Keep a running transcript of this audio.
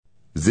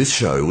This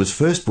show was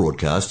first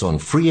broadcast on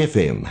Free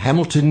FM,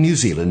 Hamilton, New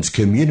Zealand's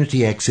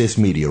community access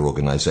media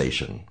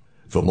organisation.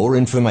 For more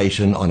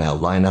information on our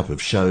lineup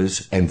of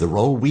shows and the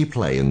role we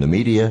play in the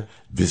media,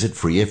 visit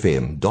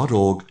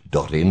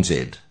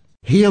freefm.org.nz.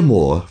 Hear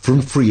more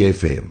from Free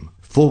FM.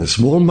 For a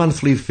small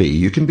monthly fee,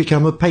 you can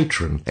become a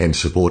patron and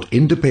support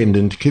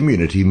independent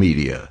community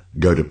media.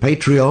 Go to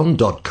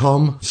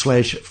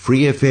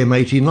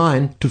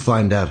patreon.com/freefm89 to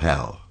find out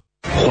how.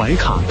 怀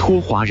卡托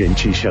华人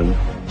之声，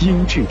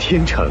音质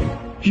天成，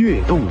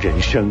悦动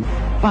人生，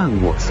伴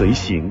我随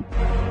行。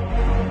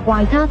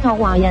懷卡托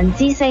華人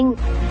之聲，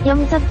音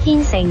質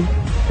天成，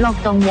樂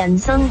動人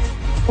生，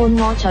伴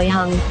我隨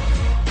行。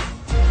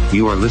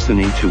You are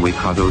listening to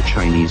Waikato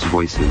Chinese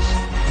Voices.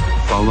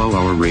 Follow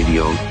our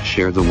radio,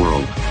 share the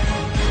world.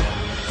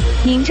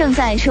 您正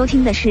在收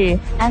听的是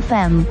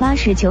FM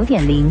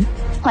 89.0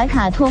怀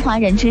卡托华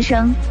人之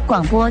声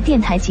广播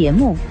电台节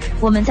目，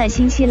我们在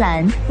新西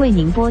兰为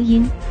您播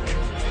音。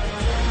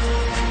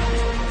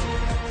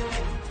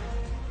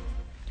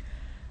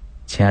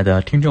亲爱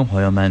的听众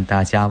朋友们，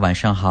大家晚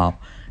上好，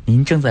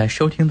您正在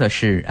收听的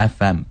是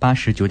FM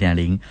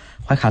 89.0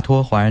怀卡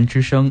托华人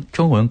之声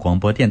中文广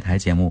播电台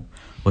节目，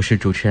我是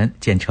主持人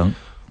建成，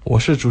我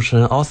是主持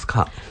人奥斯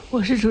卡，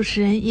我是主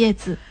持人叶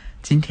子。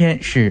今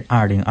天是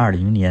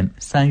2020年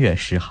3月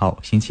10号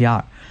星期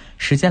二，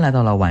时间来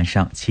到了晚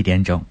上7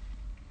点整。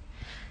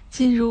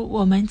进入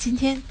我们今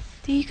天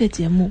第一个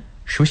节目。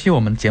熟悉我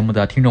们节目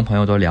的听众朋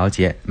友都了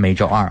解，每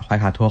周二怀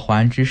卡托华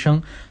人之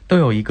声都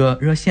有一个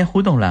热线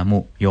互动栏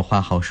目，有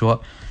话好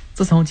说。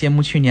自从节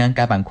目去年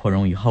改版扩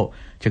容以后，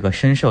这个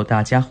深受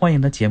大家欢迎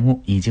的节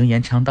目已经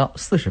延长到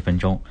40分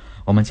钟。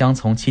我们将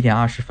从7点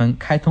20分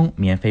开通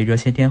免费热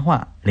线电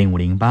话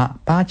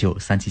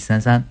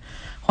0508893733，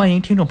欢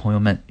迎听众朋友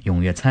们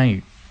踊跃参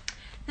与。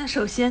那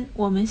首先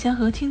我们先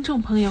和听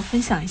众朋友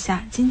分享一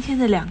下今天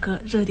的2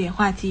个热点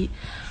话题。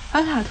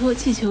怀卡托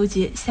气球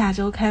节下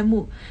周开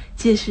幕，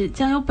届时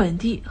将有本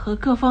地和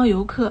各方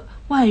游客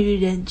万余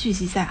人聚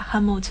集在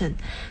Hamilton。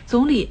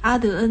 总理阿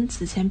德恩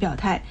此前表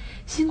态，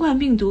新冠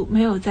病毒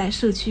没有在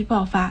社区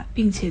爆发，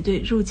并且对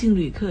入境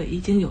旅客已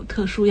经有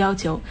特殊要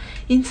求，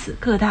因此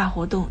各大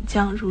活动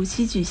将如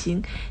期举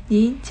行。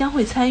您将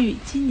会参与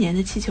今年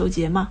的气球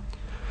节吗？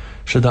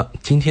是的，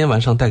今天晚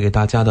上带给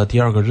大家的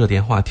第2个热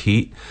点话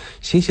题，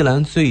新西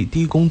兰最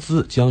低工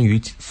资将于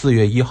4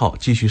月1号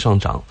继续上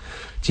涨。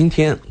今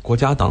天国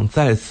家党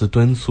再次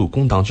敦促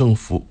工党政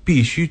府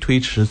必须推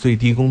迟最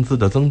低工资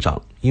的增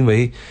长，因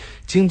为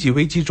经济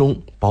危机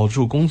中保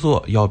住工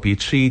作要比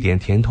吃一点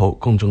甜头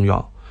更重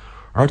要。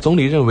而总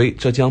理认为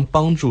这将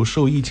帮助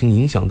受疫情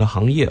影响的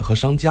行业和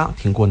商家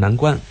挺过难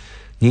关。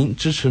您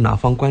支持哪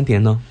方观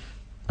点呢？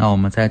那我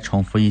们再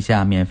重复一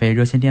下免费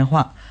热线电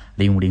话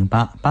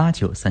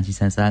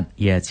0508893733，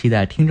也期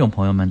待听众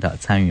朋友们的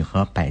参与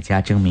和百家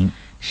争鸣。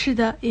是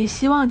的，也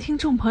希望听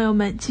众朋友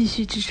们继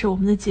续支持我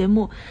们的节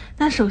目。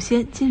那首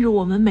先进入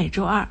我们每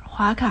周二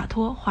华卡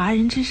托华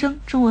人之声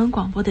中文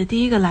广播的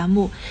第一个栏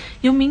目，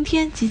由明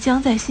天即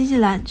将在新西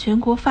兰全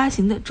国发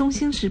行的中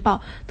新时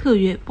报特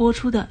约播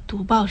出的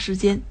读报时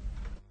间。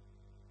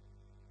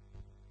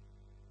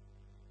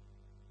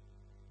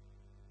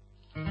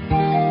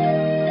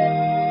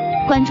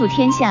关注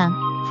天下，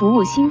服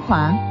务新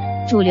华，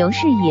主流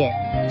视野，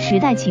时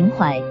代情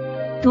怀。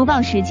读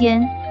报时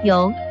间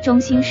由中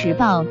新时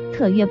报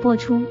特约播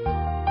出。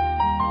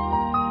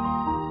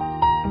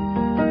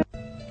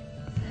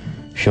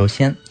首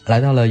先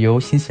来到了由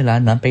新西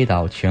兰南北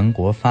岛全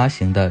国发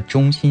行的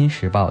中新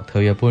时报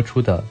特约播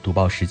出的读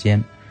报时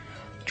间，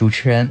主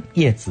持人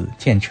叶子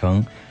建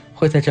成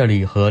会在这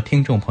里和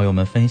听众朋友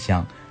们分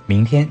享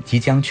明天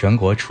即将全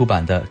国出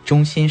版的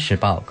中新时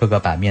报各个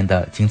版面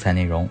的精彩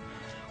内容。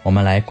我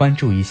们来关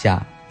注一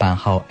下版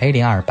号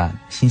A02 版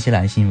新西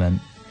兰新闻。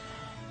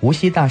无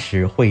锡大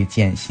使会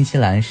见新西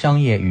兰商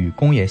业与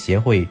工业协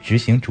会执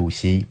行主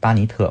席巴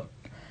尼特。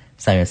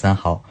3月3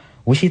号，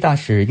无锡大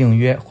使应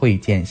约会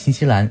见新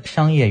西兰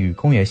商业与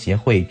工业协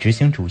会执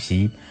行主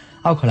席、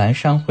奥克兰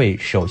商会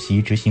首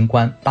席执行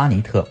官巴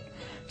尼特，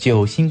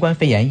就新冠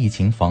肺炎疫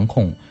情防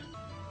控、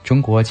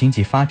中国经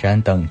济发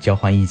展等交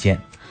换意见。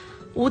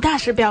吴大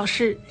使表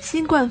示，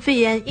新冠肺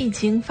炎疫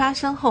情发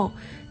生后，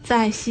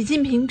在习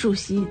近平主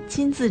席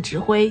亲自指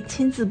挥、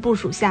亲自部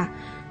署下，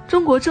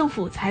中国政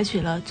府采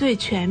取了最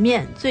全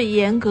面、最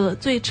严格、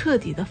最彻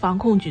底的防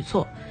控举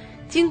措。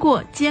经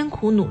过艰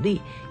苦努力，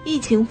疫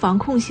情防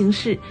控形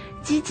势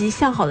积极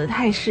向好的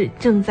态势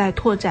正在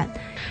拓展。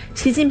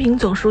习近平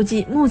总书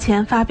记目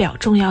前发表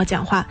重要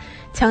讲话，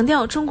强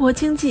调中国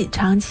经济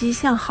长期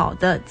向好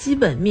的基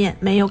本面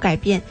没有改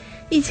变，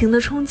疫情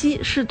的冲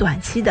击是短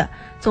期的，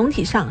总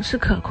体上是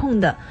可控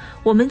的。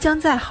我们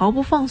将在毫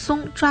不放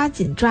松、抓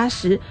紧抓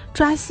实、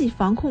抓细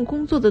防控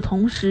工作的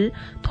同时，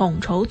统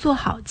筹做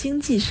好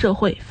经济社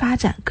会发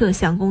展各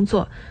项工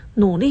作，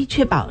努力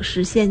确保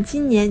实现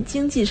今年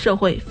经济社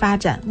会发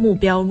展目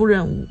标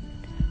任务。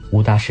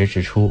吴大使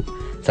指出，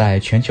在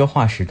全球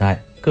化时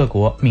代，各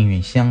国命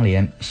运相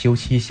连、休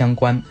戚相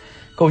关，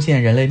构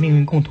建人类命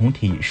运共同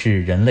体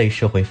是人类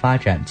社会发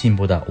展进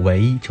步的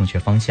唯一正确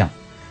方向。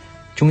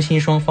中新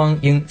双方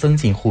应增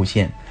进互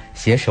信，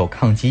携手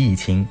抗击疫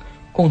情，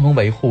共同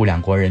维护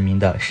两国人民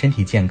的身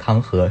体健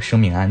康和生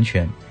命安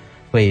全，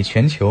为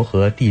全球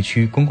和地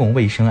区公共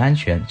卫生安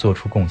全做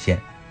出贡献。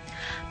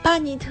巴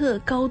尼特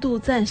高度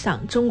赞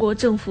赏中国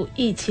政府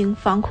疫情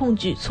防控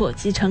举措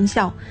及成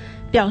效，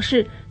表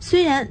示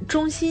虽然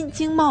中新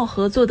经贸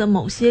合作的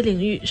某些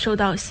领域受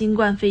到新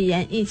冠肺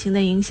炎疫情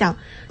的影响，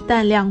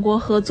但两国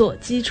合作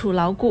基础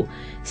牢固，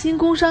新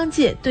工商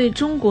界对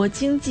中国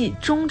经济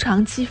中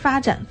长期发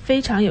展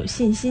非常有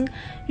信心，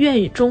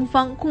愿与中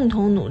方共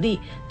同努力，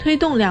推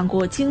动两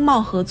国经贸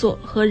合作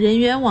和人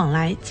员往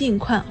来尽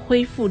快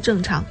恢复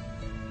正常。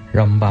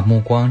让我们把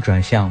目光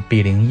转向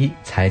B01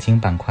 财经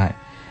板块。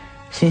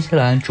新西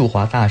兰驻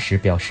华大使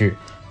表示，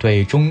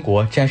对中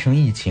国战胜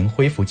疫情、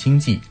恢复经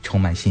济充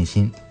满信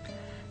心。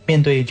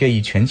面对这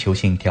一全球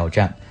性挑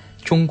战，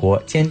中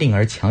国坚定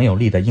而强有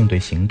力的应对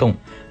行动，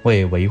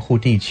为维护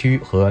地区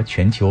和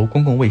全球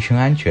公共卫生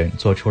安全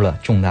做出了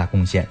重大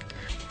贡献。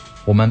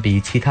我们比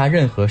其他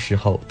任何时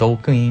候都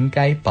更应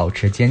该保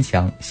持坚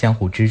强，相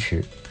互支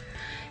持。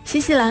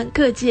新西兰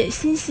各界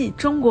心系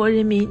中国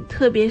人民，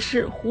特别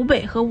是湖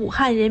北和武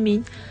汉人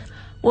民。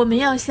我们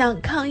要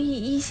向抗疫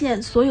一线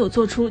所有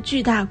做出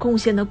巨大贡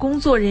献的工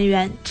作人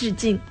员致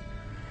敬。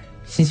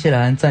新西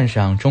兰赞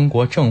赏中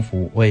国政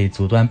府为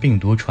阻断病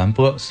毒传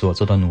播所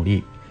做的努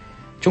力。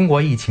中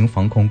国疫情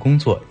防控工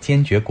作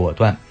坚决果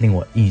断，令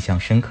我印象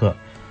深刻，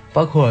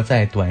包括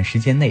在短时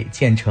间内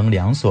建成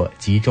2所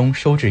集中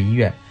收治医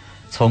院，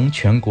从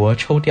全国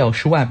抽调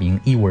数万名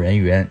医务人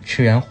员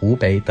支援湖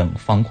北等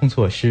防控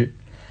措施。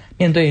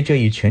面对这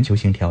一全球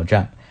性挑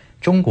战，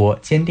中国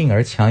坚定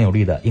而强有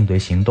力的应对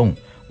行动，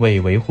为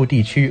维护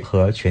地区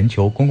和全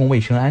球公共卫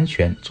生安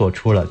全做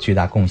出了巨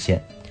大贡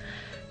献。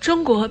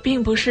中国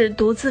并不是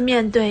独自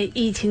面对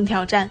疫情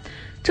挑战，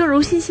正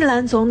如新西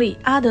兰总理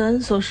阿德恩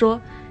所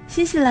说，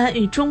新西兰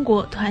与中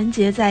国团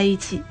结在一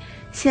起，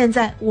现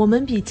在我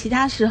们比其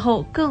他时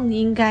候更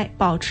应该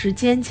保持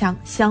坚强，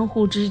相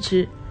互支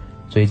持。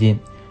最近，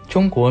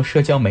中国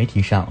社交媒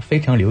体上非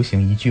常流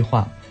行一句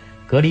话，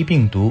隔离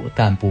病毒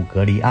但不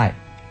隔离爱。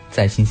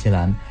在新西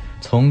兰，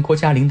从国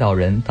家领导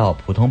人到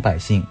普通百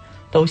姓，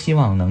都希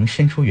望能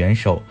伸出援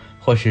手，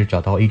或是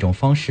找到一种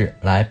方式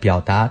来表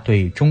达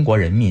对中国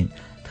人民，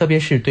特别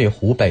是对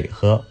湖北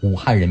和武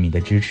汉人民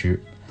的支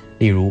持。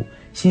例如，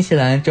新西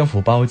兰政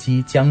府包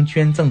机将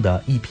捐赠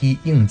的一批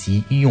应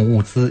急医用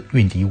物资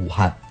运抵武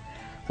汉。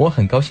我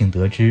很高兴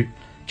得知，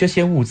这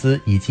些物资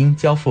已经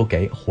交付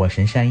给火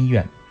神山医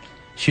院。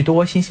许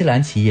多新西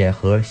兰企业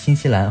和新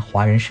西兰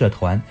华人社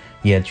团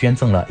也捐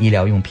赠了医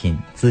疗用品、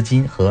资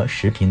金和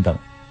食品等。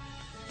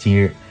近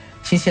日，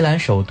新西兰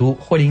首都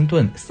惠灵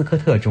顿斯科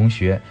特中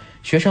学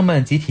学生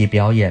们集体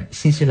表演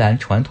新西兰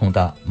传统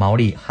的毛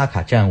利哈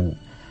卡战舞，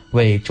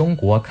为中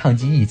国抗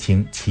击疫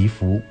情祈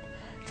福。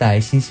在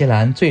新西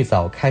兰最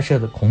早开设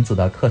的孔子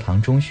的课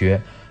堂中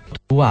学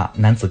图瓦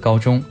男子高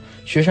中，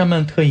学生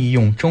们特意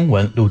用中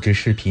文录制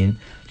视频，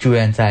祝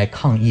愿在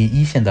抗疫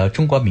一线的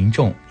中国民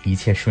众一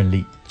切顺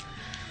利。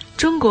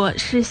中国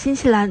是新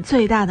西兰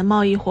最大的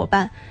贸易伙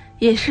伴，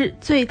也是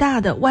最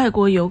大的外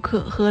国游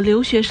客和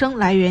留学生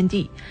来源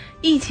地。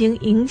疫情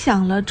影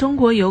响了中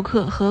国游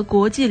客和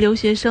国际留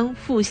学生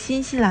赴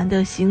新西兰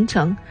的行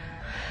程。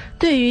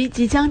对于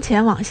即将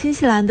前往新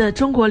西兰的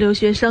中国留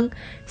学生，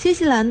新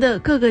西兰的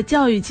各个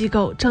教育机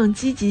构正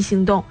积极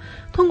行动，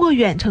通过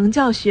远程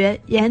教学、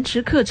延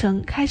迟课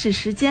程、开始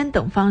时间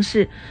等方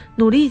式，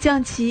努力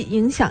将其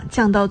影响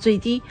降到最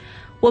低。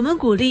我们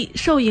鼓励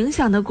受影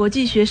响的国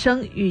际学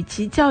生与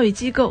其教育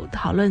机构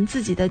讨论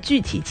自己的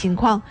具体情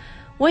况。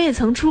我也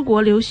曾出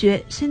国留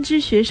学，深知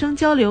学生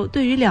交流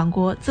对于两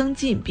国增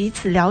进彼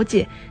此了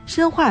解、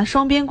深化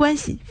双边关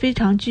系非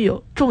常具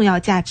有重要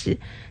价值。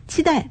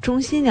期待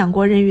中新两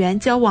国人员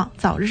交往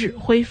早日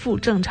恢复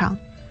正常。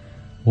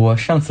我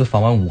上次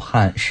访问武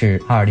汉是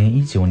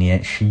2019年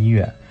11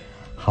月，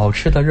好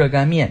吃的热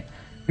干面、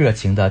热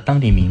情的当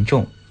地民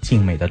众、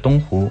静美的东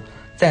湖，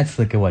再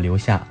次给我留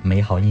下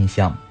美好印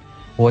象。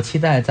我期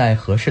待在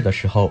合适的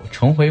时候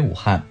重回武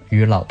汉，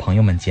与老朋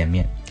友们见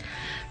面。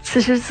此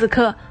时此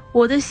刻，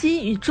我的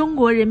心与中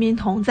国人民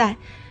同在，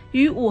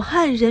与武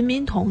汉人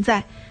民同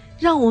在，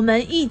让我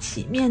们一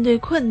起面对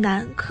困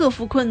难，克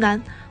服困难。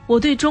我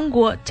对中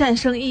国战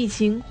胜疫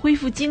情、恢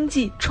复经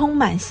济充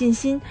满信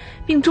心，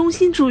并衷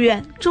心祝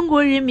愿中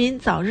国人民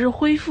早日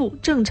恢复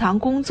正常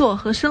工作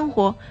和生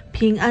活，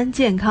平安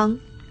健康。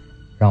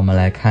让我们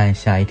来看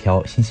下一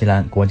条新西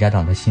兰国家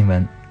党的新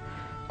闻。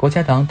国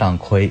家党党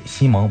魁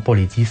西蒙·布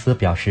里基斯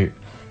表示，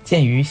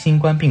鉴于新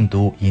冠病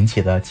毒引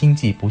起的经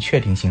济不确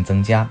定性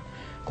增加，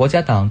国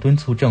家党敦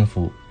促政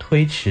府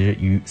推迟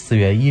于4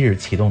月1日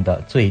启动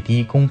的最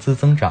低工资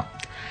增长。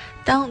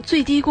当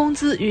最低工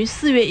资于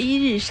4月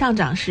1日上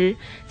涨时，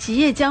企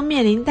业将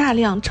面临大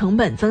量成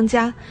本增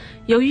加。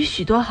由于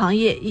许多行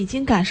业已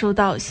经感受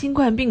到新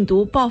冠病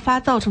毒爆发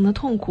造成的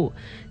痛苦，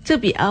这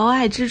笔额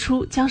外支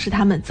出将使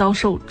他们遭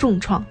受重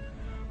创。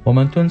我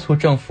们敦促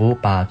政府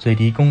把最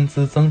低工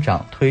资增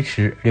长推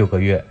迟6个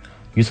月。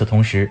与此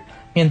同时，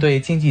面对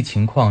经济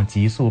情况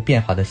急速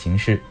变化的形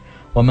势，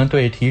我们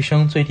对提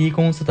升最低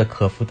工资的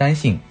可负担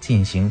性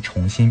进行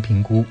重新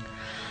评估。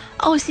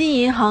澳新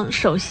银行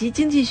首席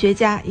经济学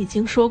家已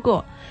经说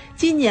过，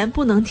今年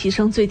不能提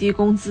升最低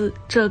工资，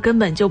这根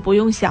本就不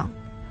用想。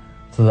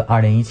自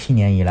2017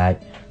年以来，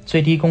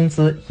最低工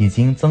资已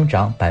经增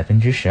长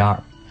12%。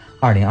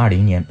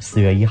2020年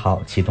4月1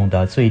号启动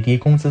的最低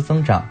工资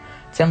增长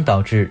将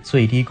导致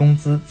最低工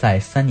资在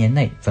3年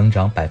内增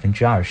长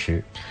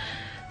20%。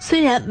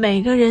虽然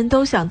每个人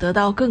都想得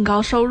到更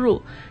高收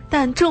入，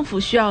但政府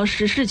需要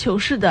实事求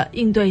是地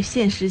应对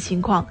现实情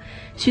况。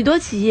许多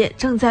企业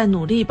正在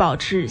努力保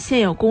持现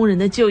有工人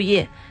的就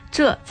业，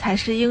这才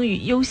是英语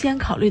优先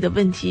考虑的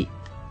问题。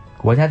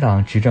国家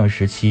党执政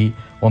时期，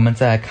我们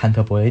在坎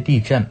特伯雷地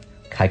震、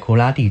凯库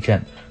拉地震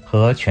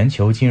和全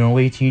球金融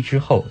危机之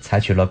后采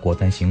取了果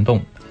断行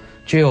动。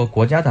只有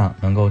国家党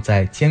能够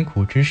在艰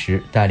苦之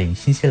时带领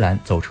新西兰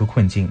走出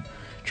困境，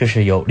这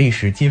是有历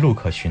史记录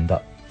可循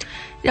的。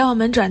让我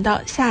们转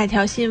到下一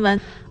条新闻，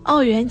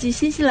澳元及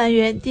新西兰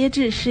元跌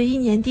至11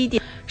年低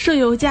点，受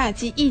油价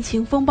及疫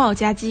情风暴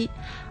夹击，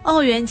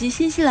澳元及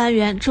新西兰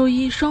元周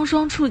一双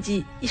双触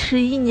及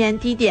11年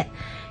低点。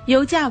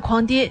油价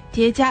狂跌，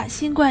叠加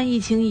新冠疫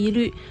情疑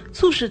虑，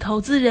促使投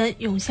资人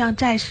涌向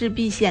债市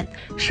避险，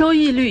收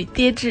益率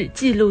跌至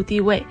纪录低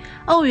位。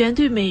澳元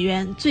对美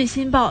元最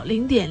新报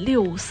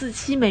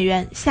 0.6547 美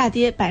元，下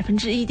跌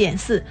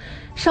 1.4%，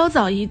 稍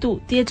早一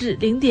度跌至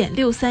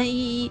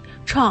 0.6311，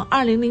 创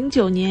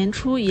2009年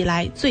初以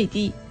来最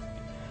低。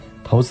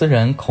投资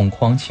人恐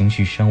慌情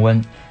绪升温，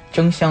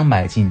争相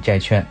买进债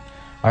券，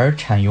而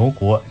产油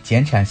国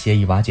减产协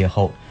议瓦解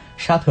后，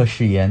沙特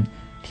誓言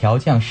调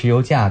降石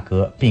油价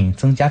格并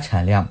增加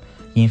产量，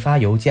引发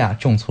油价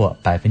重挫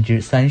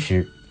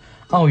 30%。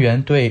 澳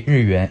元对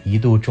日元一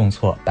度重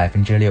挫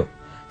 6%，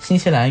 新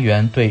西兰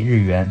元对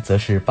日元则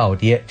是暴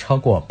跌超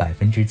过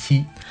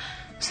 7%。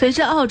 随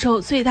着澳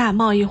洲最大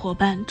贸易伙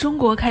伴中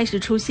国开始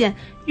出现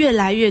越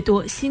来越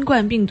多新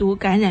冠病毒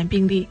感染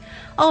病例，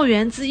澳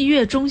元自1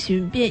月中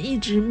旬便一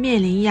直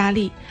面临压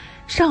力。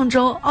上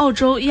周澳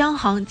洲央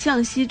行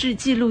降息至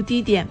纪录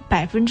低点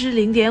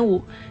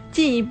 0.5%，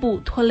进一步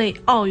拖累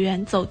澳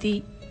元走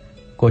低。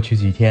过去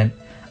几天，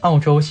澳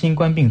洲新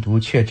冠病毒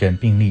确诊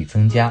病例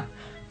增加，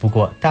不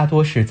过大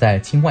多是在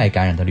境外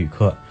感染的旅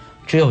客，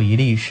只有1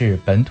例是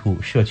本土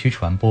社区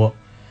传播。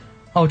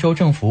澳洲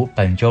政府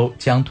本周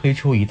将推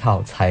出一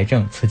套财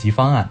政刺激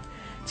方案，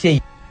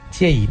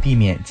借以避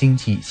免经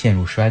济陷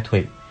入衰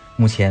退。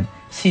目前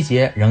细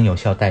节仍有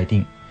效待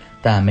定，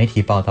但媒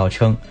体报道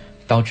称，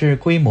导致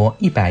规模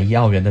100亿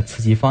澳元的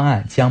刺激方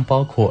案将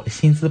包括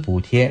薪资补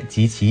贴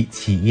及其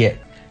企业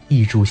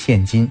挹注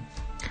现金。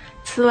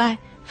此外，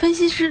分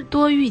析师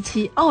多预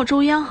期澳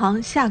洲央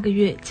行下个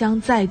月将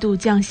再度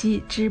降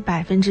息至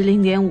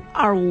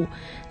 0.25%，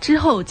 之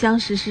后将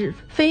实施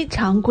非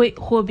常规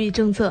货币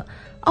政策。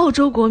澳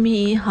洲国民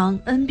银行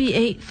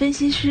NBA 分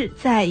析师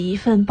在一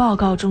份报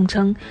告中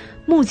称，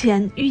目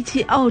前预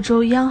期澳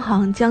洲央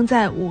行将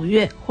在5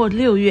月或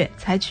6月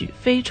采取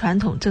非传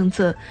统政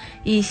策，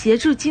以协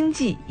助经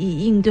济以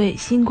应对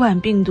新冠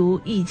病毒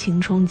疫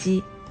情冲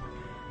击。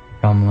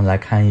让我们来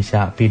看一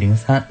下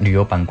B03 旅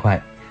游板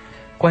块。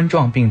冠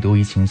状病毒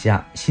疫情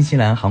下，新西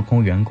兰航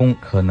空员工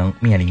可能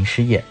面临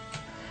失业。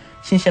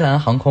新西兰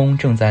航空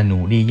正在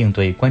努力应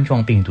对冠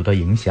状病毒的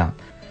影响，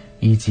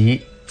以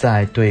及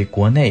在对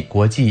国内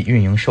国际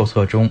运营受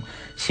挫中，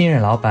新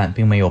任老板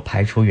并没有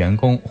排除员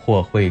工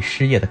或会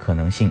失业的可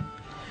能性。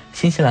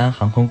新西兰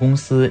航空公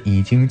司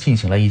已经进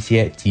行了一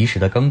些及时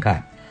的更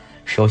改，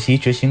首席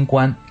执行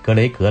官格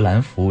雷格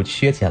兰福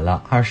削减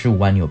了25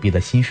万纽币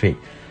的薪水，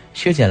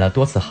削减了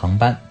多次航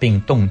班，并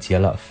冻结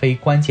了非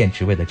关键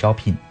职位的招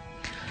聘。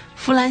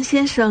弗兰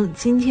先生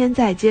今天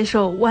在接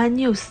受 One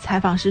News 采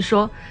访时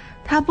说，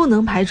他不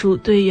能排除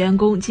对员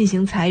工进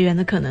行裁员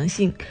的可能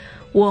性。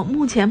我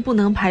目前不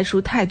能排除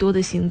太多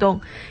的行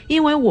动，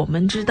因为我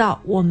们知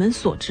道我们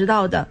所知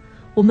道的，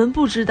我们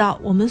不知道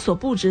我们所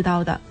不知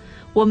道的。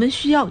我们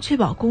需要确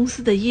保公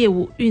司的业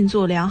务运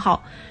作良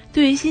好。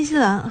对于新西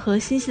兰和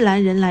新西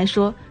兰人来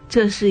说，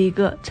这是一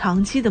个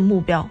长期的目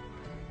标。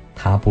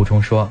他补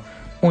充说，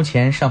目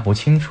前尚不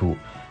清楚，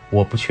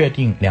我不确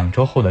定2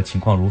周后的情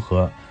况如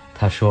何。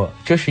他说，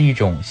这是一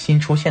种新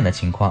出现的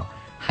情况，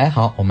还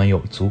好我们有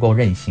足够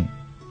韧性。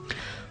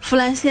弗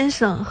兰先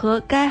生和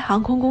该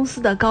航空公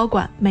司的高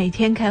管每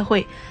天开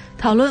会，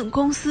讨论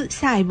公司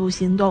下一步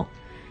行动。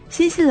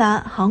新西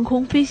兰航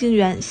空飞行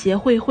员协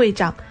会会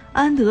长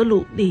安德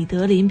鲁·李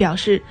德林表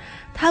示，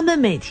他们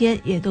每天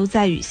也都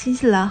在与新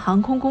西兰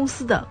航空公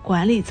司的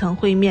管理层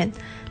会面。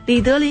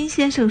李德林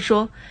先生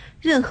说，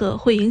任何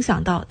会影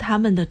响到他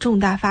们的重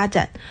大发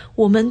展，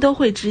我们都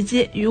会直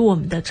接与我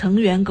们的成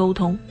员沟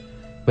通。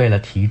为了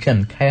提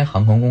振，该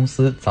航空公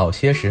司早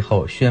些时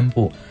候宣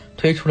布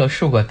推出了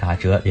数个打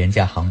折廉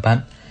价航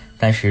班，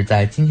但是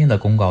在今天的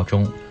公告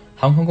中，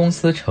航空公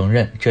司承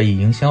认这一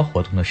营销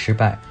活动的失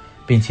败，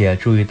并且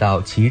注意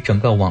到其整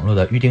个网络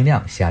的预订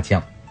量下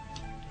降。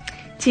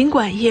尽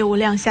管业务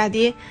量下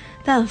跌，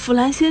但弗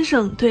兰先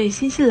生对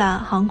新西兰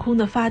航空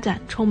的发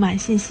展充满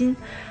信心。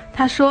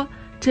他说，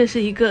这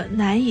是一个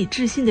难以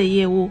置信的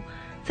业务，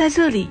在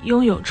这里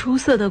拥有出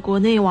色的国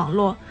内网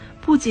络，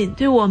不仅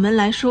对我们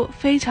来说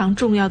非常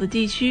重要的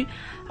地区，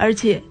而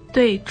且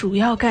对主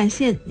要干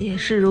线也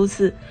是如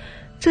此。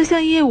这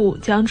项业务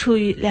将处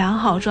于良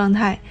好状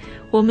态，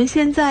我们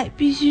现在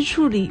必须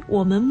处理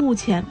我们目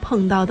前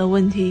碰到的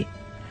问题。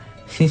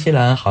新西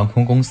兰航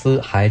空公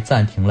司还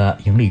暂停了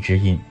盈利指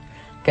引，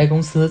该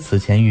公司此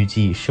前预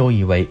计收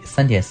益为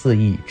 3.4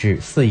 亿至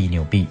4亿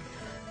纽币，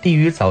低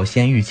于早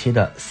先预期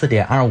的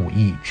 4.25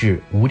 亿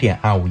至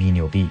 5.25 亿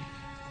纽币。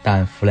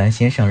但弗兰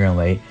先生认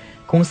为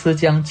公司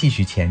将继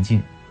续前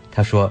进。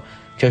他说，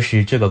这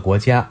是这个国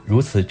家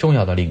如此重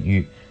要的领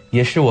域，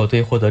也是我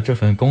对获得这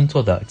份工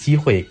作的机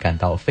会感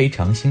到非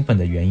常兴奋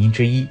的原因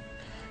之一。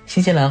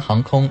新西兰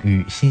航空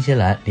与新西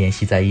兰联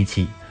系在一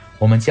起，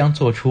我们将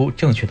做出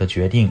正确的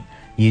决定，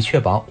以确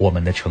保我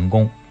们的成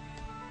功。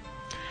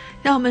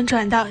让我们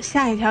转到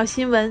下一条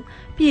新闻。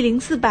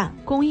 B04 版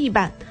公益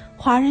版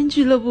华人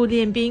俱乐部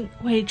练兵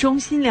为中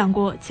新两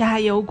国加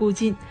油鼓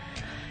劲。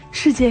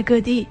世界各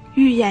地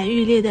愈演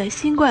愈烈的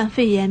新冠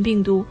肺炎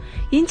病毒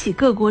引起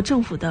各国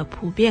政府的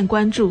普遍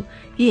关注，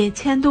也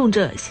牵动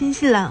着新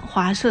西兰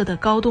华社的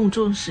高度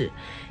重视。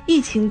疫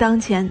情当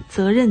前，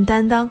责任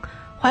担当，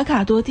怀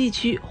卡多地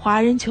区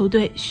华人球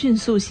队迅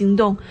速行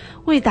动，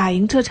为打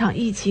赢这场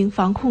疫情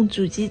防控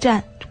阻击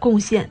战贡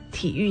献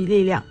体育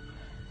力量。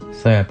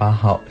3月8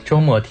号，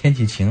周末天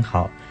气晴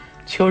好，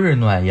秋日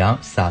暖阳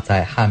洒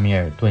在汉密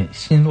尔顿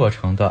新落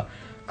成的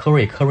科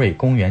瑞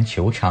公园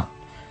球场。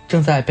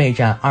正在备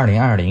战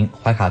2020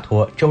怀卡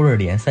托周日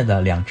联赛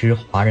的两支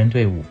华人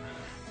队伍，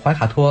怀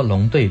卡托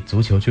龙队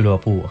足球俱乐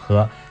部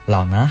和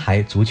老男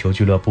孩足球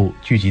俱乐部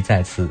聚集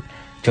在此，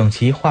整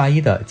齐划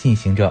一地进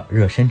行着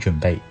热身准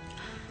备。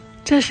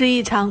这是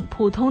一场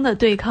普通的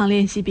对抗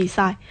练习比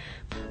赛，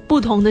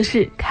不同的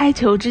是，开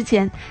球之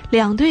前，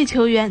两队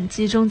球员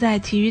集中在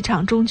体育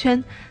场中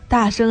圈，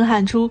大声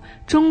喊出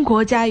“中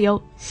国加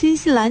油，新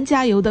西兰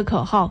加油”的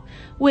口号，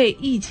为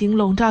疫情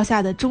笼罩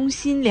下的中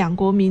新两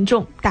国民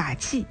众打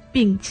气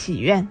并祈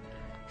愿。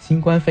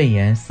新冠肺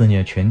炎肆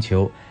虐全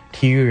球，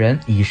体育人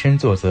以身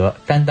作则，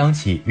担当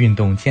起运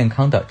动健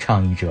康的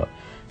倡议者，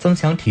增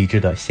强体质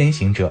的先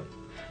行者。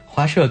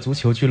华社足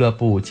球俱乐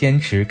部坚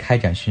持开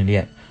展训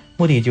练，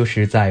目的就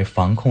是在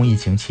防控疫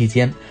情期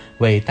间，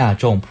为大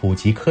众普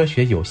及科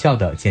学有效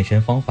的健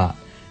身方法，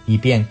以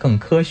便更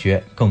科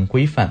学、更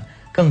规范、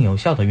更有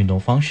效的运动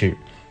方式，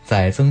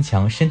在增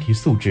强身体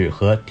素质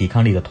和抵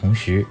抗力的同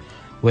时，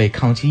为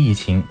抗击疫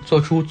情做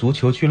出足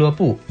球俱乐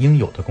部应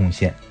有的贡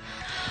献。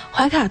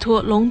怀卡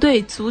托龙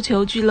队足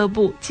球俱乐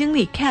部经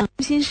理看中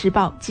新时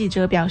报记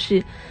者表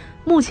示，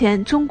目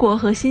前中国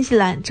和新西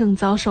兰正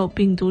遭受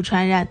病毒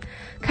传染，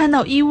看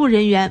到医务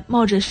人员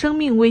冒着生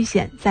命危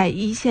险在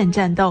一线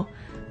战斗，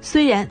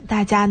虽然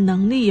大家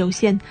能力有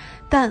限，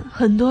但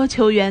很多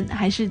球员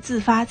还是自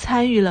发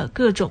参与了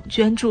各种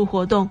捐助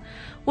活动，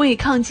为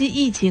抗击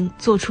疫情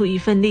做出一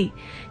份力。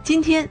今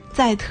天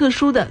在特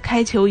殊的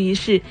开球仪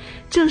式，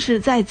正是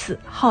在此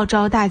号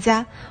召大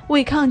家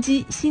为抗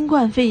击新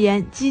冠肺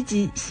炎积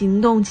极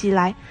行动起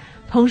来，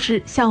同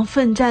时向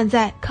奋战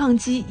在抗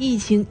击疫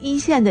情一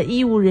线的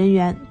医务人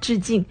员致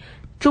敬。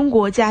中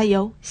国加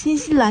油，新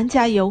西兰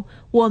加油，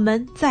我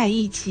们在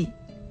一起。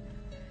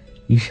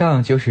以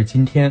上就是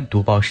今天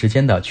读报时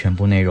间的全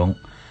部内容，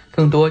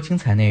更多精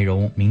彩内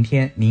容明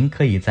天您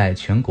可以在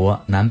全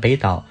国南北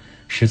岛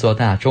10座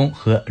大中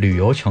和旅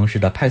游城市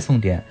的派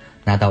送点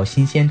拿到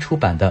新鲜出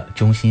版的《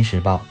中新时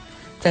报》。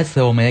在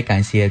此我们也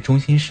感谢《中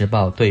新时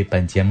报》对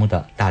本节目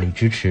的大力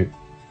支持。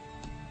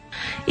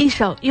一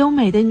首优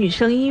美的女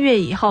声音乐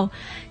以后，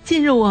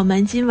进入我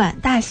们今晚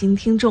大型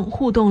听众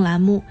互动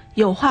栏目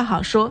有话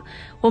好说。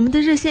我们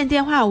的热线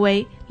电话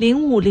为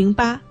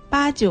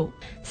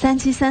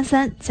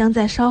0508893733，将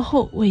在稍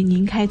后为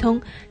您开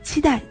通，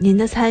期待您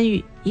的参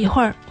与。一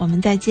会儿我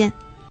们再见。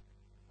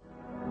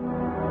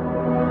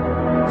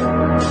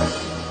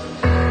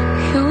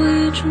有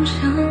一种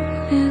强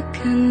烈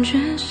感觉，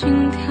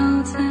心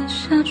跳在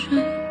下坠，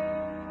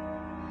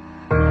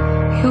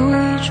有一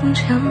种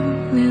强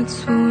烈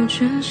错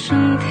觉，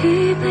身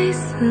体被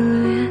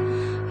撕裂，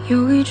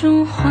有一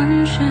种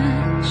幻觉，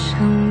像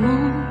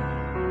梦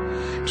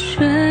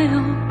却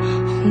又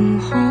轰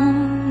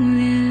轰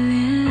烈烈，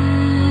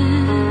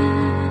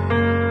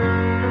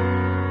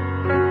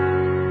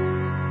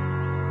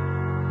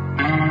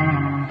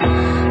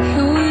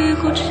有一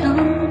股强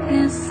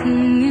烈思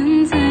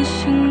念在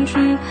心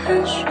中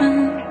盘旋，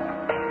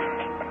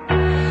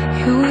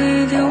有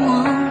一点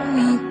忘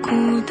了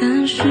孤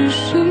单是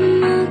什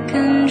么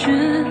感觉，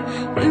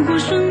回过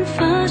神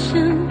发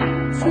现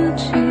自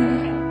己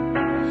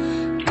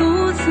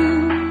独自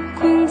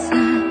关在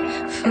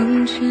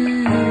房间。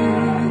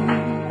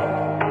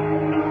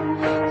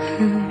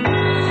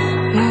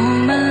我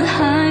们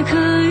还可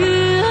以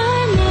爱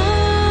吗？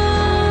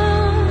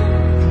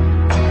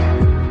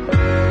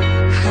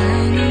还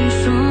能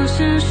说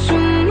些什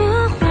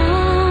么话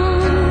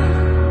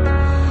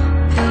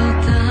表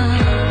达？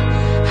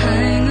还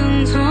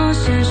能做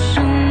些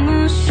什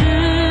么事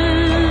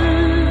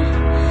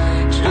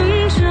挣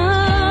扎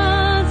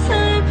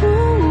才不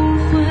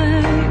会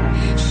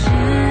陷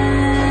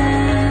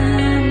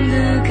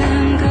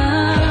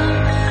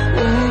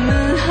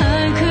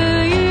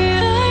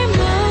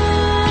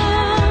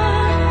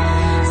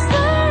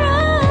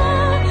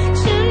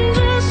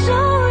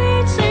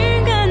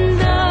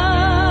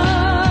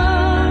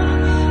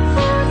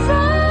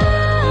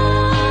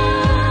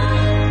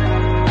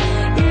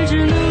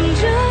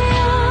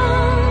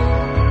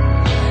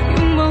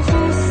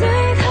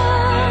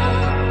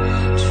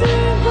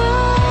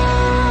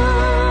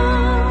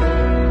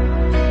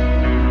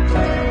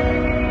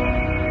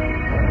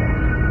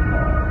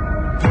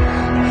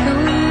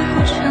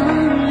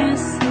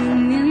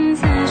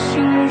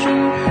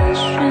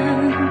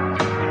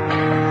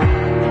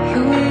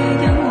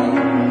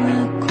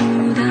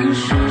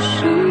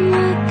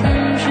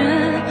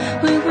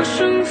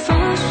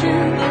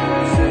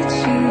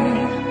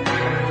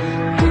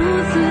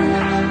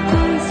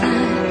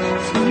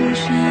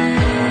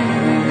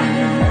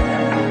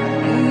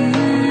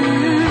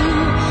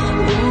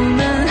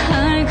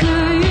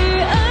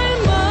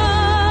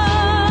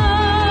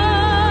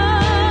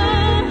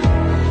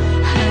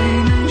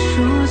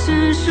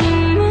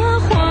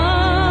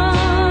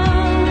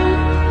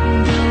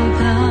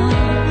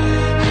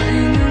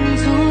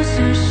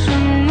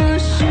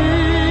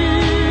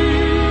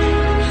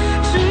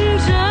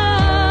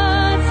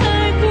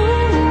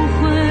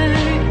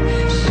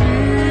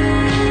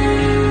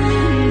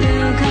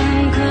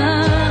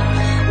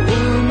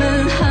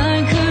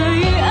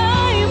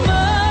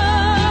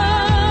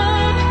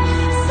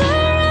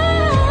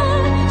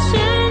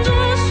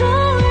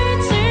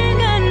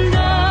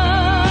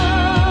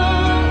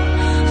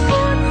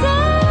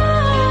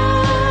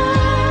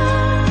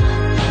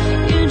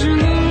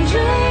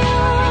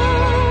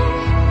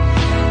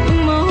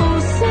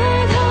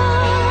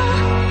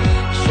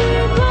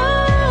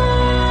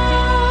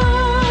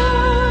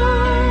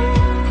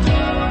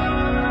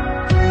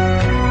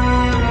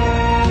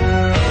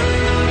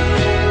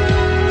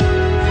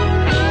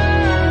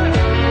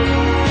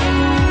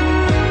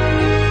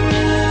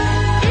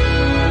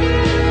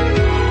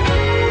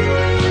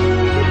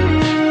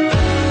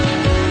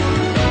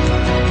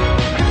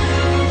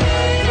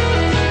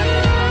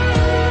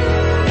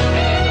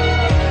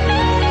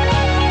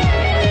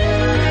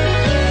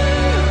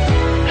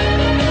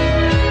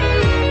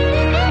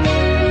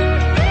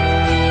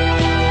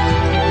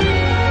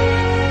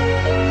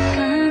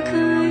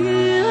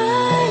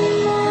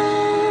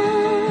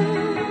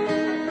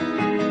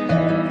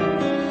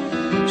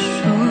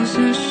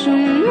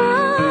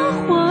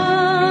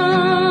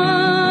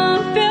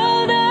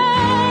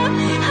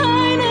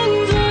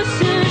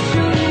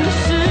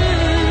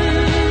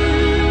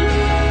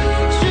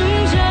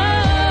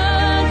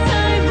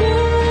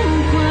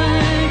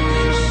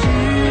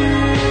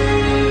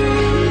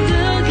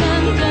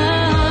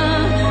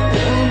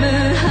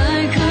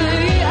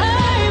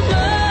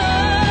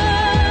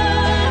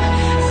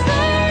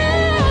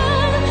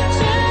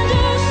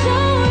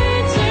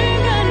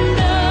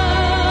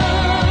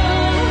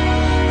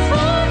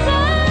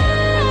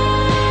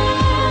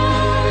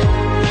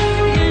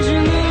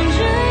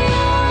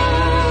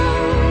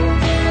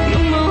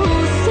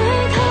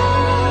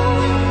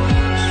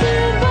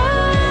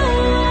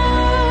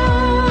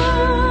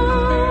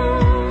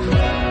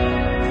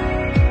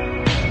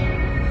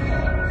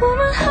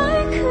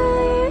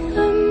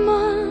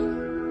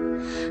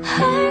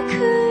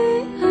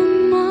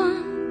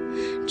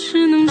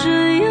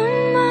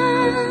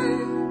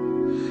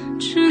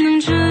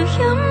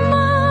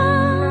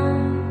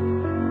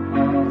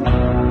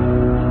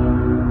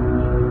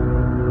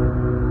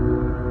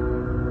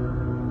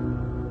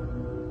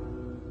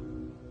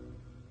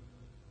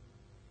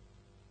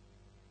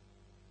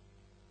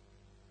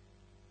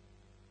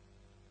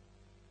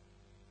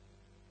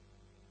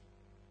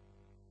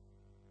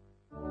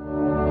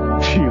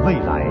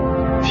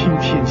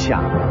天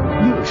下，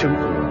乐生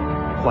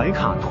活。怀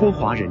卡托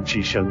华人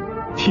之声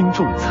听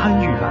众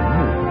参与栏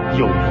目，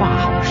有话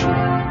好说，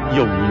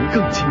有您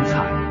更精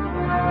彩。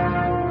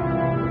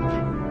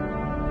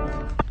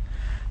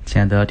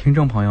亲爱的听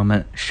众朋友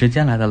们，时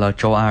间来到了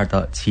周二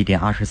的7点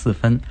24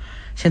分，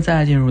现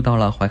在进入到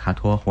了怀卡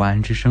托华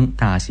人之声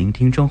大型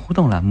听众互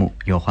动栏目，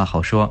有话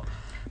好说。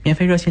免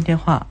费热线电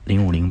话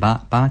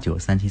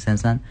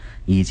0508893733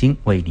已经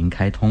为您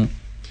开通。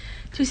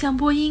就像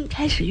播音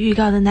开始预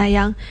告的那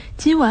样，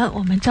今晚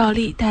我们照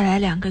例带来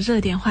2个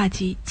热点话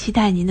题，期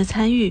待您的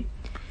参与。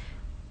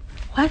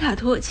怀卡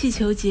托气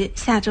球节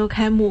下周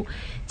开幕，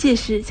届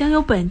时将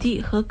有本地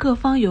和各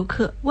方游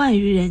客万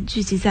余人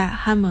聚集在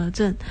汉姆尔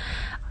镇。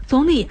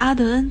总理阿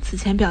德恩此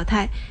前表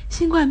态，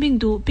新冠病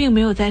毒并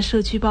没有在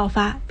社区爆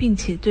发，并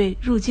且对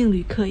入境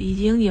旅客已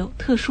经有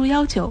特殊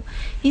要求，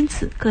因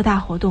此各大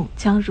活动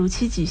将如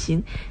期举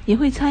行。你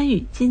会参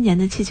与今年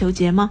的气球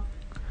节吗？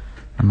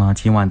那么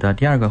今晚的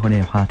第2个热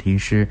点话题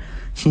是，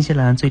新西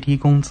兰最低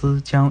工资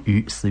将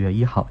于4月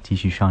1号继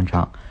续上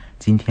涨。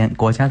今天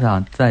国家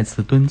党再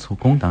次敦促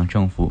工党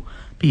政府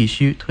必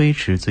须推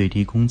迟最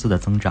低工资的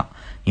增长，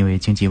因为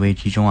经济危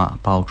机中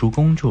保住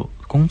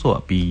工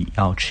作比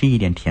要吃一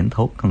点甜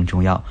头更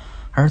重要。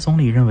而总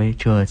理认为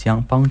这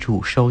将帮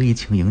助受疫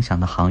情影响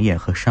的行业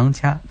和商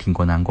家挺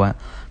过难关。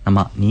那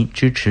么您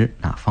支持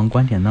哪方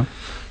观点呢？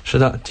是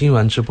的，今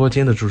晚直播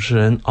间的主持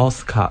人奥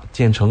斯卡、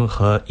建成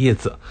和叶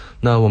子。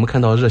那我们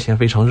看到热线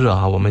非常热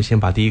我们先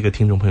把第一个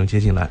听众朋友接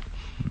进来。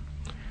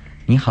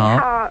你好。你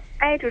好，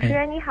主持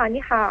人你好，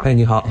你好。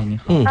你好。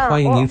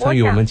欢迎您参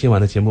与我们今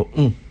晚的节目。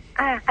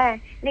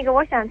那个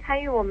我想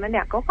参与我们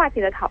2个话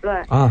题的讨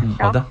论。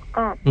好的。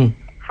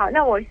好，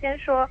那我先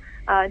说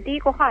第一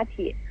个话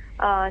题。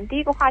第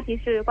一个话题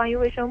是关于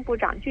卫生部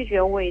长拒绝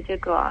为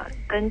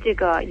跟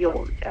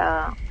有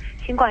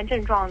新冠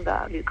症状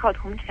的旅客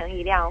同乘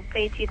一辆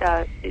飞机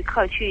的旅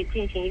客去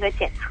进行一个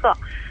检测。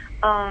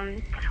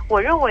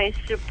我认为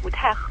是不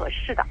太合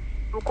适的。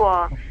如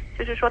果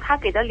就是说他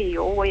给的理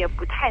由我也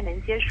不太能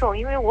接受，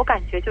因为我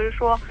感觉就是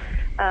说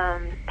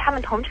他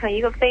们同乘一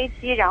个飞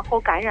机，然后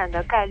感染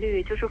的概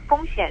率就是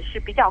风险是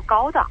比较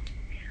高的。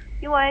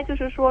因为就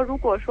是说如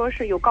果说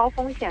是有高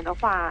风险的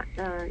话，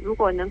如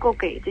果能够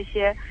给这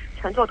些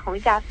乘坐同一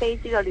架飞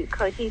机的旅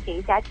客进行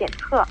一下检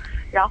测，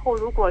然后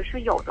如果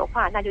是有的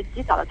话，那就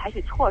及早的采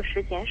取措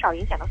施，减少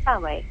影响的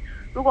范围。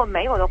如果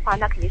没有的话，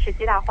那肯定是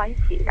皆大欢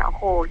喜，然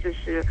后就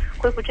是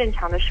恢复正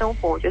常的生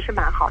活，我觉得是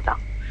蛮好的。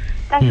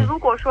但是如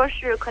果说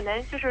是可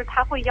能就是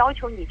他会要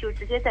求你就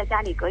直接在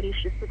家里隔离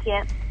14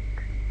天，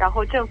然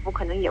后政府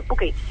可能也不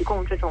给提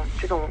供这种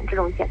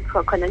检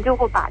测，可能就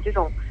会把这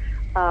种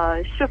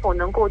是否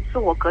能够自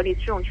我隔离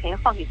这种权益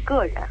放给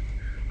个人。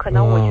可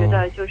能我觉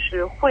得就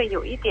是会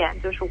有一点，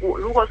就是我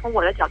如果从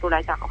我的角度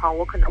来讲的话，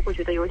我可能会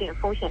觉得有点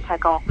风险太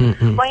高。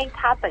万一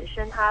他本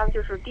身他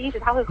就是第一是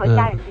他会和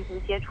家人进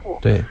行接触，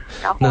对，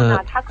然后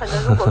呢他可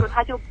能如果说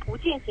他就不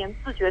进行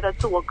自觉的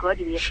自我隔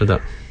离，是的，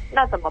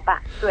那怎么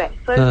办？对，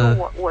所以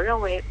说我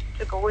认为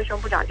这个卫生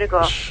部长这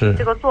个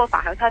做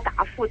法还有他的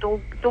答复都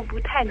不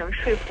太能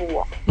说服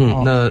我。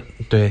那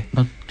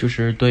就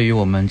是对于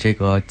我们这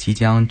个即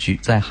将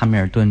在汉密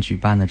尔顿举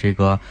办的这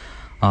个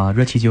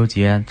热气球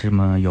节，这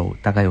么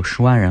大概有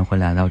10万人会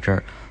来到这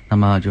儿。那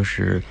么就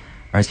是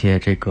而且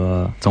这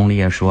个总理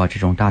也说这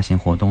种大型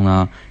活动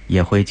呢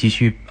也会继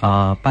续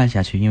办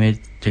下去，因为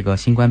这个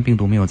新冠病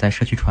毒没有在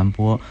社区传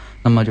播。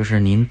那么就是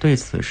您对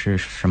此是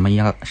什么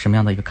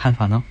样的一个看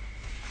法呢？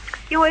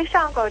因为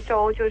上个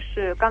周就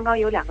是刚刚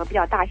有2个比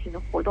较大型的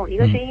活动，一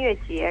个是音乐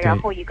节，然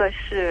后一个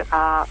是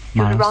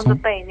就是 Round the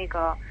Bay 那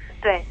个，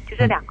对，就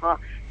是两个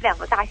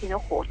大型的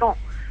活动。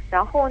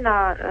然后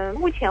呢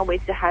目前为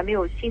止还没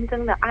有新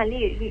增的案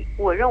例。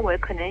我认为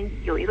可能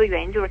有一个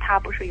原因就是他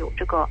不是有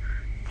这个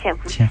潜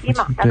伏期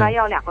嘛，大概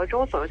要2个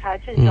周左右他的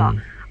症状，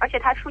而且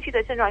他初期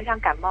的症状像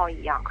感冒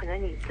一样，可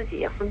能你自己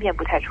也分辨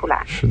不太出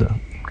来。是的，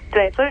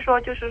对，所以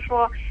说就是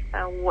说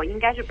我应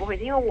该是不会，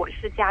因为我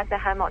是家在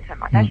汉密尔顿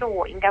嘛，但是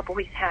我应该不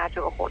会去参加这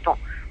个活动，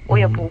我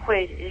也不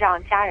会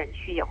让家人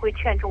去，也会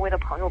劝周围的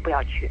朋友不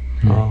要去。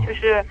就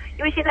是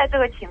因为现在这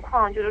个情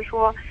况就是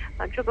说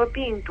这个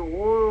病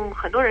毒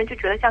很多人就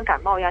觉得像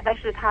感冒一样，但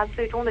是它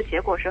最终的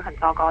结果是很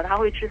糟糕的，它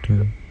会致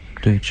死。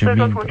对，所以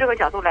说从这个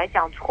角度来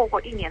讲，错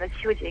过1年的气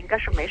球节应该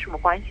是没什么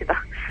关系的。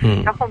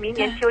然后明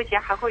年气球节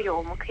还会有，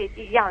我们可以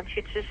一样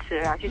去支持，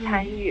然后去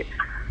参与。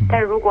但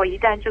是如果一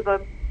旦这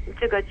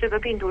个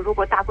病毒如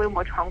果大规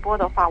模传播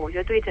的话，我觉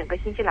得对整个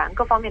新西兰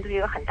各方面都是一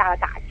个很大的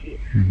打击。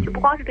就不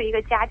光是对一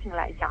个家庭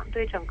来讲，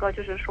对整个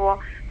就是说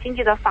经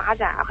济的发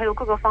展还有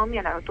各个方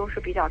面来说都是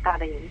比较大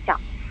的影响。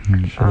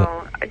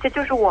而且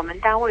就是我们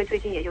单位最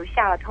近也就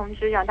下了通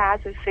知，让大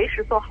家就随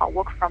时做好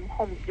work from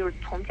home， 就是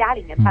从家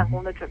里面办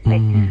公的准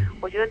备。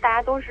我觉得大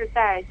家都是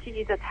在积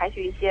极的采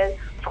取一些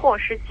措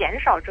施，减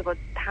少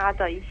它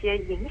的一些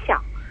影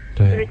响。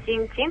就是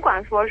尽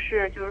管说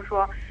是就是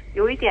说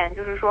有一点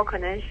就是说可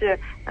能是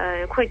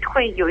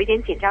会有一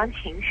点紧张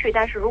情绪，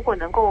但是如果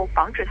能够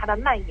防止它的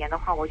蔓延的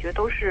话，我觉得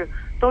都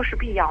是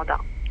必要的。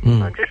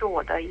这是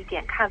我的一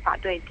点看法。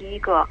对第一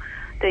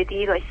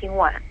个新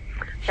闻。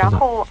然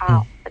后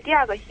第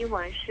二个新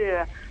闻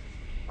是，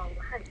我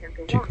看一下，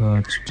这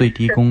个最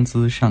低工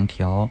资上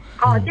调。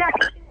第二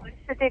个新闻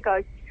是这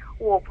个。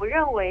我不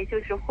认为就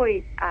是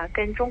会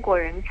跟中国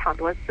人抢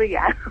夺资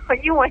源，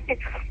因为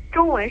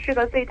中文是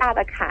个最大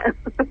的坎。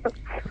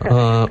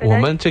我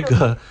们这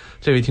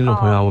位听众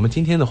朋友我们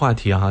今天的话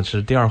题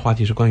是第二话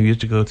题，是关于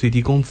这个最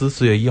低工资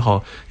4月1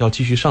号要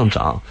继续上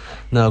涨。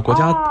那国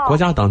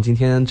家党今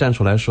天站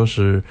出来说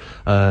是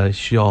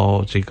需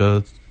要这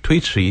个推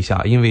迟一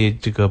下，因为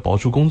这个保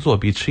住工作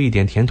比吃一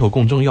点甜头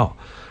更重要。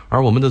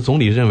而我们的总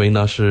理认为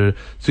呢，是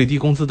最低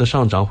工资的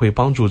上涨会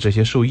帮助这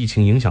些受疫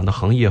情影响的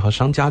行业和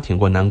商家挺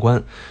过难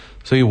关，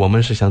所以我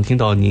们是想听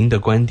到您的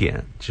观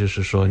点，就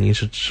是说您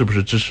是不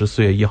是支持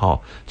4月1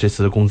号这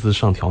次的工资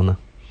上调呢？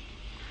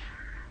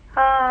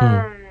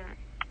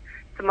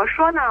怎么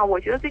说呢？我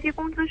觉得最低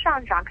工资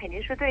上涨肯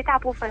定是对大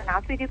部分拿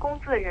最低工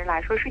资的人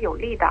来说是有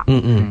利的。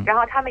然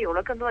后他们有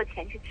了更多的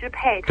钱去支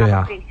配，他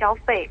们可以消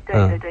费。对，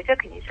这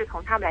肯定是从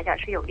他们来讲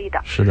是有利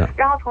的。是的。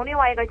然后从另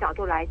外一个角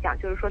度来讲，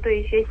就是说对于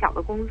一些小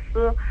的公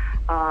司，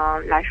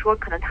来说，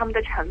可能他们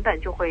的成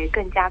本就会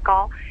更加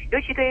高，尤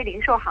其对于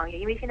零售行业，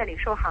因为现在零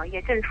售行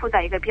业正处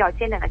在一个比较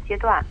艰难的阶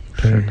段。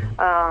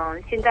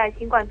现在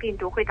新冠病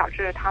毒会导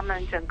致他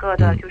们整个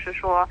的，就是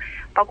说，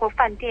包括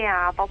饭店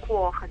包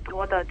括很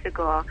多的这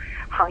个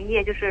行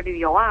业，就是旅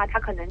游它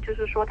可能就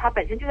是说，它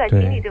本身就在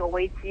经历这个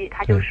危机，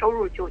它就收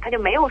入它就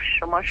没有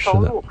什么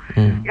收入。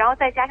然后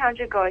再加上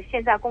这个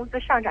现在工资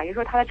上涨，也就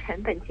是说它的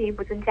成本进一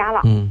步增加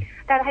了。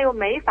但是它又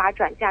没法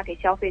转嫁给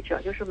消费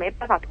者，就是没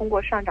办法通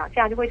过上涨，这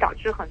样就会导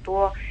致很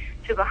多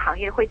这个行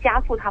业会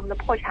加速他们的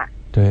破产。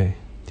对，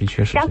的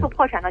确是加速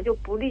破产呢，就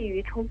不利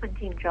于充分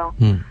竞争。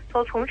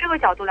所以从这个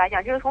角度来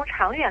讲，就是从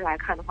长远来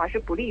看的话，是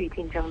不利于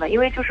竞争的，因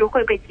为就是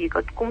会被几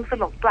个公司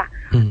垄断。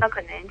那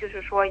可能就是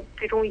说，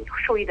最终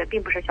受益的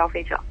并不是消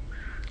费者。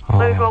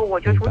所以说，我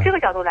就从这个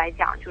角度来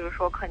讲，就是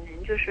说，可能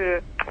就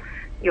是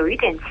有一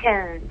点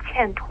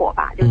欠妥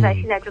吧，就在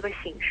现在这个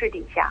形势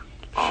底下。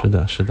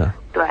是的。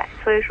对，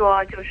所以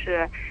说就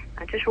是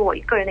这是我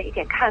个人的一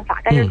点看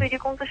法。但是最低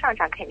工资上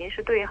涨肯定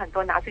是对于很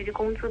多拿最低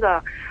工资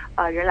的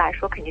人来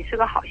说肯定是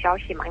个好消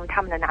息嘛，因为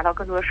他们能拿到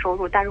更多的收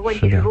入。但是问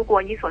题是，如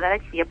果你所在的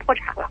企业破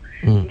产了，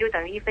你就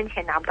等于1分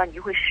钱拿不到，你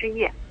就会失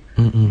业。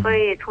所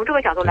以从这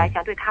个角度来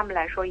讲，对他们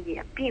来说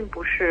也并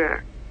不是，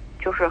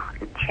就是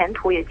前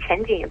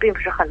景也并不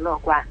是很乐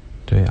观。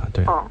对。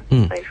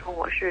所以说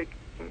我是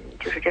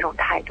就是这种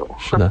态度。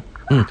是的。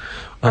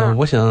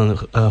我想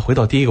回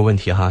到第一个问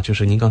题就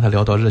是您刚才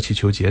聊到热气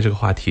球节这个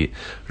话题，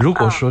如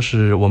果说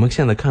是我们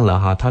现在看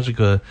了它这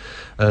个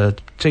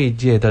这一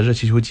届的热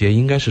气球节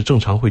应该是正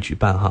常会举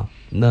办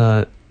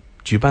那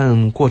举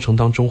办过程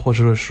当中，或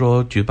者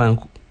说举办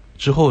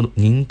之后，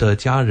您的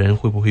家人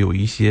会不会有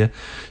一些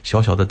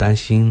小小的担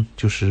心，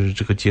就是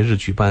这个节日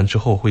举办之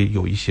后会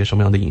有一些什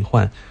么样的隐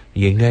患，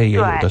也应该也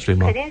有的，对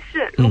吗？肯定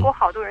是。如果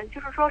好多人就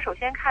是说，首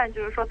先看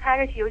就是说参加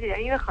热气球节，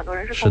因为很多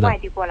人是从外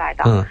地过来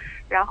的。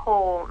然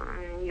后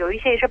有一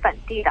些也是本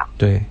地的。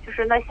对。就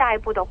是那下一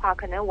步的话，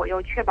可能我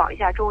又确保一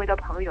下周围的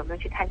朋友有没有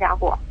去参加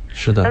过。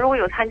是的。那如果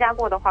有参加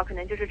过的话，可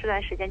能就是这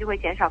段时间就会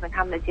减少跟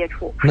他们的接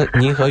触。那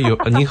您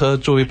和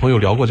周围朋友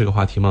聊过这个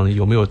话题吗？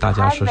有没有大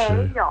家说是？还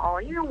没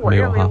有，因为我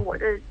认为我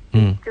的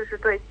就是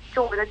对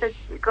周围的这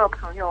几个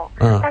朋友，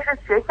但是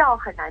学校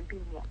很难避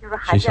免，就是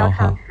孩子要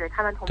上学，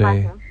他们同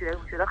班同学，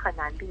我觉得很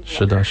难避免。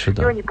是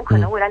的。因为你不可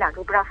能未来2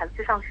周不让孩子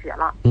去上学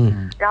了。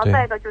然后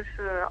再一个就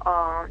是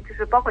就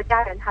是包括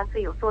家人他自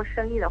己有做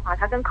生意的话，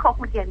他跟客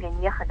户见面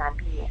你也很难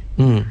避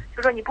免。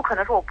就说你不可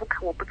能说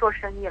我不做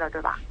生意了，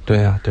对吧？对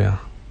呀。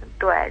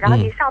对，然后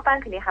你上班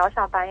肯定还要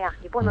上班呀，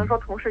你不能说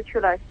同事去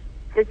了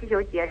这气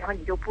球节，然后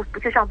你就不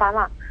去上班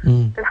了。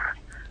对吧？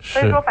所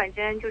以说反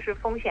正就是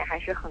风险还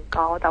是很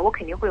高的，我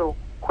肯定会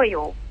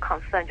有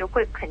concern， 就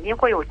肯定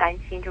会有担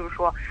心，就是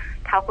说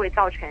它会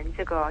造成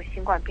这个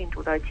新冠病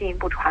毒的进一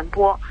步传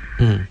播。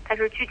但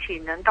是具体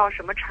能到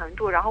什么程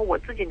度，然后我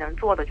自己能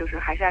做的就是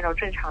还是按照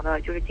正常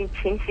的，就是勤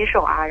洗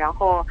手然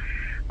后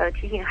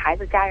提醒孩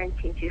子家人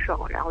勤洗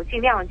手，然后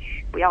尽量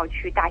不要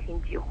去大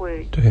型集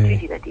会聚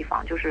集的地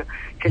方，就是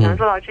只能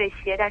做到这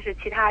些。但是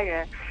其他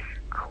人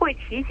会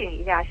提醒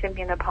一下身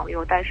边的朋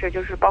友，但是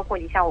就是包括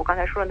你像我刚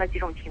才说的那几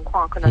种情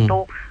况，可能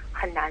都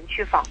很难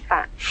去防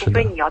范，除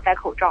非你要戴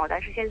口罩。但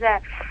是现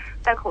在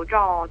戴口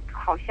罩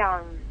好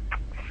像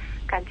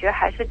感觉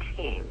还是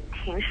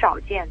挺少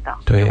见的，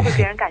对，会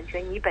别人感觉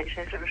你本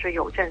身是不是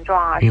有症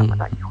状什么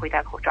的，你会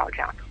戴口罩这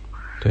样的。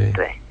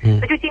对，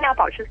那就尽量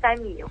保持3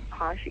米，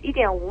好像是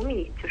1.5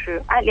米，就是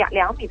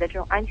2米的这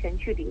种安全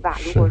距离吧。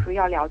如果说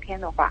要聊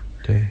天的话，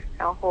对，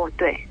然后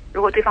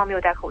如果对方没有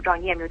戴口罩，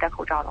你也没有戴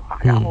口罩的话，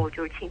然后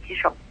就是勤洗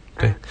手。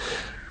对，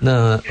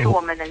那是我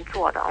们能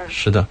做的。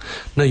是的。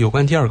那有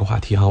关第二个话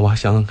题我还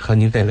想和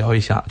您再聊一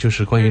下，就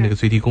是关于那个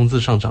最低工资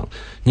上涨。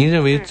您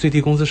认为最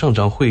低工资上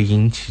涨会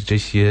引起这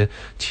些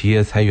企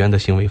业裁员的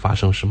行为发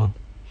生，是吗？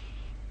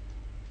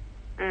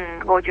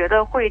我觉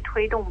得会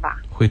推动吧，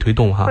会推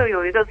动哈，会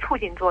有一个促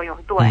进作用。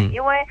对，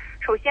因为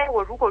首先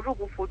我如果入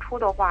不敷出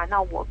的话，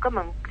那我根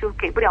本就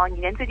给不了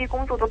你，连最低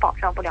工资都保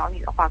障不了你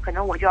的话，可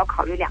能我就要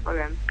考虑2个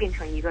人变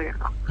成1个人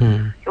了。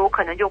就我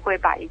可能就会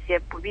把一些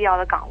不必要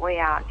的岗位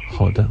啊，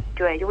好的，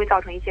对，就会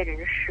造成一些人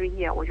失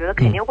业。我觉得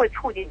肯定会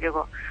促进这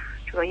个，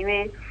因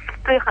为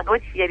对很多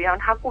企业，比方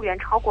他雇员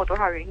超过多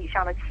少人以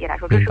上的企业来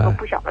说，这是个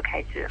不小的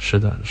开支。是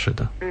的，是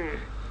的。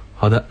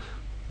好的。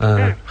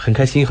很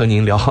开心和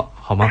您聊，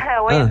好吗？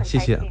我也很开心。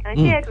谢谢，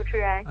谢谢主持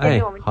人，谢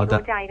谢我们提供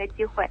这样一个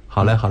机会。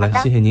好嘞，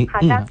谢谢您。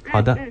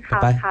好的，拜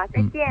拜。好，再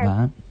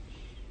见。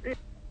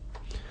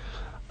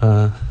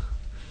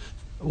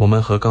我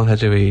们和刚才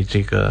这位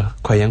这个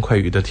快言快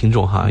语的听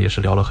众哈，也是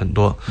聊了很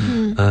多。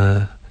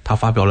他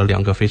发表了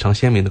2个非常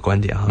鲜明的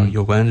观点哈，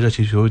有关热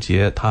气球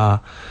节，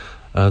他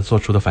做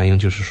出的反应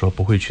就是说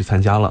不会去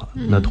参加了。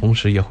那同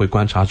时也会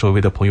观察周围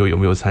的朋友有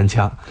没有参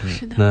加。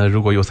是的。那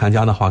如果有参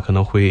加的话，可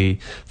能会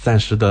暂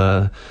时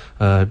的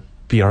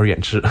避而远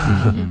之，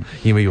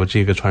因为有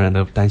这个传染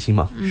的担心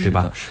嘛，对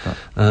吧？是的。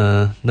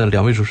那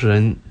2位主持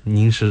人，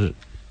您是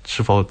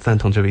否赞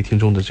同这位听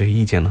众的这个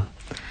意见呢？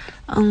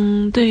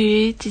对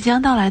于即将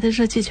到来的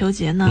热气球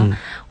节呢，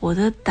我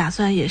的打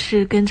算也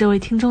是跟这位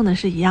听众的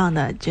是一样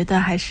的，觉得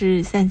还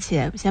是先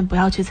不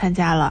要去参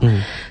加了。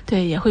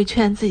对，也会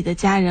劝自己的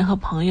家人和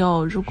朋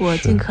友，如果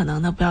尽可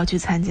能的不要去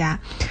参加。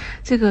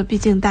这个毕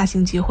竟大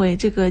型集会，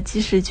这个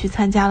即使去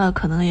参加了，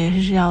可能也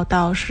是要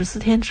到14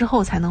天之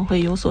后才能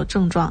会有所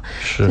症状。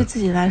对自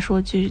己来说，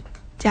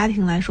家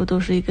庭来说，都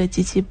是一个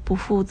极其不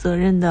负责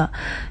任的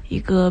一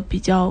个比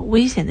较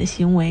危险的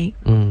行为。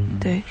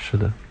对，是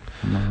的。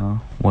那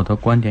我的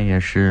观点也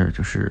是，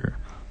就是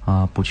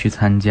不去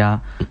参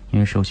加，因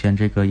为首先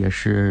这个也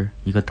是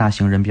一个大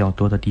型人比较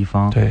多的地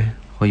方，对，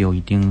会有一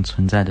定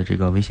存在的这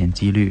个危险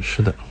几率。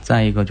是的。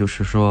再一个就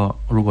是说，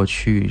如果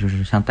去就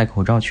是像戴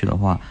口罩去的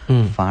话，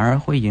反而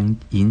会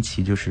引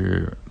起就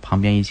是旁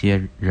边一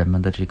些人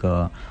们的这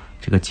个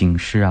警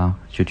示啊，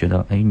就觉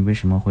得你为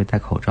什么会戴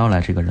口罩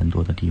来这个人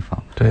多的地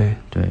方？对，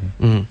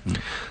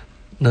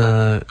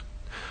那。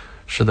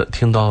是的，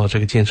听到这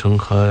个建成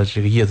和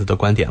这个叶子的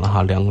观点了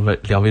哈，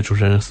两位主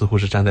持人似乎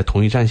是站在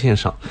同一战线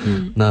上。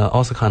那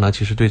奥斯卡呢，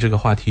其实对这个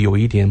话题有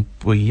一点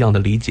不一样的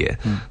理解。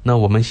那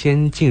我们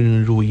先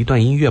进入一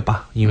段音乐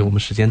吧，因为我们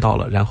时间到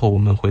了，然后我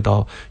们回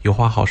到有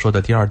话好说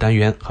的第2单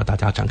元，和大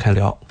家展开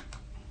聊。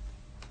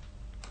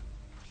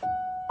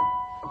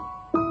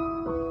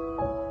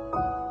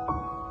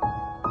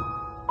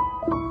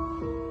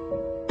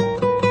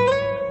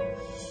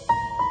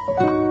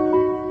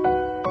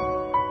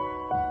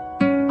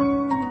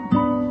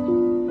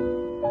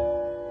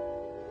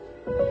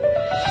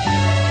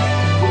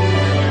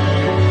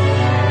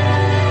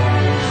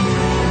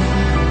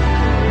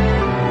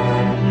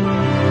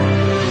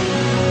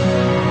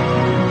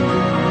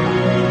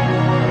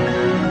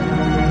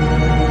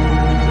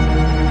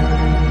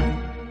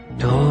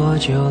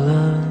久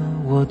了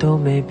我都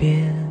没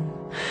变，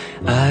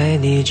爱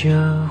你这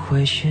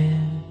回事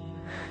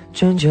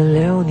整整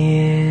6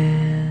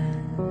年。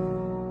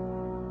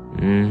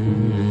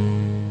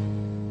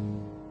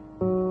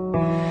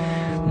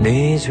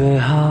你最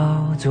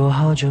好做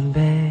好准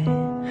备，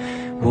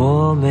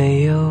我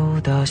没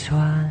有打算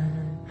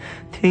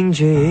停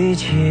止一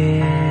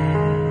切。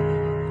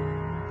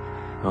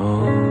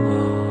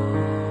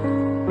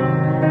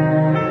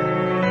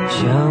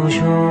想说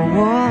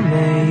我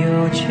没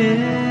有志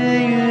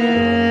愿，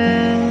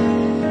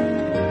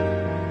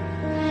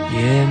也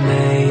没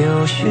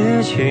有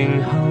事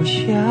情好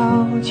消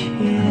遣，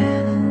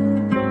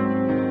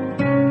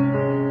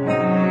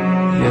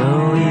有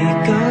一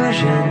个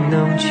人能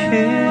去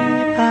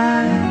爱，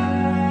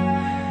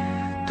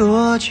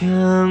多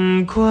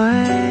珍贵。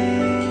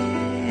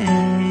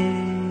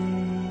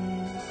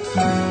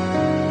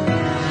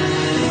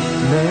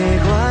没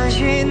关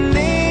系，你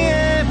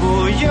也不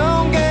用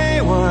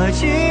给我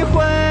机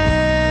会，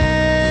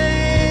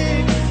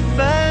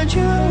反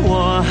正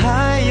我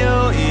还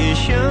有一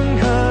生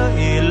可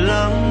以浪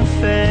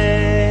费。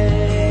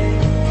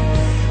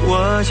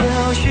我就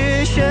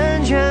是剩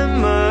这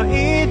么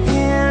一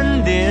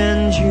点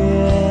点倔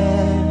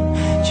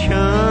强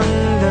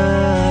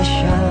的像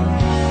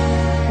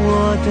我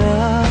的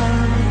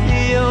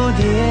优点。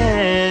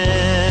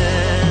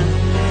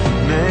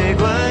没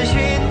关系，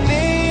你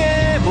也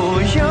不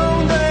用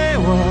对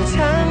我惭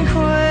愧，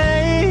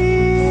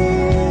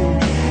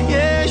也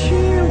许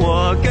我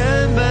根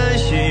本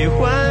喜欢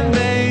被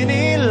你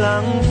浪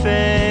费。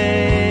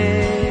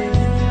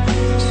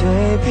随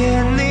便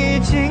你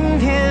今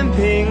天拼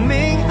命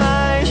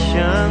爱上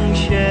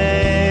谁，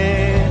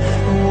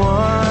我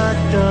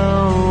都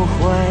会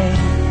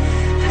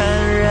坦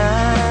然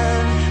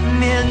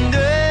面对。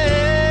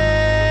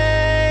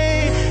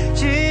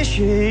只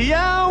需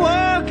要我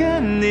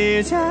跟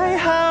你再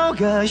好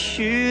个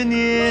10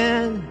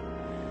年，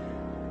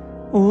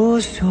无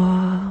所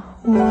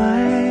谓。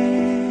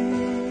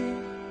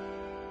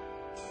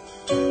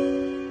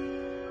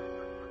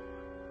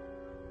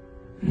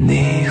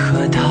你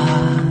和他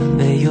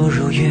没有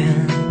如愿，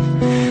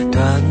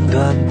短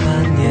短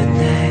半年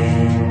内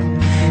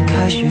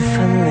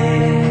分离。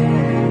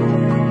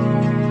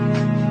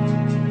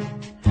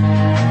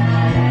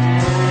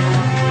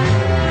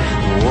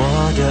我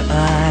的爱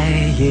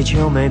依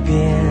旧没变，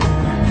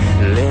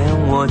连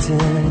我自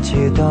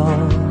己都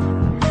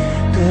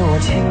对我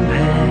钦佩。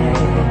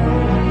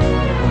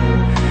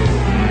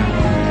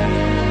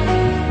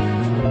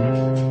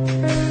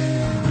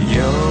有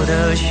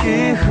的是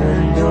很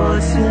多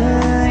资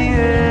源，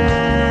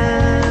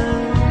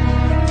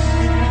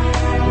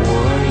我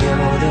有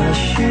的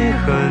是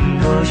很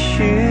多时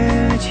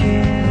间，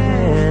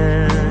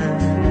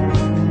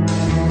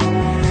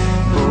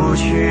不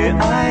去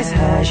爱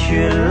才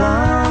是浪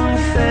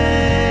费，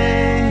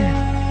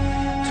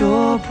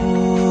多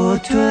不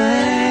对。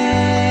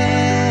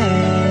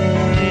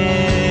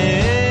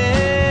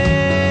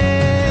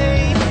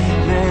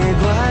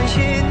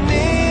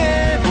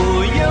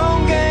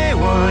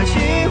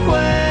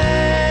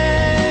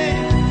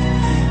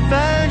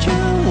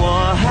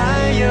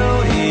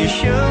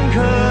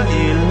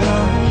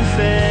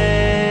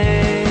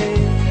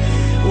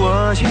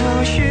就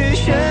是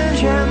剩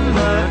这么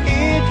一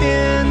点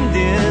点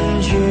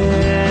倔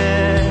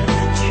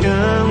强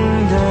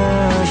的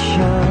像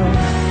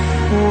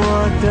我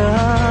的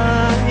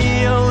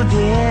优点，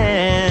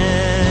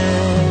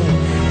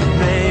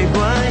没关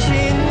系，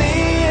你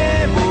也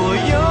不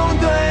用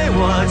对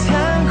我惭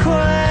愧，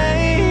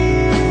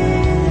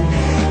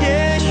也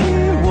许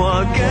我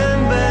根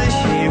本喜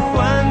欢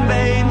被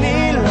你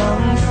浪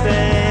费，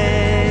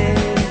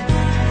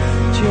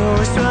就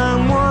算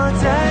我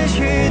再去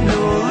努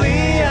力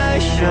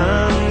上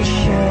谁，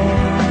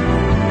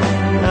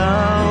到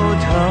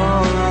头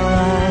来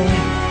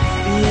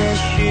也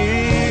许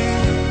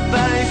白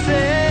费，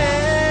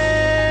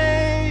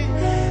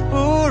不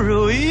如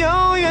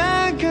永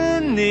远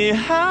跟你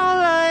好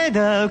来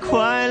的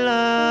快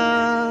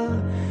乐，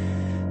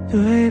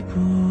对不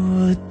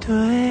对？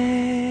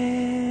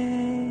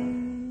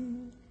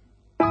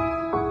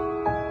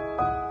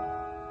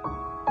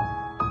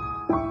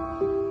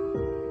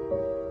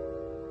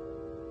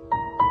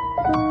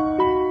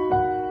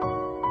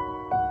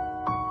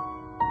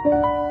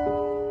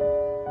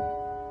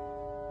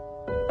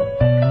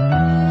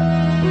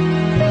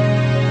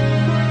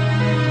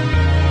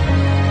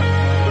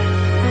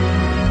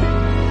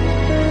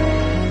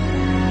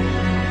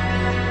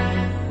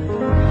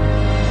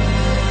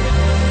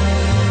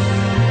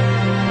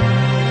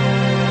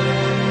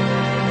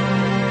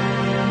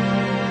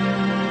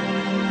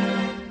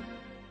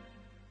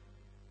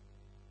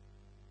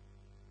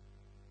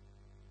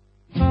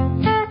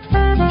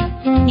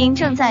您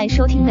正在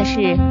收听的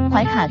是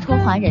怀卡托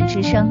华人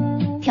之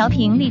声，调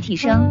频立体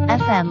声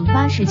FM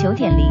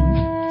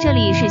 89.0，这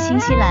里是新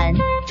西兰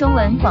中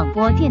文广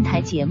播电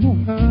台节目。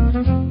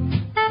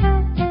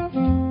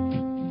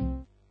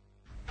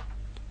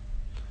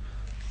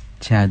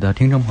亲爱的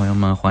听众朋友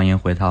们，欢迎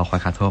回到怀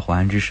卡托华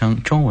人之声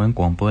中文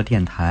广播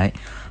电台。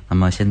那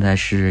么现在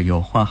是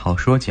有话好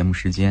说节目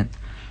时间。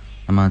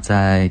那么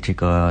在这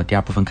个第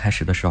二部分开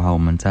始的时候，我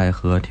们再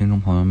和听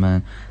众朋友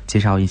们介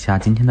绍一下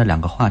今天的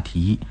2个话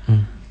题。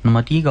那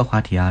么第一个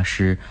话题啊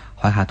是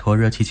怀卡托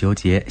热气球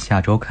节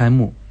下周开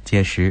幕，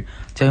届时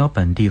将有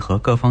本地和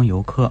各方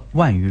游客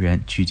万余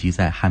人聚集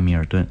在汉密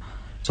尔顿。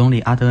总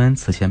理阿德恩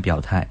此前表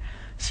态，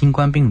新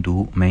冠病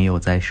毒没有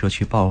在社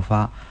区爆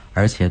发，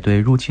而且对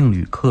入境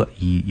旅客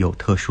已有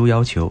特殊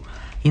要求，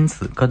因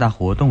此各大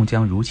活动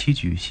将如期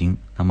举行。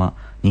那么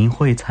您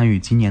会参与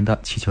今年的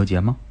气球节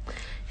吗？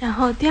然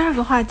后第二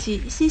个话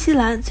题，新西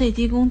兰最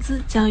低工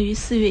资将于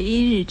4月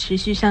1日持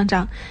续上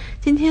涨。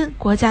今天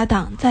国家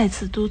党再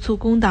次督促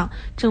工党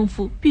政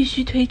府必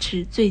须推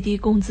迟最低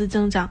工资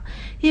增长，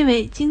因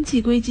为经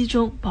济危机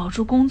中保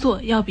住工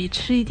作要比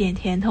吃一点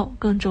甜头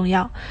更重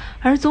要。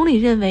而总理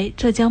认为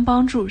这将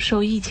帮助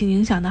受疫情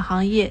影响的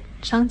行业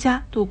商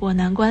家渡过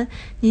难关。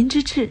您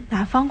支持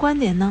哪方观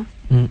点呢？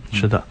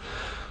是的。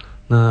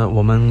那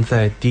我们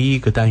在第一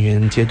个单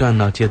元阶段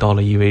呢，接到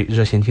了一位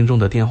热线听众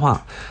的电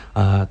话，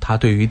他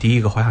对于第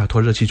一个怀卡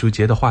托热气球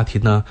节的话题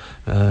呢，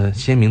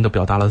鲜明地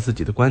表达了自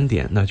己的观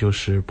点，那就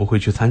是不会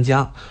去参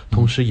加，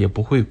同时也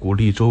不会鼓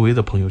励周围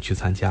的朋友去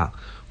参加。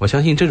我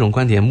相信这种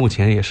观点目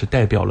前也是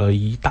代表了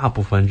一大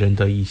部分人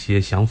的一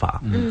些想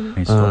法。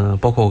没错。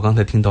包括我刚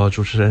才听到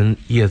主持人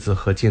叶子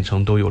和建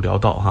成都有聊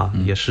到哈，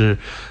也是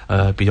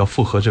比较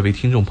符合这位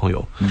听众朋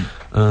友。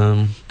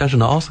但是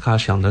呢，奥斯卡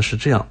想的是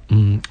这样，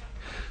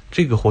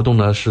这个活动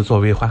呢是作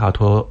为怀卡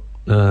托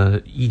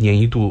一年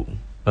一度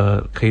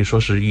可以说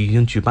是已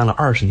经举办了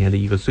20年的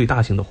一个最大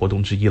型的活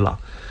动之一了，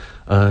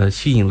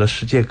吸引了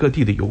世界各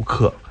地的游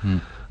客。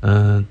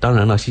当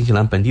然了，新西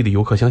兰本地的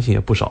游客相信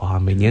也不少啊，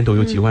每年都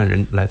有几万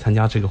人来参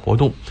加这个活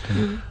动。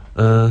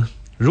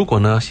如果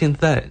呢现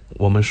在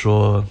我们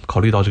说考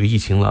虑到这个疫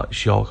情了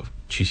需要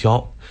取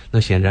消，那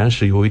显然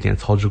是有一点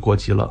操之过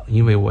急了，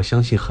因为我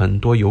相信很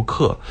多游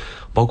客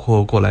包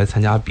括过来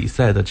参加比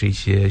赛的这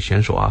些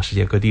选手啊，世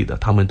界各地的，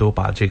他们都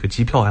把这个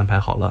机票安排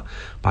好了，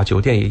把酒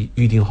店也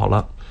预定好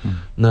了。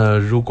那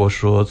如果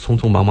说匆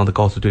匆忙忙的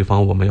告诉对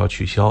方我们要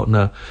取消，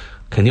那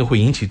肯定会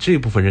引起这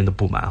部分人的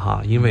不满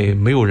哈，因为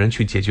没有人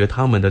去解决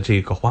他们的这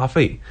个花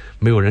费，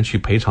没有人去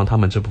赔偿他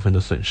们这部分的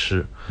损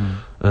失。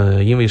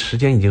因为时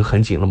间已经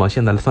很紧了嘛，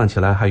现在算起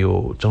来还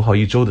有正好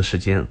1周的时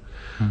间。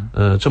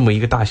这么一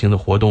个大型的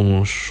活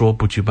动，说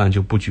不举办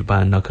就不举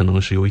办，那可能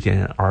是有一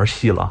点儿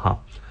戏了哈。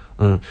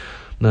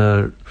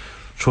那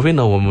除非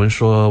呢，我们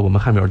说我们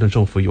汉密尔顿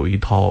政府有一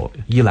套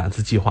一揽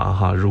子计划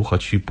哈，如何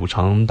去补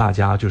偿大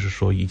家，就是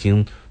说已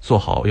经做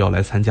好要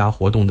来参加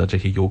活动的这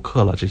些游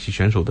客了，这些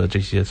选手的这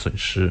些损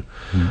失。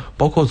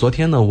包括昨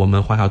天呢，我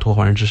们怀卡托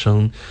华人之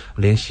声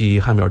联系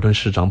汉密尔顿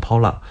市长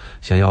Paula，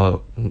 想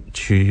要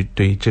去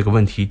对这个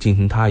问题进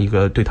行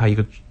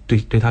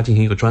对他进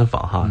行一个专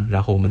访哈，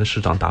然后我们的市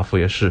长答复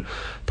也是，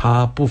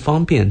他不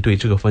方便对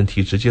这个问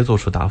题直接做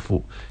出答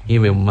复，因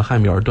为我们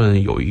汉密尔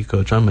顿有一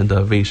个专门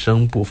的卫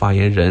生部发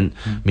言人，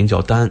名叫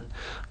丹，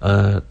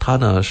他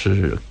呢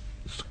是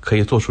可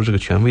以做出这个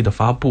权威的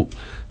发布，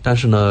但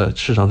是呢，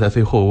市长在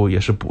最后也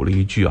是补了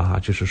一句啊，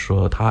就是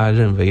说他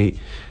认为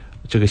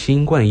这个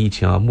新冠疫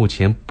情啊，目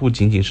前不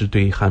仅仅是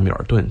对汉密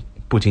尔顿，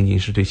不仅仅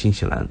是对新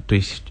西兰，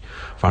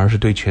反而是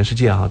对全世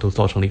界啊都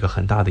造成了一个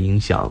很大的影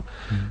响。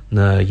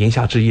那言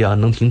下之意啊，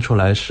能听出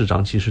来市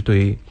长其实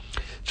对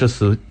这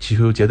次气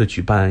球节的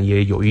举办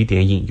也有一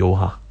点隐忧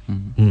哈。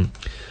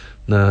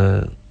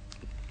那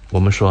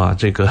我们说啊，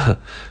这个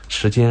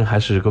时间还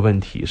是个问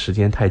题，时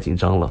间太紧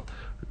张了。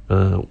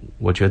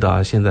我觉得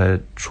啊，现在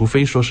除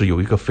非说是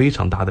有一个非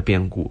常大的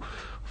变故，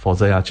否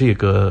则呀，这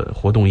个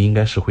活动应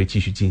该是会继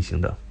续进行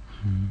的。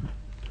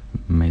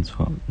没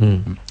错。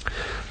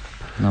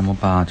那么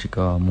把这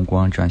个目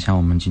光转向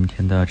我们今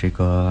天的这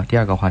个第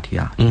二个话题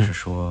啊，就是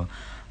说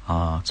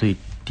最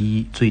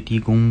低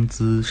工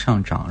资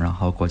上涨，然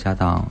后国家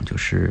党就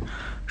是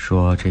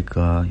说这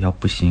个要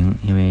不行，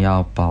因为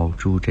要保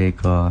住这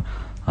个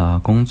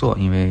工作，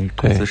因为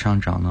工资上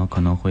涨呢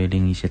可能会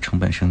令一些成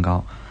本升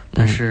高。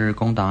但是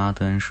工党阿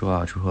德恩说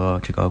啊，就说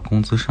这个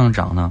工资上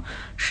涨呢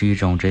是一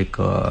种这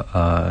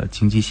个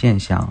经济现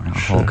象，然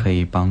后可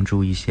以帮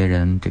助一些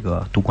人这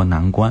个渡过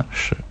难关。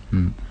是。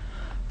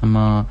那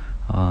么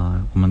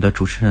我们的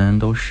主持人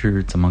都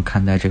是怎么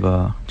看待这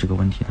个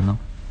问题的呢？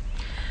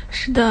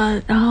是的，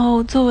然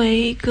后作为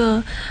一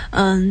个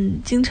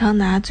经常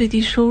拿最低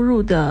收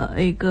入的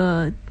一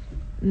个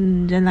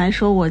人来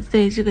说，我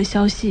对这个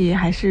消息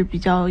还是比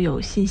较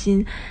有信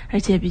心，而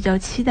且比较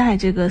期待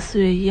这个4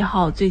月1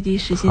号最低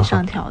时薪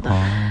上调的。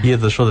叶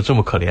子说的这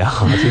么可怜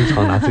啊，经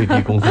常拿最低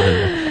工资的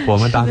人，我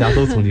们大家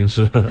都曾经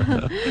是。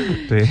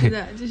对，是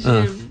的，就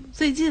是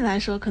最近来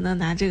说，可能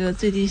拿这个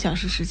最低小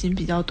时时薪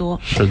比较多。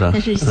是的，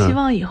但是希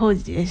望以后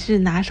也是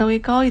拿稍微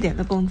高一点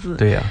的工资。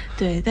对呀，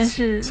对，但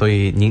是所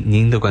以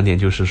您的观点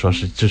就是说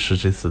是支持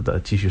这次的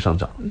继续上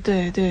涨。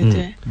对。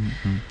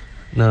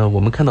那我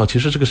们看到其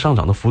实这个上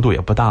涨的幅度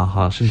也不大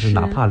哈，甚至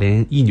哪怕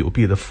连1纽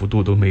币的幅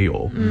度都没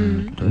有。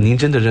您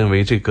真的认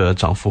为这个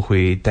涨幅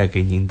会带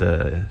给您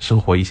的生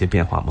活一些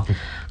变化吗？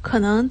可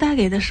能带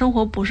给的生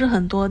活不是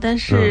很多，但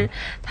是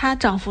它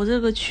涨幅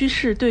这个趋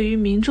势对于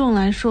民众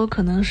来说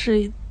可能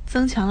是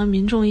增强了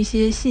民众一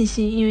些信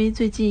心，因为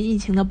最近疫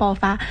情的爆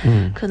发，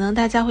可能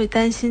大家会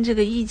担心这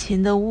个疫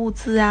情的物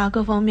资啊，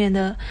各方面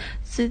的，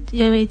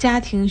因为家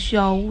庭需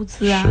要物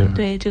资啊，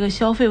对这个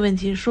消费问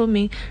题，说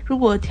明如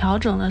果调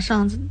整了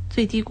上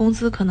最低工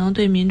资，可能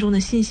对民众的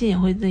信心也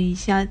会一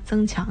下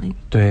增强。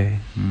对，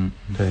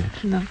对，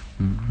是的。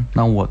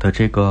那我的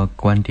这个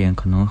观点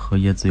可能和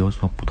叶子有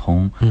所不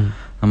同。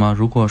那么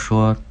如果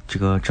说这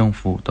个政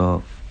府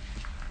的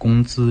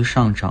工资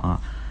上涨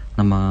啊，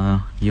那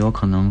么也有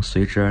可能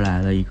随之而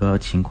来的一个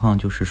情况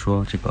就是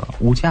说这个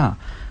物价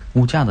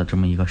的这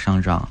么一个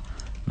上涨，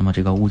那么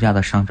这个物价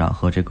的上涨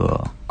和这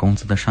个工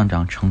资的上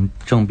涨成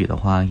正比的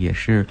话，也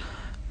是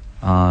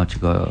这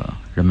个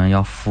人们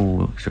要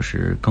付就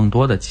是更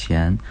多的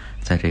钱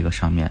在这个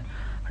上面。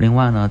另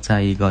外呢，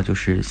再一个就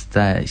是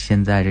在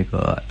现在这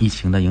个疫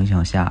情的影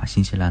响下，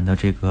新西兰的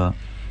这个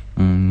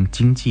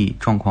经济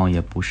状况也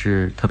不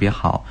是特别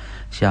好，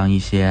像一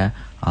些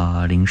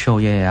零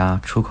售业呀、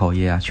出口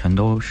业啊，全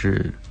都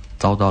是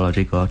遭到了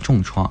这个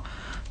重创。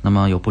那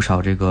么有不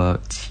少这个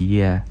企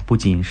业不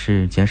仅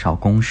是减少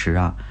工时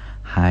啊，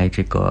还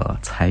这个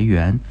裁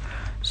员。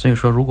所以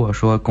说，如果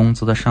说工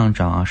资的上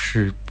涨啊，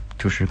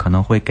就是可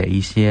能会给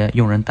一些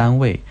用人单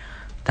位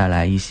带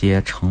来一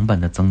些成本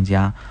的增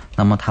加，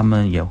那么他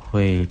们也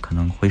可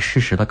能会适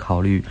时的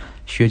考虑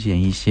削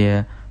减一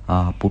些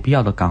不必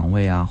要的岗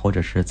位啊，或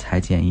者是裁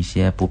减一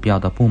些不必要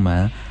的部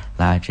门，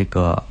来这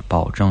个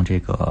保证这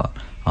个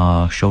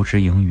收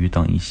支盈余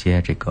等一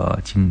些这个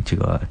经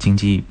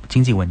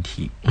济问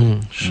题。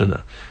是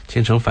的，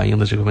建成反映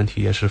的这个问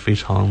题也是非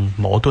常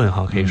矛盾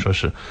哈，可以说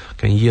是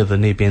跟叶子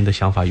那边的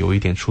想法有一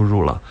点出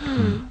入了。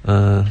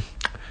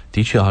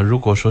的确啊，如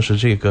果说是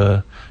这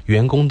个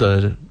员工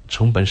的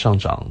成本上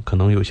涨，可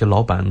能有些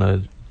老板呢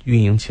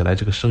运营起来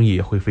这个生意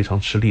也会非常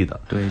吃力的。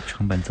对，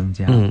成本增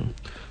加。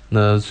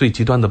那最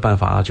极端的办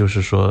法就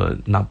是说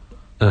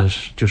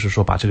就是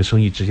说把这个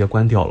生意直接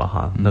关掉了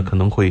哈，那可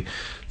能会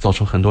造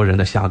成很多人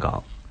的下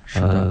岗。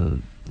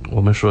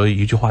我们说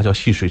一句话叫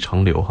细水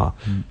长流哈，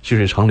细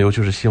水长流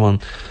就是希望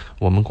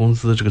我们工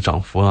资这个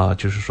涨幅啊，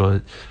就是说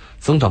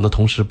增长的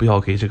同时不要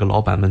给这个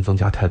老板们增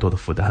加太多的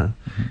负担，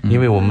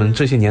因为我们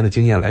这些年的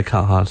经验来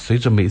看哈，随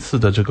着每次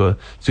的这个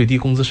最低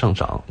工资上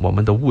涨，我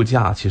们的物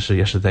价其实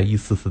也是在一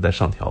次次在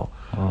上调。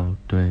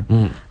对，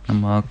那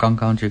么刚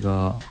刚这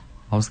个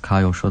奥斯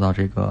卡有说到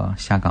这个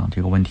下岗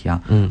这个问题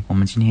啊，我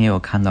们今天也有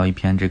看到一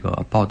篇这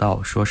个报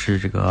道，说是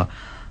这个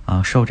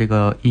受这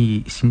个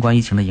新冠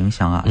疫情的影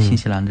响啊，新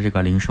西兰的这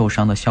个零售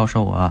商的销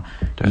售额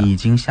已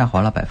经下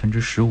滑了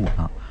15%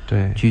了。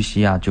对，据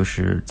悉啊，就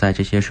是在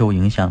这些受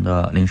影响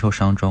的零售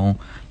商中，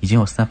已经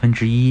有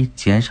1/3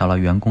减少了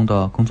员工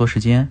的工作时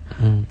间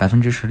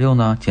，16%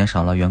呢减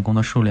少了员工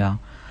的数量。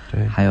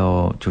对，还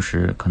有就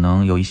是可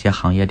能有一些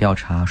行业调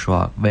查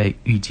说，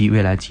预计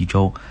未来几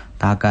周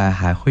大概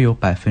还会有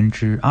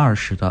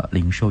20%的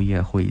零售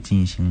业会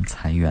进行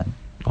裁员。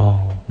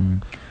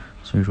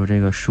所以说这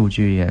个数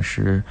据也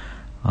是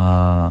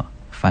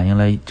反映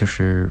了就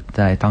是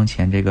在当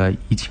前这个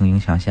疫情影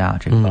响下，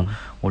这个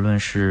无论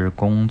是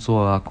工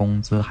作、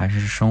工资还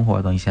是生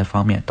活等一些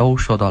方面都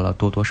受到了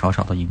多多少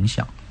少的影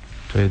响。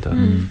对的，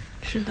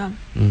是的。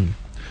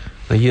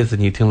那叶子，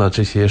你听了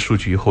这些数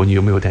据以后，你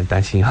有没有点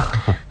担心啊？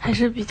还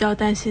是比较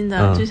担心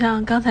的。就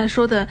像刚才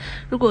说的，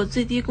如果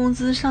最低工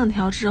资上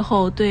调之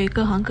后，对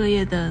各行各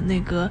业的那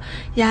个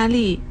压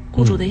力，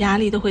雇主的压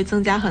力都会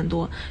增加很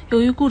多。由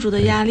于雇主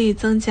的压力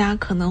增加，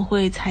可能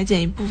会裁减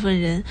一部分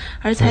人，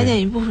而裁减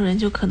一部分人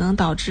就可能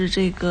导致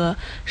这个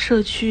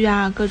社区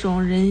啊各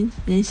种人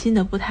心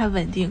的不太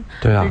稳定。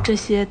对啊，而这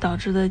些导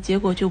致的结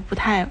果就不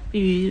太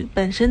与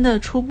本身的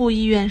初步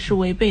意愿是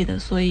违背的，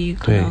所以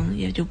可能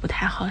也就不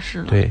太合适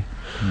了。对，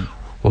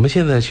我们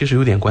现在其实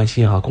有点关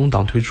心哈，工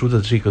党推出的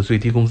这个最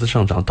低工资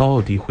上涨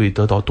到底会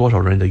得到多少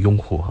人的拥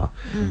护哈？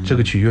这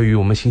个取决于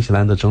我们新西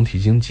兰的整体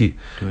经济，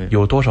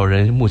有多少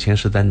人目前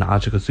是在拿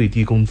这个最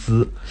低工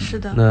资。是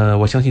的。那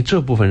我相信这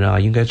部分人啊，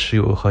应该持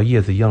有和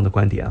叶子一样的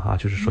观点哈，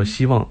就是说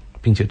希望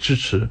并且支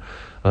持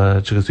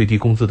这个最低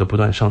工资的不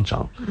断上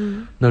涨。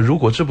那如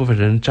果这部分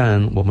人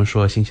占我们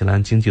说新西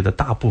兰经济的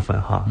大部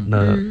分哈，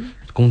那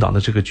工党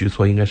的这个举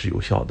措应该是有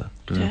效的，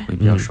对，会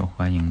比较受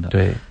欢迎的。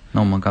对。那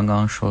我们刚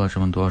刚说了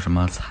这么多什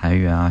么裁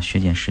员啊、削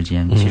减时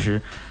间，其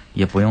实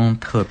也不用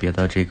特别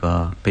的这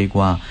个悲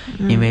观，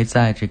因为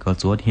在这个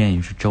昨天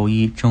也是周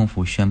一，政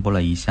府宣布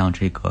了一项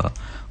这个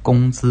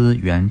工资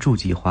援助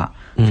计划。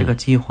这个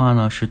计划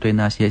呢是对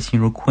那些陷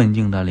入困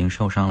境的零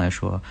售商来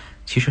说，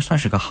其实算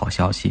是个好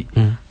消息。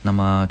那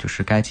么就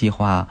是该计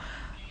划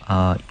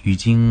已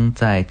经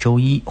在周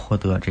一获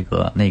得这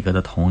个内阁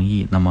的同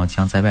意，那么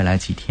将在未来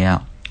几天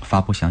啊发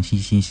布详细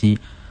信息。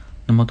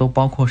那么都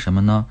包括什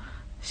么呢？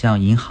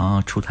像银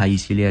行出台一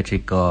系列这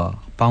个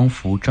帮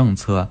扶政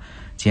策，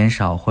减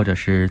少或者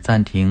是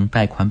暂停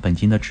贷款本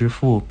金的支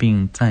付，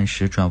并暂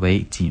时转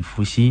为紧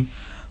付息。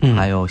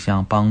还有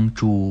像帮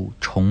助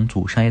重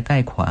组商业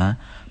贷款，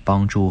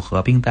帮助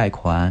合并贷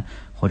款，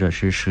或者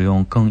是使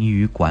用更易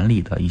于管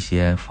理的一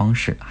些方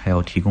式，还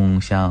有提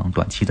供像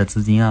短期的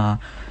资金啊，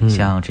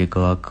像这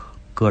个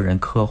个人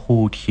客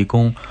户提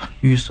供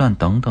预算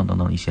等等等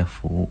等一些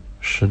服务。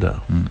是的，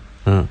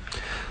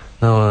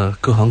那么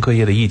各行各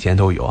业的意见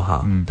都有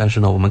哈，但是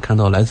呢，我们看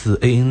到来自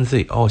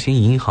ANZ 澳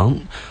新银行，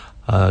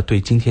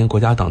对今天国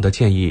家党的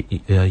建议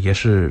也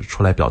是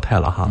出来表态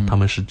了哈，他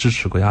们是支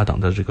持国家党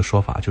的这个说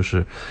法，就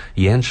是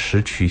延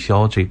迟取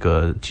消这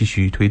个继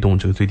续推动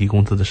这个最低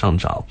工资的上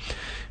涨。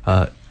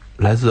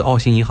来自澳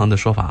新银行的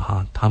说法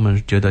哈，他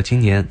们觉得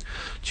今年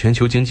全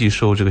球经济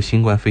受这个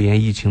新冠肺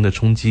炎疫情的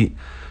冲击，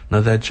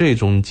那在这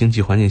种经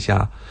济环境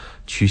下，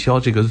取消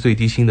这个最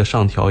低薪的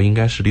上调应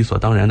该是理所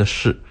当然的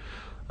事。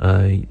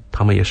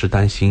他们也是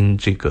担心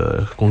这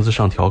个工资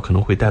上调可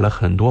能会带来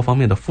很多方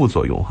面的副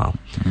作用哈。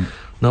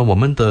那我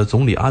们的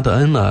总理阿德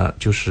恩呢，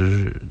就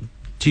是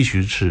继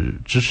续是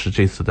支持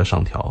这次的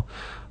上调。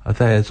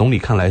在总理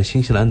看来，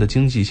新西兰的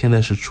经济现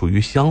在是处于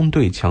相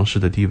对强势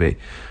的地位，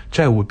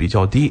债务比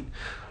较低。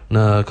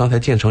那刚才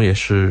建成也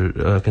是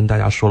跟大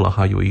家说了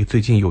哈，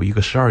最近有一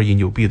个12亿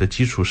纽币的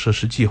基础设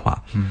施计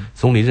划。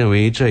总理认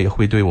为这也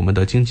会对我们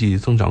的经济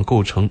增长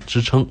构成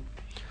支撑。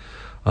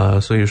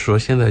所以说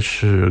现在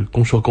是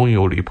公说公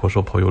有理，婆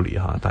说婆有理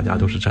哈，大家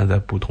都是站在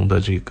不同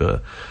的这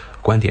个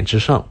观点之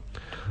上。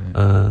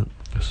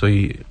所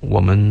以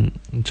我们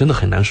真的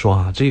很难说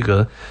啊，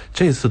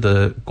这次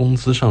的工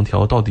资上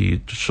调到底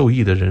受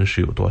益的人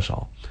是有多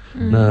少？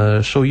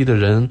那受益的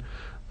人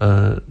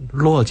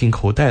落进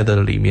口袋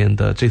的里面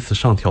的这次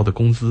上调的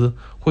工资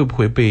会不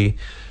会被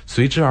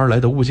随之而来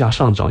的物价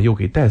上涨又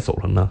给带走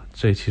了呢？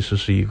这其实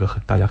是一个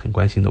大家很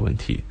关心的问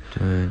题。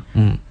对，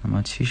那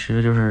么其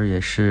实就是也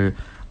是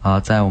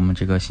在我们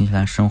这个新西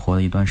兰生活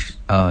的一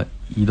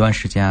段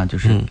时间啊，就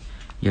是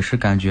也是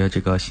感觉这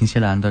个新西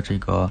兰的这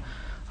个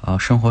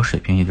生活水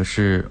平，也就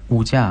是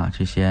物价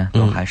这些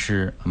都还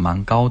是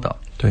蛮高的。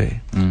对，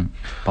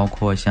包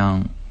括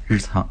像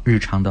日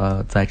常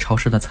的在超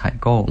市的采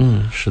购，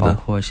是的，包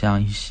括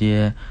像一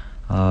些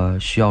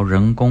需要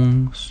人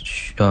工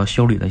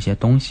修理的一些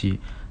东西，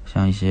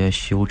像一些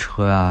修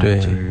车啊，对，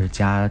就是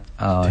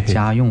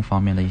家用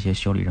方面的一些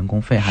修理人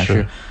工费，还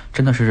是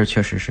真的是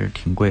确实是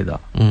挺贵的。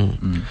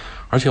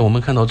而且我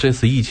们看到这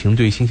次疫情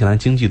对新西兰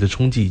经济的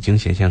冲击已经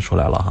显现出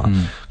来了哈。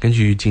根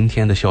据今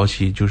天的消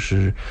息，就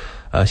是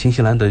新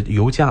西兰的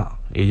油价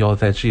也要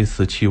在这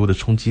次汽油的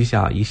冲击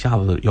下，一下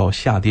子要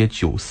下跌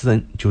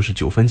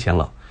99分钱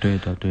了。对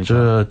的。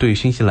这对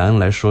新西兰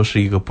来说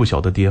是一个不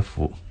小的跌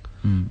幅。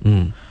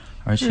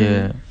而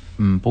且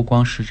不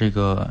光是这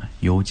个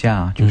油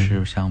价，就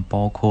是像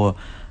包括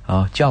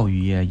教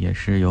育业也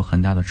是有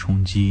很大的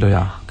冲击。对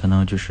啊，可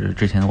能就是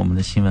之前我们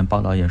的新闻报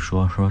道也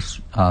说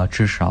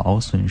至少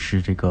损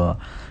失这个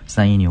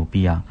3亿纽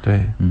币啊。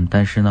对，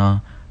但是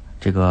呢，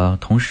这个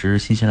同时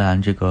新西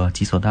兰这个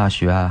几所大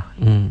学啊，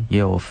也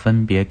有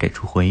分别给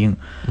出回应。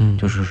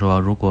就是说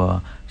如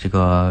果这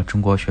个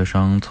中国学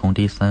生从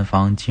第三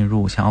方进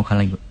入，像奥克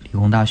兰理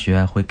工大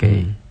学会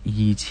给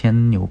1000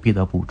纽币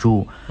的补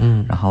助。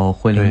然后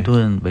惠灵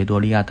顿维多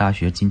利亚大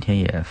学今天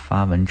也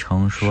发文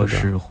称说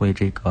是会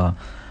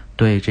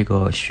对这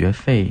个学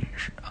费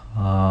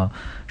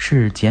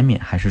是减免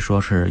还是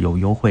说是有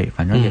优惠，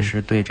反正也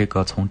是对这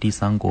个从第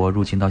三国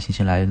入境到新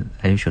西兰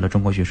来留学的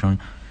中国学生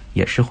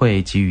也是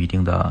会给予一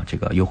定的这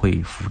个优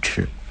惠扶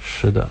持。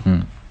是的。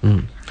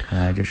看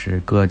来这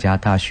是各家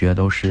大学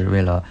都是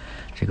为了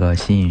这个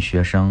吸引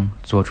学生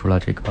做出了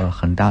这个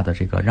很大的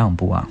这个让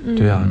步啊。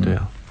对啊。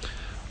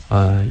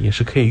也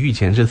是可以预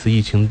见这次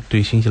疫情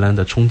对新西兰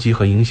的冲击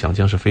和影响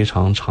将是非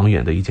常长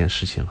远的一件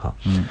事情哈。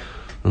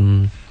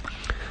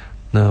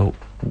那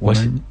我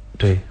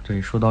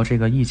对，说到这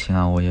个疫情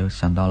啊，我也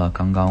想到了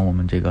刚刚我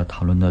们这个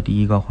讨论的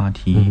第一个话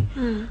题，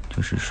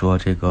就是说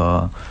这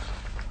个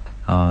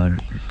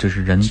就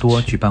是人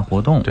多举办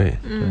活动。对。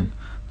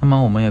那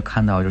么我们也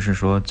看到，就是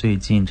说最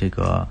近这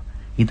个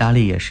意大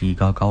利也是一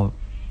个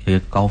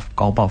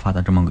高爆发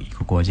的这么一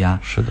个国家。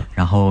是的。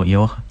然后也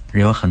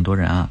有很多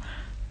人啊，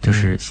就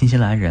是新西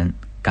兰人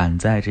赶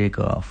在这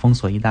个封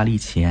锁意大利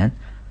前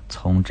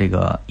从这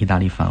个意大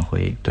利返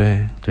回。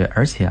对，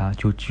而且啊，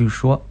就据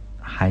说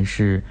还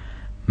是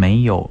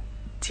没有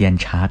检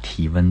查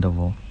体温的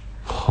哦。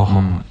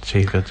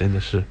这个真的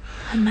是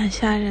还蛮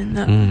吓人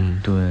的。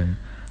对。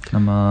那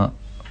么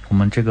我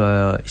们这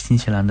个新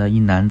西兰的一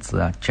男子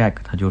啊 Jack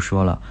他就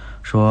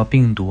说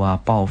病毒啊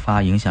爆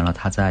发影响了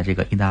他在这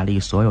个意大利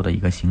所有的一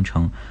个行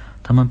程。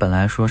他们本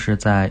来说是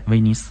在威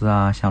尼斯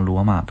啊像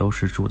罗马都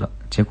是住的，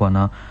结果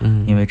呢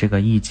因为这个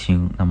疫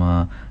情，那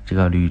么这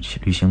个旅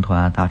行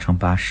团啊搭乘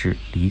巴士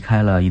离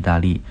开了意大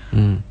利。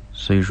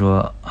所以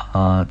说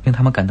令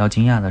他们感到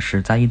惊讶的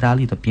是，在意大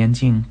利的边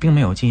境并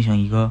没有进行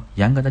一个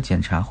严格的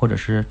检查或者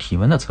是体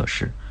温的测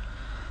试。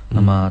那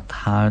么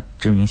他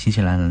这名新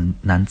西兰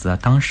男子啊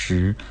当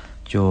时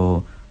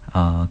就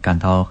感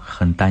到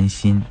很担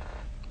心。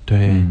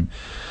对。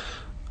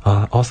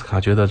奥斯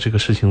卡觉得这个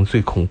事情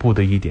最恐怖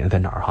的一点在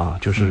哪儿哈？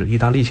就是意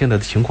大利现在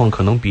的情况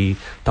可能比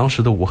当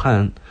时的武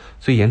汉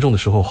最严重的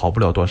时候好不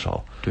了多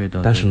少。对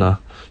的。但是呢，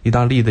意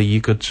大利的一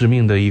个致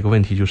命的一个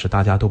问题就是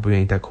大家都不愿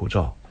意戴口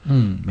罩。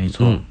没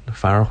错。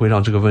反而会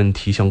让这个问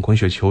题像滚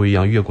雪球一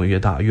样越滚越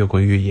大，越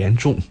滚越严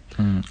重。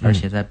而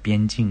且在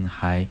边境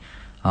还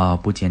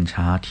不检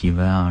查体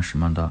温啊什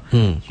么的。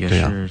也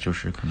是就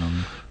是可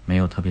能没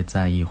有特别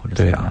在意或者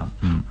怎么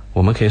样。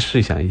我们可以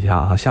试想一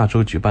下下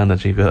周举办的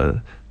这个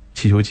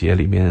气球节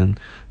里面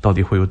到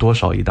底会有多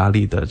少意大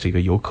利的这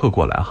个游客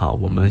过来哈？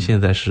我们现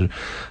在是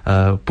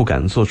不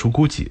敢做出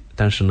估计，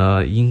但是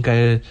呢应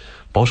该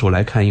保守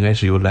来看应该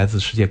是有来自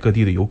世界各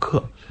地的游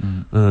客。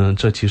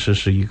这其实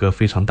是一个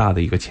非常大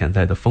的一个潜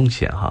在的风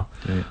险哈。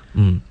对。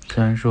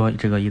虽然说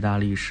这个意大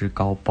利是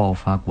高爆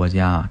发国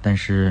家，但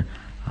是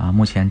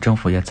目前政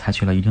府也采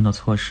取了一定的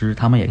措施，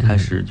他们也开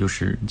始就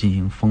是进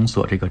行封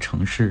锁这个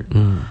城市。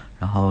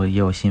然后也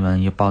有新闻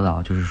也报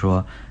道，就是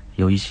说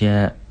有一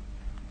些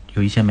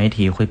媒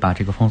体会把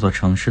这个封锁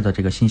城市的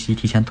这个信息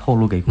提前透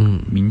露给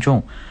民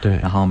众。对。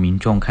然后民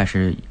众开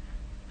始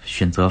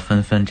选择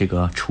纷纷这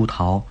个出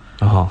逃。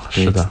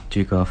是的。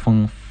这个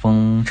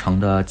封城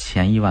的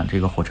前一晚，这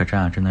个火车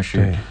站真的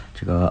是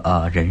这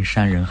个人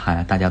山人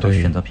海，大家都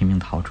选择拼命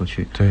逃出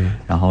去。对。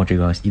然后这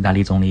个意大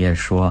利总理也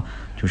说，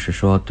就是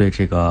说对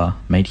这个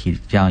媒体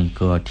这样一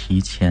个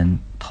提前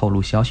透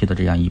露消息的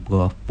这样一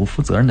个不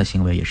负责任的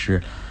行为，也是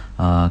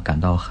感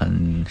到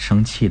很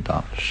生气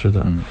的。是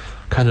的。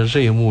看着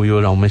这一幕又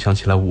让我们想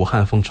起来武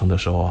汉封城的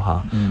时候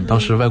哈。当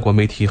时外国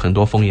媒体很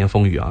多风言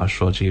风语啊，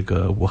说这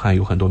个武汉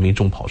有很多民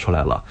众跑出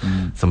来了。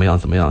怎么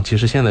样。其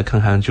实现在看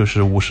看就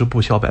是50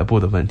步笑100步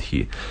的问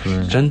题。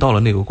真到了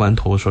那个关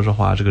头，说实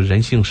话这个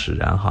人性使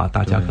然哈，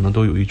大家可能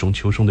都有一种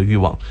求生的欲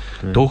望，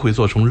都会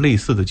做出类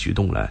似的举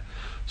动来。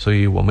所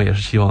以我们也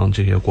是希望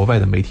这些国外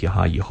的媒体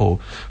以后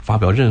发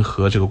表任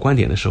何这个观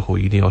点的时候，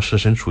一定要设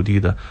身处地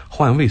的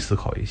换位思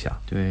考一下。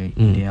对，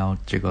一定要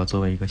这个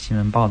作为一个新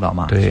闻报道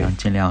嘛，对，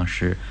尽量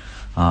是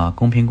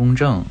公平公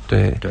正。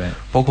对。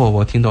包括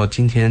我听到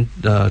今天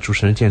主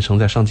持人建成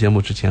在上节目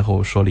之前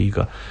后说了一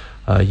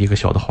个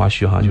小的花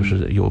絮就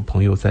是有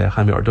朋友在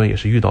汉密尔顿也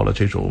是遇到了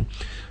这种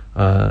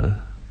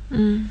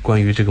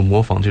关于这个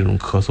模仿这种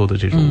咳嗽的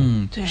这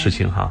种事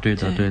情哈。对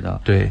的对的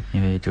对，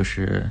因为就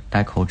是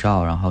戴口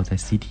罩，然后在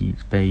CT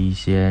被一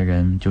些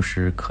人就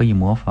是刻意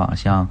模仿，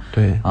像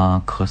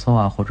咳嗽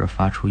啊，或者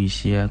发出一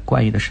些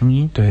怪异的声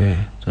音。对，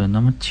那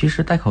么其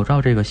实戴口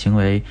罩这个行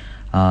为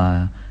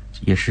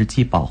也是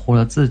既保护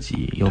了自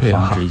己，又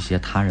防止一些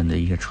他人的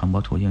一些传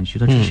播途径，觉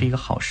得这是一个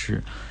好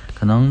事。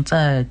可能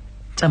在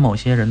某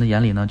些人的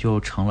眼里呢，就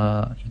成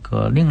了一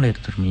个另类的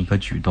这么一个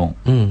举动。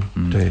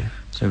对。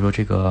所以说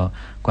这个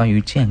关于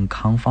健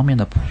康方面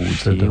的普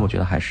及，我觉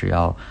得还是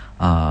要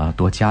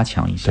多加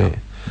强一下。对，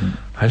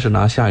还是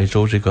拿下一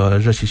周这个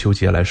热气球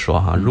节来说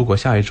哈，如果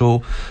下一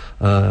周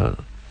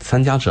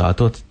参加者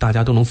大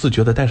家都能自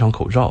觉的戴上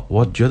口罩，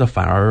我觉得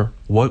反而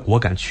我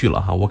敢去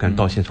了哈，我敢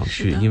到现场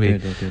去，因为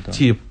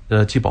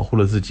既保护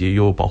了自己，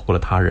又保护了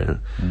他人。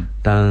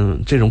但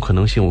这种可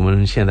能性我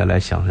们现在来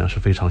想想是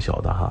非常小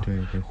的哈。对，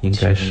应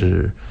该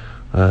是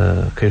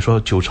可以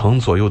说90%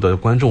左右的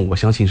观众，我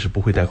相信是不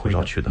会戴口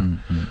罩去的。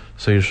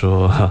所以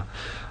说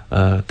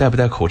戴不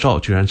戴口罩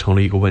居然成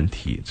了一个问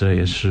题，这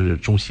也是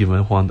中西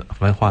文化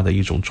的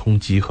一种冲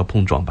击和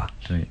碰撞吧。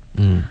对，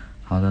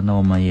好的，那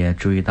我们也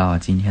注意到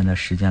今天的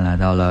时间来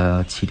到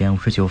了7点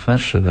59分。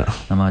是的，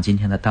那么今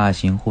天的大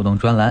型互动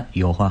专栏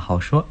有话好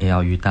说也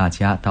要与大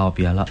家道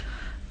别了。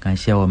感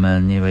谢我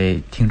们那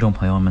位听众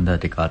朋友们的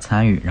这个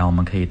参与，让我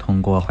们可以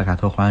通过怀卡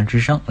托华人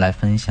之声来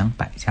分享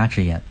百家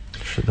之言。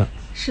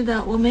是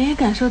的，我们也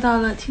感受到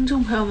了听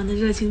众朋友们的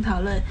热情讨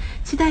论，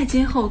期待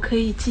今后可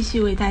以继续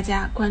为大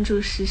家关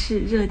注时事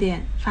热点，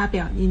发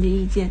表您的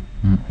意见。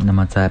那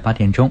么在8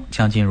点钟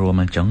将进入我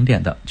们整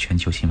点的全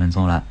球新闻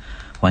纵览，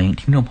欢迎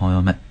听众朋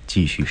友们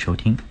继续收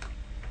听。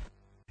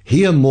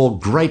Hear more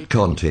great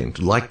content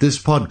like this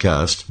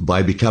podcast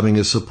by becoming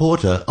a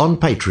supporter on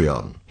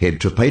Patreon. Head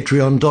to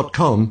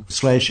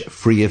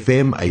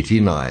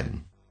patreon.com/freefm89.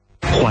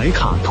 怀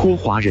卡托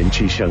华人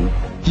之声，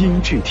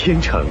音质天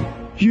成，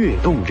悦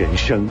动人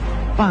生，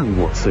伴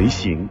我随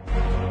行。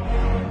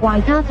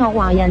懷卡托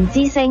華人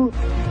之聲，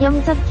音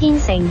質天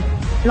成，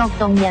樂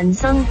動人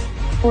生，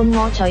伴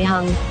我隨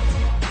行。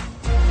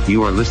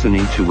You are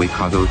listening to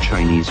Waikato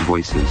Chinese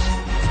Voices.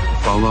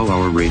 Follow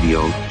our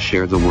radio,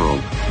 share the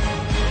world.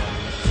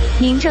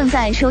 您正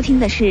在收听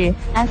的是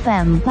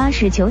FM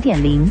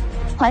 89.0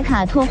怀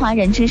卡托华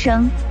人之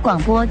声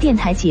广播电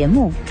台节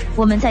目，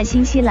我们在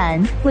新西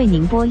兰为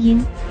您播音。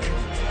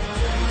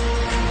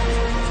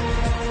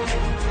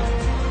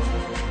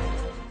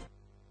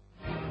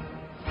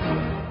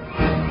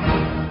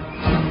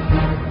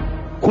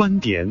观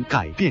点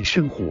改变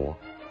生活，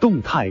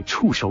动态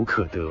触手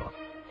可得。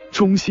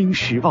中新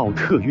时报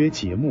特约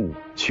节目，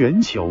全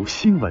球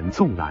新闻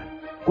纵览，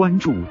关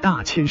注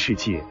大千世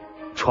界，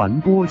传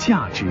播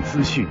价值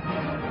资讯。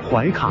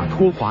怀卡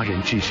托华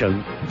人之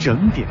声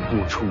整点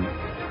播出。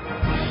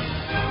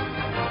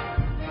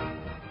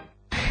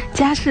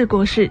家事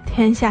国事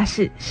天下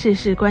事，事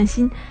事关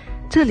心。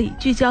这里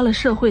聚焦了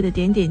社会的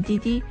点点滴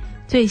滴，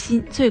最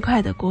新最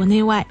快的国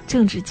内外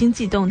政治经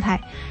济动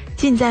态，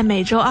尽在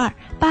每周二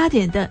8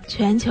点的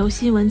全球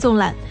新闻纵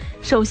览。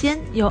首先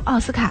由奥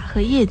斯卡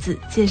和叶子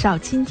介绍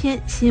今天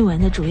新闻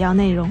的主要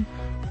内容。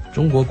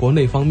中国国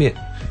内方面，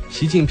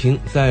习近平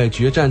在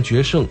决战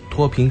决胜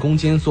脱贫攻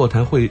坚座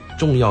谈会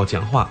重要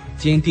讲话，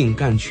坚定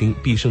干群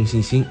必胜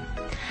信心。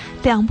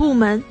两部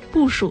门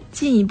部署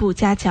进一步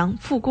加强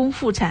复工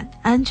复产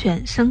安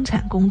全生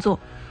产工作。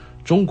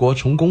中国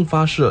成功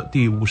发射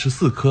第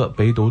54颗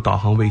北斗导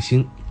航卫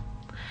星。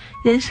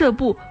人社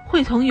部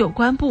会同有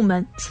关部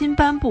门新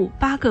颁布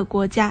8个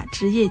国家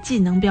职业技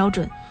能标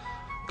准。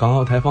港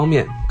澳台方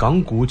面，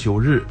港股9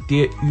日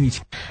跌逾。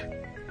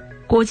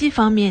国际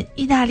方面，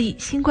意大利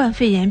新冠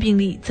肺炎病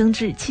例增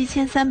至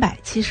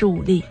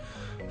7375例。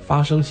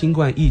发生新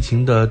冠疫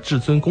情的至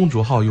尊公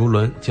主号邮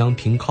轮将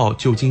停靠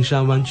旧金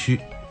山湾区。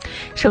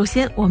首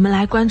先我们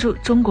来关注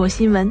中国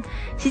新闻。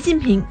习近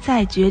平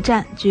在决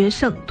战决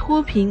胜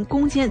脱贫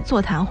攻坚座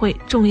谈会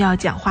重要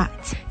讲话，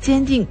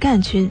坚定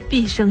干群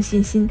必胜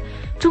信心。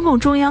中共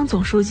中央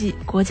总书记、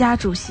国家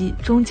主席、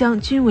中央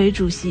军委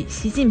主席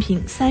习近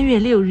平3月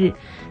6日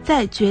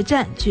在决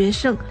战决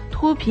胜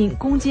脱贫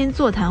攻坚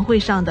座谈会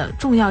上的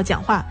重要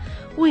讲话，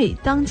为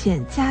当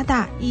前加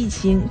大疫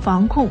情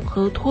防控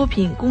和脱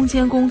贫攻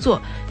坚工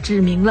作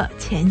指明了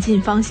前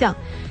进方向，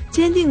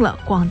坚定了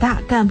广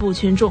大干部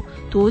群众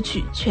夺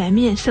取全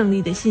面胜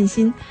利的信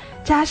心，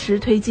扎实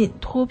推进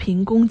脱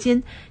贫攻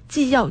坚，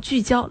既要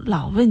聚焦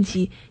老问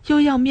题，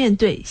又要面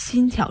对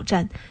新挑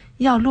战，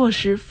要落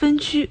实分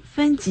区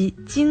分级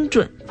精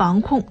准防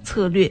控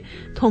策略，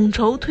统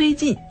筹推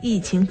进疫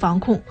情防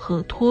控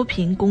和脱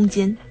贫攻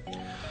坚。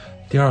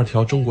第二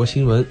条中国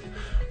新闻，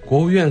国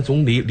务院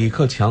总理李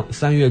克强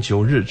3月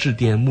9日致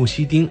电穆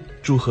希丁，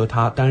祝贺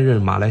他担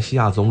任马来西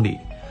亚总理。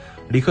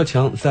李克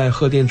强在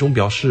贺电中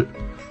表示，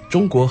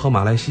中国和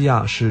马来西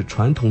亚是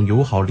传统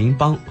友好邻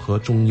邦和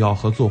重要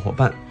合作伙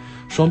伴，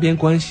双边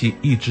关系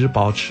一直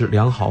保持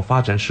良好发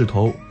展势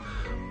头。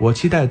我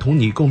期待同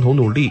你共同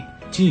努力，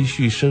继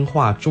续深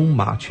化中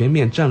马全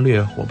面战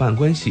略伙伴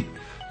关系，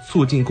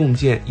促进共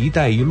建“一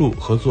带一路”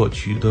合作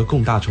取得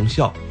更大成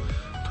效，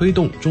推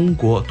动中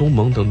国、东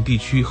盟等地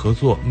区合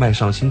作迈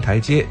上新台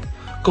阶，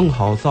更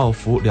好造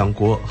福两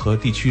国和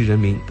地区人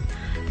民。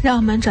让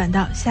我们转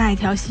到下一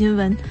条新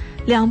闻，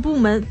两部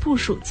门部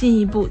署进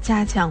一步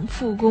加强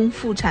复工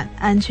复产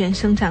安全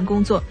生产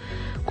工作。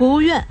国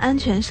务院安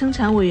全生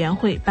产委员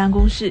会办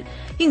公室、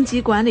应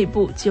急管理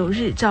部9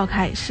日召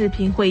开视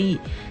频会议，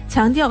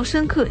强调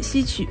深刻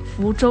吸取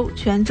福州、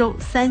泉州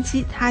3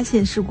起塌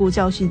陷事故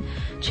教训，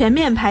全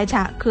面排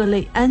查各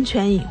类安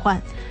全隐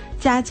患，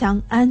加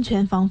强安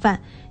全防范，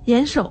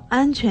严守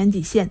安全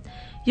底线，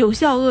有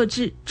效遏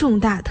制重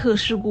大特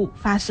事故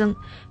发生。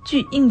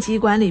据应急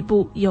管理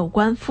部有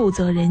关负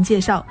责人介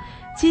绍，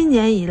今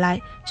年以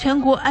来全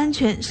国安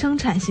全生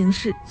产形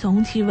势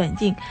总体稳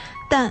定，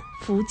但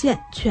福建、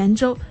泉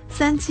州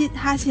3起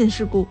塌陷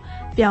事故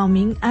表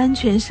明安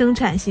全生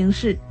产形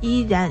势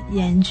依然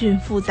严峻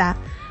复杂，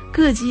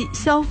各级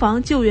消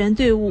防救援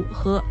队伍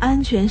和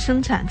安全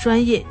生产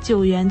专业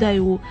救援队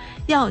伍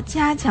要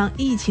加强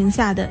疫情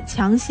下的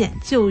抢险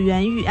救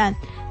援预案、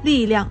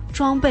力量、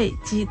装备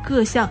及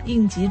各项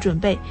应急准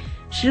备，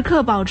时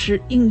刻保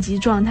持应急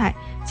状态，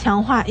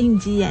强化应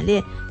急演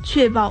练，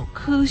确保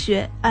科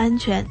学、安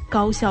全、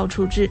高效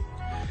处置。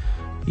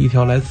一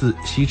条来自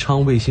西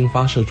昌卫星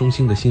发射中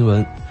心的新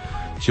闻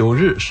：9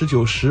日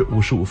19时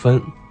55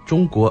分，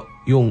中国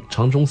用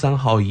长征3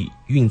号乙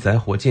运载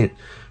火箭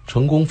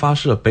成功发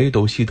射北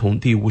斗系统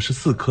第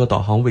54颗导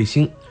航卫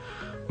星，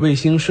卫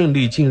星顺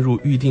利进入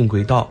预定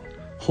轨道，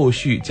后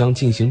续将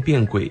进行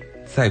变轨、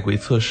在轨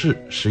测试、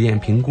实验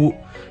评估，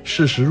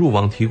适时入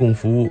网提供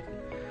服务。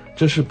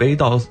这是北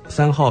岛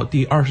3号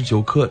第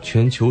29颗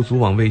全球组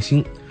网卫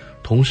星，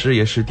同时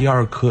也是第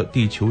2颗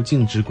地球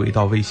静止轨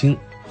道卫星。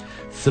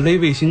此类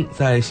卫星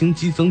在星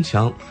机增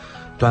强、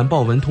短报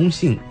文通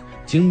信、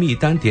精密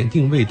单点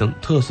定位等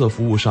特色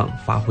服务上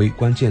发挥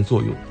关键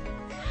作用。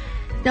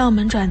让我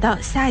们转到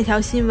下一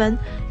条新闻，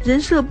人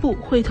社部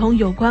会同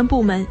有关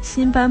部门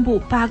新颁布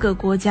8个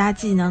国家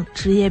技能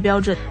职业标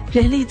准。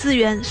人力资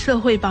源社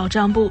会保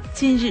障部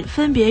近日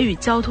分别与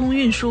交通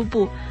运输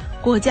部、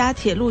国家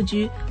铁路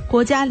局、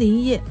国家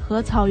林业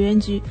和草原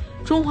局、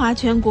中华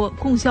全国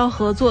供销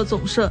合作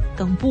总社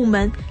等部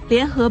门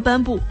联合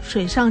颁布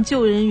水上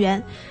救人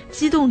员、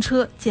机动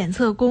车检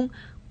测工、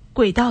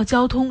轨道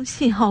交通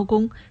信号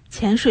工、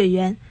潜水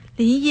员、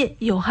林业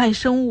有害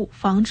生物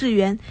防治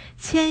员、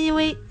纤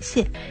维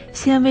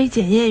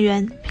检验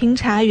员、评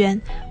查员、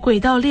轨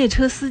道列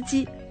车司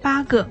机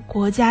8个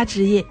国家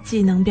职业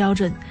技能标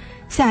准。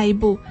下一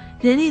步，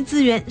人力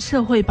资源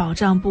社会保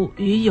障部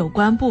与有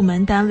关部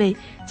门单位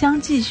将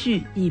继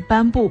续以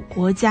颁布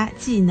国家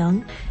技能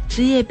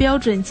职业标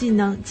准技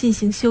能进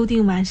行修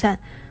订完善，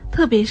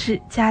特别是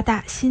加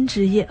大新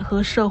职业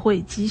和社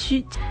会急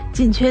需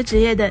紧缺职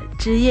业的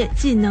职业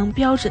技能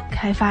标准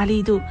开发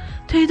力度，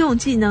推动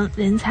技能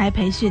人才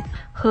培训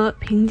和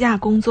评价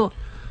工作。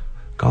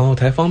港澳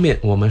台方面，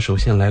我们首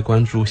先来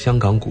关注香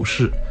港股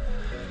市。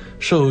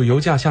受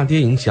油价下跌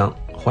影响，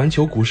环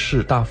球股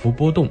市大幅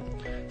波动，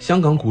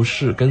香港股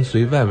市跟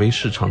随外围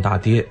市场大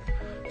跌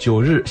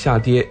，9日下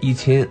跌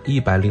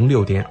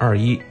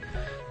1106.21，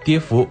跌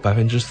幅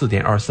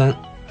4.23%，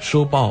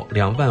收报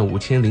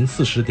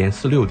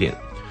25040.46点，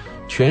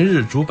全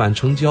日主板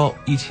成交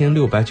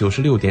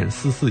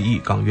1696.44亿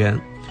港元。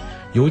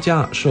油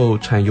价受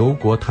产油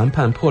国谈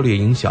判破裂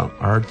影响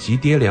而急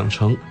跌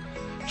20%，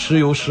石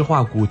油石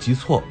化股急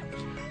挫，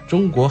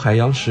中国海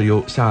洋石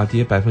油下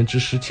跌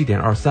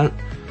17.23%，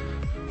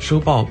收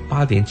报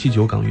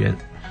8.79港元。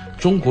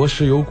中国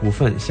石油股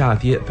份下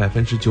跌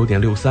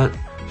9.63%，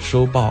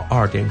收报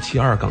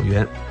2.72港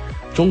元。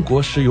中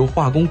国石油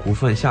化工股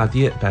份下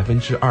跌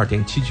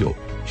2.79%，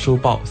收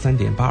报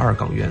3.82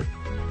港元。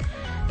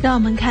让我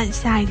们看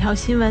下一条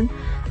新闻，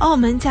澳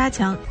门加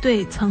强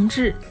对曾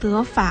至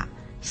德法、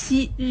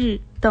西日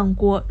等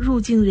国入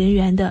境人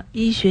员的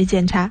医学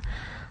检查。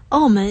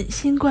澳门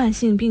新冠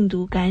性病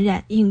毒感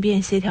染应变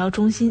协调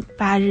中心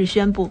8日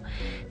宣布，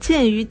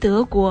鉴于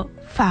德国、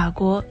法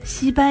国、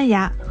西班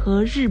牙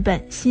和日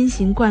本新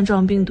型冠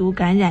状病毒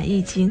感染疫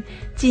情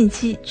近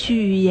期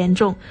趋于严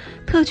重，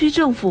特区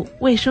政府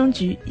卫生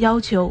局要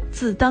求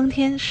自当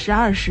天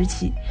12时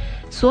起，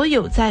所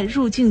有在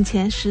入境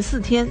前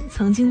14天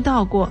曾经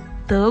到过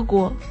德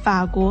国、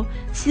法国、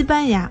西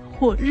班牙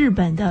或日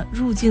本的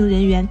入境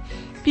人员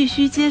必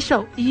须接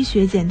受医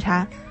学检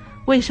查。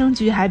卫生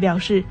局还表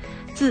示，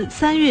自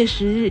3月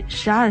10日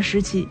12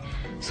时起，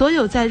所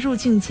有在入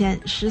境前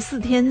14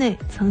天内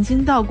曾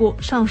经到过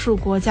上述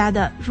国家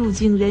的入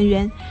境人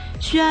员，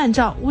需按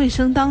照卫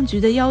生当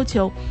局的要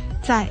求，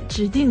在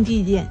指定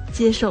地点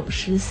接受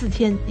14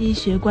天医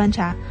学观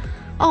察。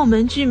澳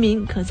门居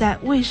民可在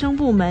卫生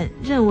部门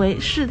认为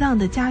适当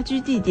的家居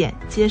地点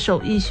接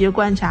受医学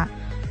观察，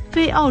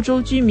非澳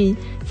洲居民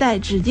在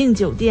指定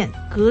酒店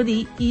隔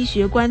离医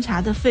学观察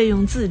的费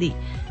用自理。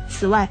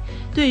此外，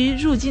对于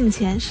入境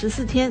前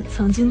14天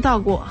曾经到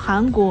过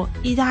韩国、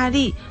意大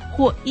利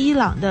或伊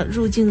朗的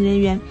入境人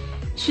员，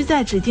需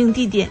在指定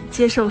地点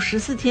接受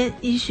14天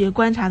医学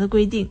观察的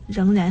规定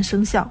仍然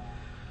生效。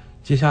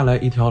接下来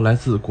一条来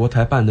自国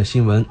台办的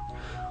新闻，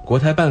国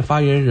台办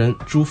发言人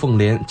朱凤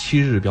莲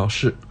7日表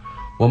示，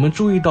我们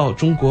注意到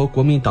中国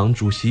国民党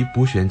主席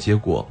补选结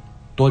果，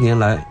多年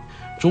来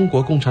中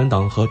国共产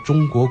党和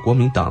中国国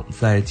民党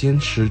在坚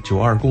持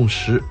9·2共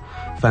识、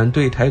反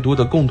对台独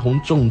的共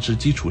同政治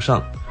基础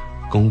上，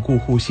巩固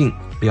互信、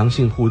良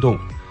性互动，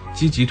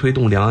积极推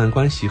动两岸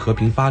关系和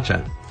平发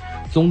展，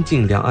增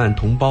进两岸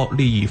同胞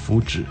利益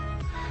福祉。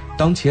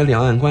当前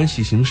两岸关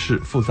系形势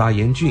复杂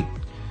严峻，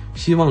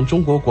希望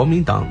中国国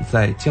民党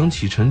在江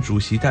启臣主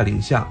席带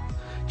领下，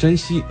珍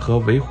惜和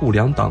维护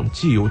两党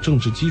既有政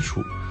治基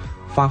础，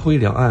发挥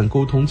两岸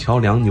沟通桥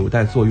梁纽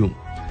带作用，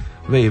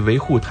为维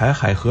护台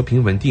海和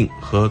平稳定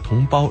和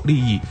同胞利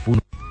益服务。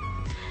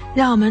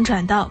让我们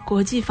转到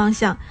国际方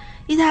向，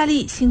意大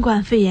利新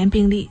冠肺炎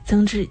病例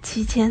增至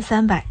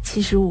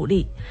7375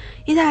例。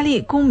意大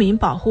利公民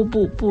保护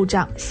部部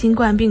长、新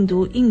冠病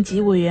毒应急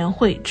委员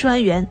会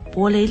专员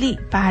博雷利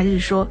8日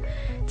说，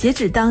截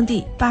止当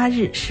地8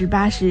日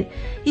18时，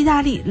意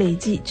大利累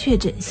计确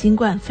诊新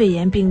冠肺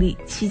炎病例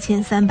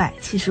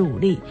7375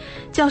例，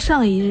较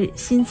上一日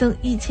新增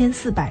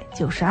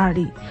1492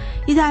例。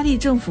意大利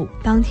政府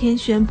当天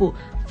宣布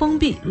封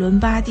闭伦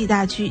巴第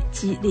大区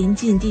及邻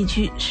近地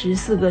区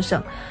14个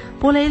省。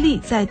博雷利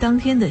在当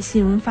天的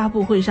新闻发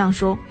布会上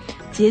说，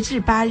截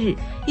至8日，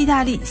意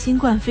大利新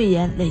冠肺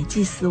炎累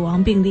计死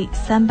亡病例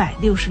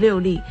366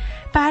例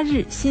，8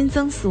日新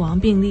增死亡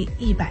病例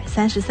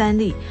133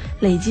例，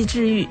累计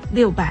治愈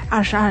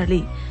622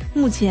例。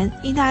目前，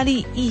意大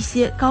利一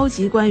些高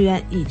级官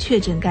员已确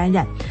诊感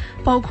染，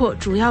包括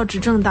主要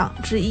执政党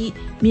之一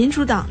民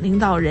主党领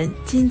导人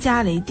金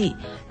加雷蒂、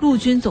陆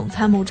军总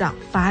参谋长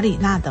法里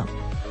纳等。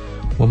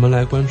我们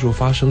来关注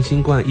发生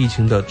新冠疫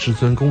情的至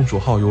尊公主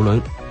号邮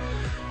轮。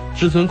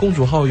至尊公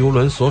主号邮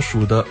轮所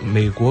属的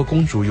美国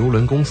公主邮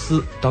轮公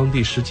司当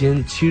地时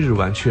间7日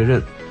晚确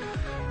认，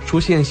出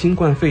现新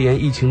冠肺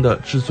炎疫情的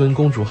至尊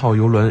公主号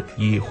邮轮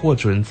已获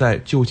准在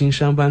旧金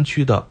山湾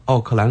区的奥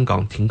克兰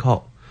港停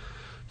靠。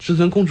至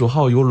尊公主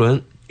号邮轮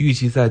预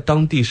计在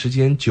当地时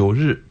间9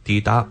日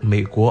抵达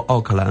美国奥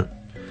克兰。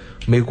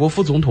美国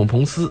副总统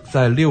彭斯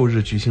在6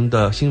日举行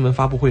的新闻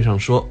发布会上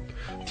说，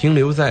停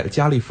留在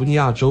加利福尼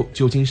亚州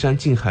旧金山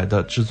近海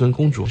的至尊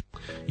公主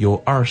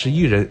有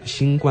21人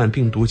新冠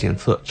病毒检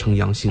测呈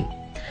阳性。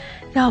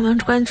让我们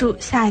关注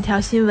下一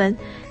条新闻，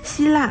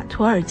希腊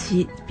土耳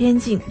其边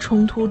境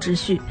冲突持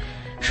续，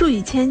数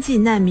以千计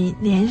难民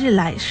连日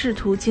来试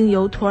图经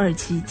由土耳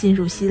其进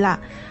入希腊，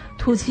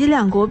土其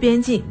两国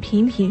边境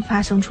频频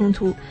发生冲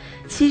突。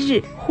7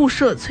日互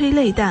射催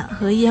泪弹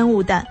和烟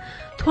雾弹，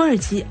土耳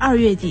其2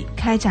月底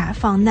开闸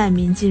放难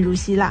民进入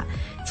希腊，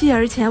继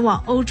而前往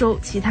欧洲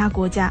其他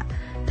国家。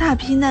大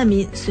批难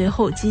民随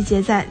后集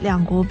结在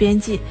两国边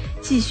界，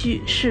继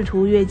续试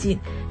图越境。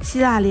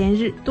希腊连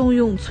日动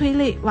用催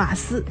泪瓦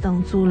斯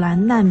等阻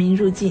拦难民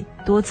入境，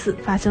多次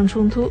发生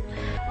冲突。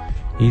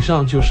以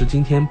上就是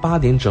今天8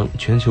点整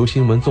全球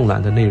新闻纵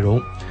览的内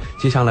容。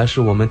接下来是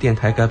我们电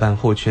台改版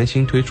后全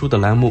新推出的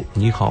栏目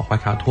你好怀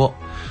卡托，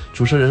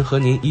主持人和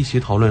您一起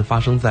讨论发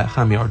生在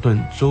汉密尔顿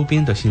周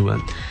边的新闻。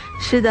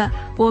是的，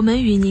我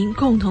们与您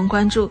共同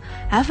关注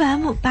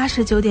FM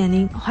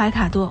 89.0怀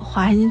卡多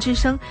华人之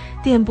声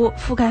电波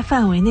覆盖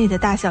范围内的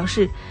大小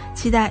事，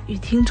期待与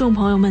听众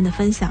朋友们的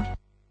分享。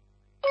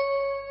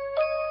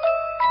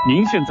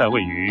您现在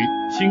位于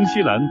新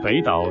西兰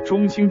北岛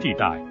中心地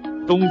带，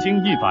东经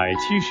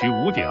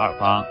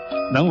175.28，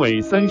南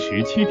纬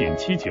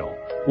37.79，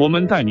我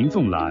们带您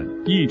纵览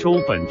一周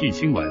本地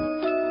新闻。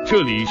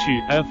这里是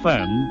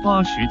FM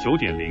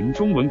 89.0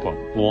中文广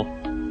播。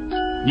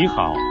你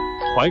好，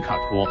怀卡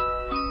托。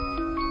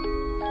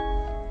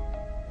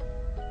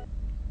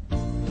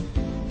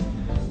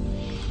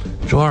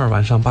周二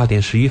晚上8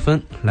点11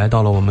分，来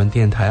到了我们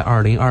电台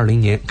2020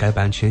年改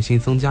版全新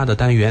增加的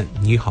单元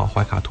你好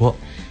怀卡托。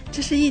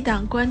这是一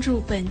档关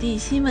注本地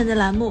新闻的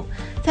栏目，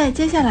在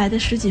接下来的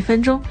10几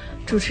分钟，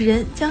主持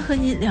人将和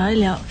您聊一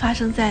聊发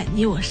生在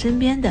你我身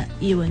边的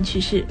艺文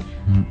趣事。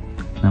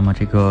那么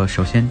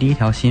首先第一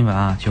条新闻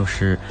啊，就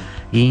是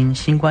因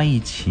新冠疫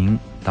情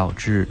导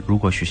致如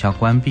果学校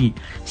关闭，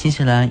新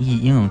西兰一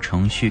应用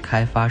程序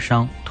开发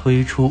商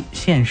推出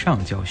线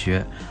上教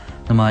学。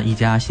那么一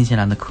家新西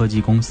兰的科技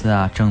公司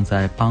啊，正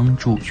在帮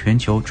助全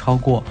球超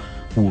过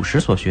50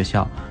所学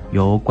校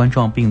由冠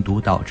状病毒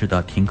导致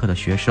的停课的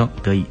学生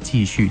得以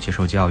继续接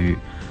受教育。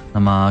那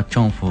么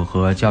政府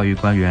和教育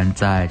官员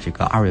在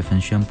2月份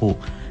宣布，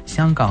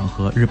香港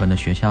和日本的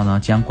学校呢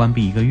将关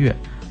闭1个月。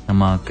那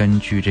么根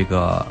据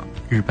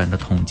日本的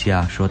统计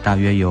啊，说大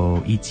约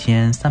有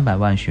1300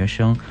万学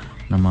生，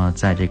那么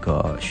在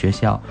学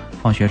校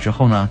放学之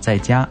后呢，在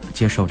家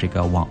接受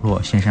网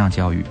络线上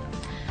教育。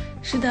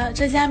是的，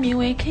这家名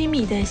为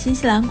Kimi 的新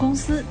西兰公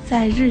司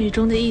在日语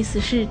中的意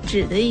思是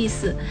指的意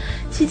思，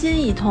迄今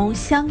已同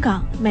香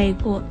港、美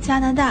国、加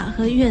拿大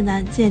和越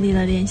南建立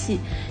了联系，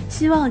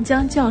希望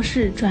将教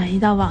室转移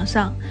到网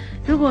上。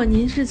如果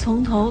您是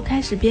从头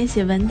开始编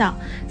写文档，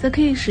则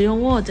可以使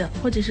用 Word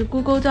或者是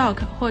Google Doc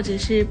或者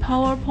是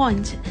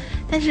PowerPoint，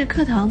但是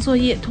课堂作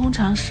业通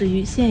常始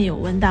于现有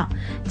文档、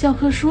教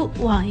科书、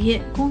网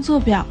页、工作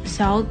表、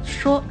小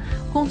说、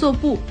工作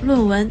簿、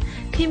论文。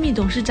Kimi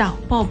董事长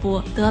鲍勃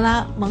·德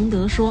拉蒙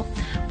德说，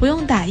不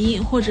用打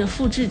印或者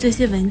复制这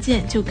些文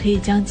件就可以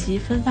将其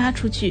分发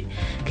出去。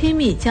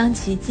Kimi 将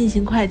其进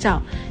行快照，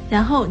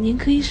然后您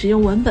可以使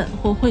用文本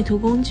或绘图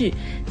工具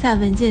在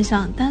文件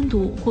上单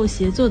独或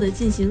协作地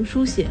进行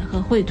书写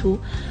和绘图。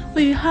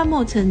位于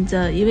Hamilton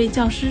的一位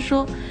教师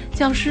说，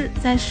教师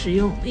在使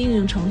用应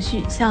用程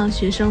序向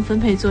学生分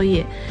配作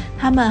业，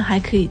他们还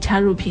可以插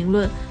入评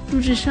论、录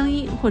制声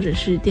音或者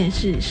是电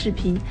视视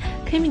频。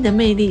Kimi 的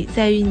魅力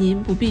在于您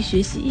不必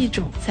学习一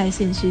种在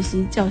线学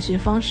习教学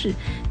方式，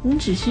您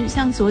只需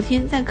像昨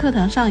天在课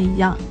堂上一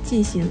样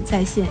进行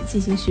在线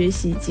进行学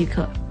习即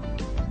可。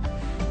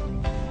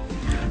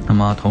那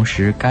么同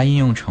时该应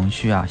用程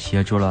序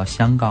协助了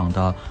香港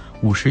的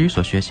50余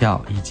所学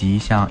校，以及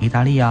像意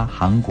大利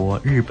韩国、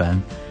日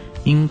本、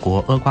英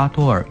国、厄瓜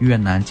多尔、越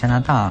南、加拿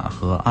大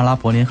和阿拉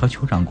伯联合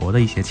酋长国的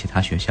一些其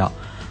他学校。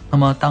那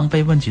么当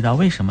被问及到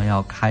为什么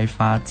要开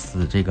发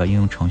这个应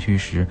用程序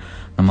时，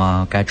那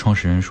么该创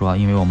始人说，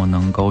因为我们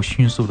能够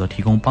迅速的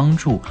提供帮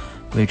助，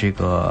为这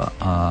个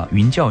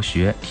云教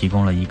学提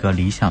供了一个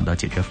理想的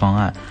解决方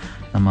案。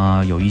那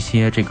么有一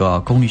些这个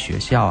公立学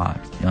校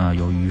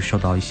由于受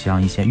到一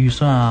些预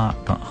算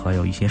等和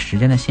有一些时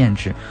间的限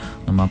制，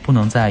那么不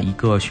能在一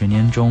个学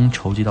年中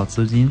筹集到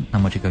资金，那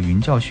么这个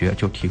云教学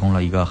就提供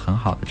了一个很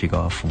好的这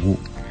个服务。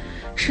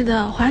是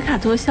的，怀卡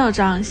托校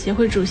长协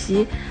会主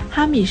席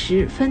哈米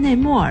什·芬内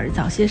莫尔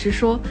早些时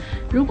说，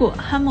如果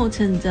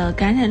Hamilton 的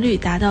感染率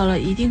达到了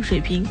一定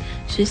水平，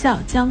学校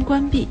将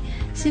关闭。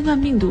新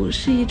冠病毒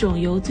是一种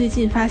由最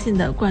近发现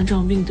的冠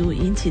状病毒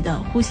引起的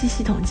呼吸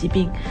系统疾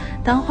病。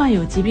当患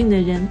有疾病的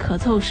人咳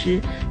嗽时、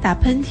打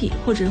喷嚏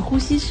或者呼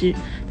吸时，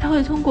它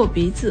会通过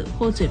鼻子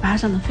或嘴巴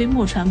上的飞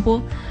沫传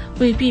播。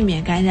为避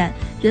免感染，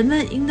人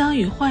们应当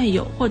与患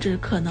有或者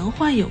可能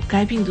患有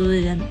该病毒的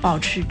人保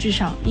持至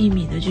少1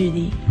米的距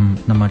离。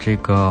那么这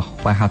个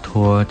怀卡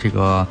托这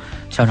个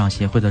校长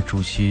协会的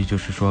主席就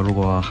是说，如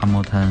果哈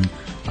姆顿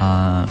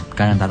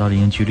感染达到一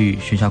定几率，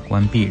学校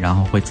关闭，然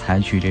后会采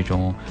取这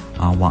种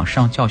网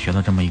上教学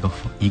的这么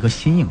一个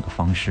新颖的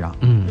方式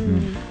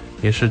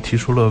也是提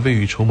出了未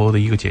雨绸缪的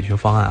一个解决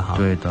方案哈。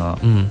对的，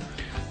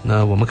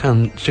那我们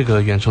看这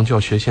个远程教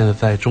学现在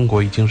在中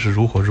国已经是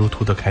如火如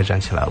荼的开展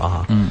起来了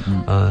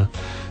哈。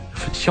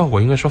效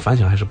果应该说反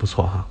响还是不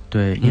错哈。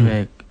对，因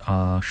为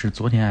是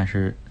昨天还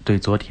是对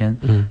昨天，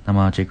那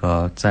么这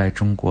个在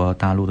中国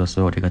大陆的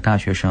所有这个大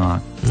学生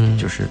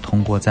就是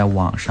通过在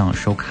网上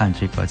收看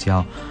这个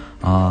叫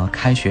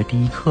开学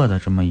第一课的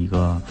这么一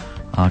个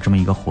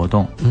活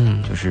动，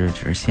就是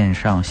只是线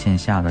上线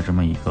下的这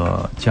么一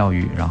个教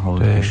育，然后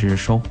也是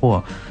收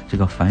获这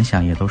个反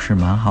响也都是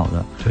蛮好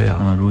的。对呀。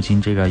那么如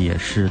今这个也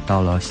是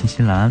到了新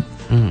西兰，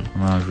那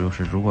么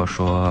如果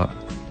说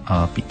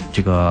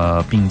这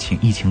个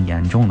疫情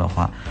严重的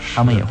话，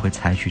他们也会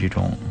采取这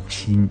种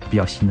比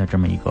较新的这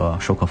么一个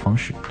授课方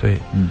式。对，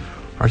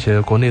而且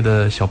国内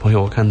的小朋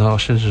友看到，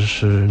甚至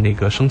是那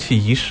个升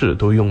旗仪式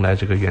都用来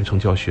这个远程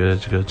教学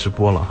这个直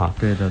播了哈。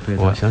对的。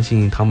我相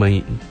信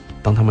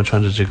当他们穿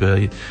着这个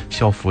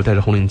校服，戴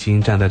着红领巾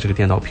站在这个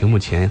电脑屏幕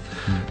前，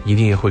一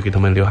定也会给他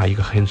们留下一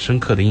个很深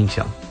刻的印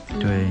象。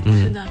对，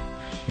是的，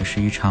也是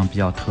一场比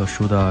较特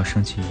殊的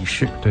升旗仪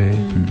式。对，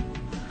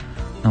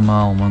那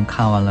么我们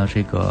看完了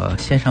这个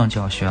线上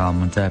教学我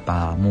们再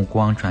把目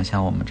光转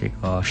向我们这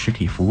个实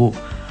体服务。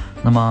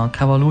那么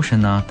Cavolution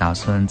呢，打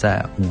算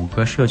在5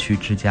个社区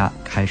之家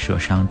开设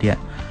商店。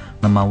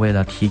那么为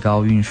了提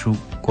高运输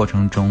过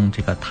程中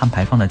这个碳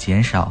排放的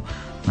减少，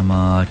那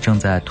么正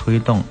在推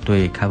动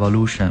对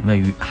Cavolution 位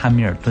于汉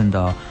密尔顿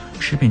的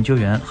食品救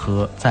援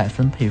和再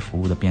分配服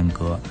务的变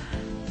革。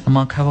那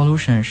么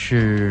Cavolution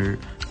是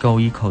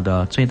GoEco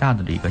的最大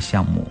的一个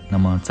项目。那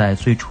么在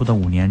最初的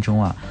5年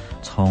中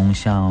从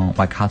像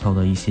Waikato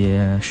的一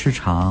些市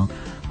场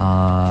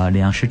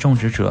粮食种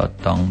植者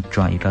等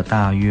转移了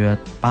大约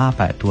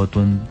800多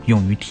吨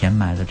用于填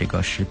埋的这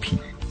个食品。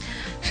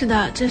是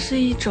的，这是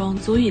一种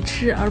足以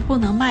吃而不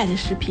能卖的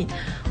食品，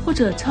或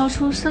者超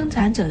出生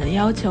产者的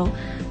要求。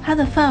它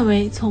的范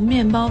围从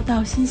面包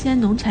到新鲜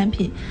农产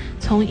品，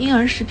从婴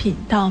儿食品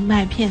到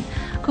麦片。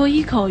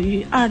GoEco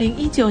于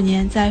2019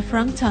年在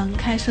Franktown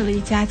开设了一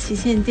家旗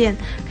舰店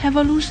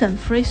Cavolution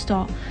Free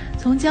Store，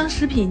 从将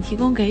食品提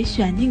供给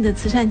选定的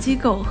慈善机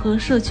构和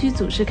社区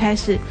组织开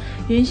始，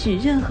允许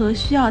任何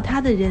需要它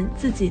的人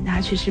自己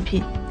拿取食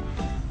品。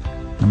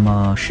那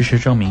么事实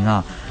证明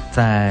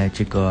在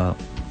这个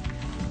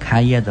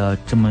开业的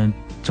这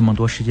么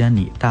多时间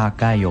里，大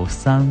概有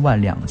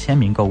32000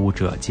名购物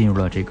者进入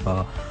了这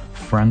个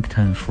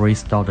Frankton Free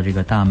Store 的这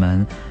个大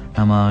门。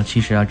那么其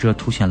实这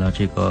凸显了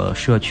这个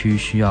社区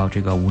需要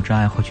这个无障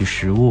碍获取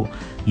食物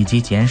以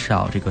及减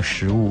少这个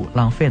食物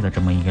浪费的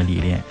这么一个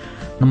理念。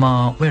那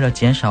么为了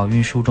减少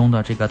运输中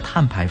的这个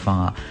碳排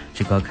放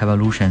这个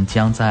Cavolution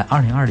将在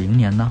2020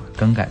年呢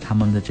更改他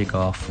们的这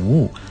个服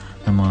务。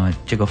那么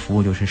这个服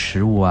务就是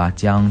食物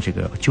将这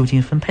个就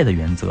近分配的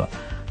原则，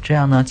这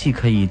样呢既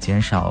可以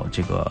减少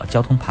这个交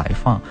通排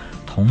放，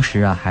同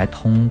时啊，还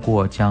通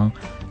过将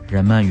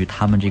人们与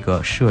他们这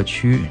个社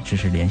区就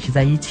是联系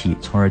在一起，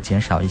从而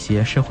减少一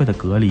些社会的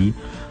隔离，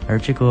而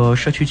这个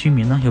社区居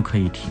民呢，又可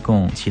以提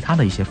供其他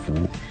的一些服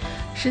务。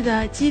是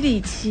的，基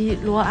里奇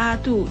罗阿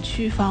杜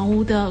区房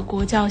屋的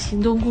国教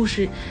行动故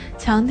事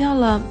强调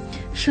了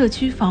社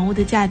区房屋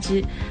的价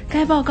值。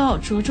该报告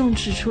着重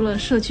指出了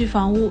社区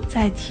房屋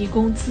在提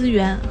供资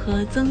源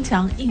和增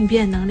强应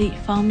变能力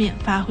方面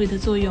发挥的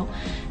作用，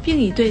并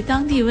以对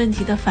当地问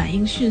题的反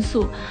应迅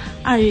速。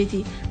2月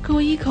底，科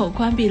威伊口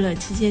关闭了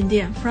旗舰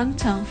店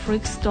Franktown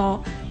Freak Store，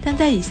 但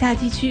在以下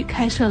地区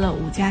开设了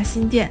5家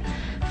新店。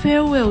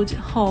Fairfield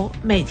后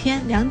每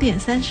天2点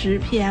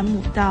30 PM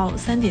到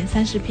3点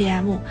30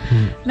 PM。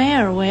梅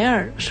尔维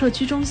尔社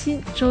区中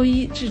心周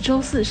一至周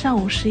四上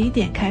午11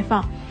点开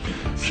放。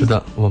是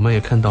的，我们也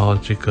看到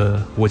这个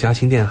5家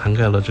新店涵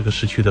盖了这个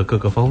市区的各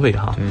个方位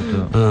哈。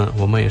对的。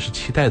我们也是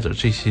期待着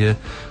这些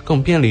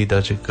更便利的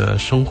这个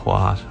生活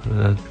啊，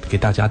给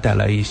大家带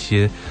来一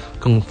些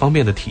更方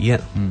便的体验。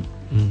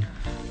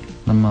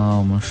那么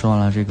我们说完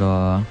了这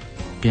个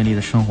便利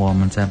的生活，我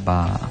们再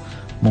把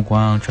目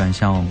光转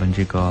向我们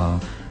这个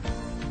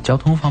交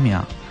通方面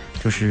啊，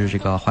就是这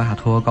个怀卡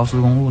托高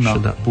速公路呢，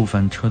部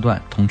分车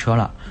段通车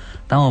了。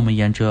当我们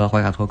沿着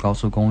怀卡托高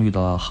速公路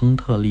的亨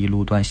特利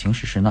路段行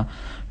驶时呢，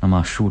那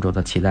么数周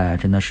的期待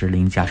真的是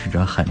令驾驶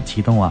者很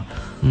激动啊。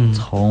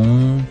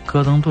从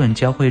戈登顿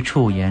交汇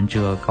处沿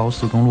着高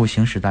速公路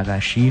行驶大概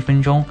11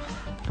分钟，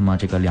那么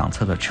这个两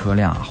侧的车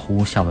辆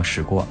呼啸的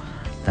驶过，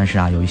但是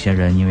啊，有一些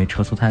人因为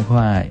车速太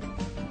快，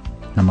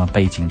那么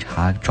被警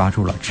察抓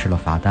住了，吃了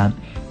罚单。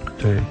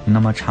对，那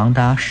么长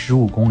达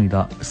15公里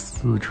的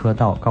4车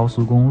道高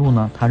速公路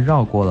呢，它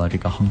绕过了这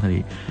个亨特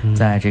利，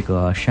在这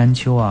个山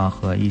丘啊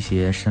和一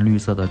些深绿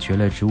色的蕨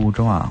类植物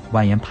中啊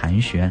蜿蜒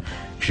盘旋，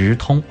直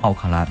通奥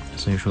克兰。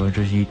所以说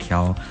这是一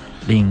条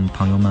令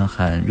朋友们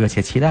很热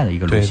切期待的一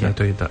个路线。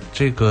对的，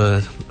这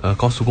个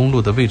高速公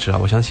路的位置啊，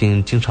我相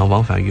信经常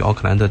往返于奥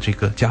克兰的这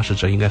个驾驶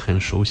者应该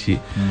很熟悉。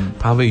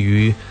它位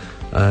于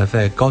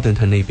在高登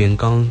顿那边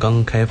刚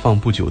刚开放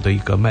不久的一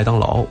个麦当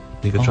劳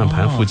那个转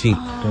盘附近。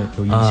对，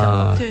有印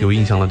象有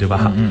印象了对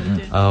吧？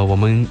我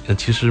们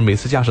其实每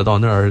次驾驶到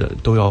那儿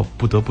都要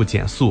不得不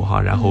减速哈，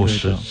然后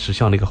驶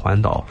向那个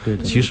环岛。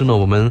其实呢，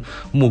我们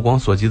目光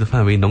所及的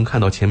范围能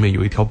看到前面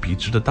有一条笔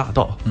直的大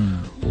道。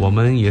我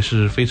们也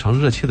是非常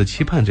热切的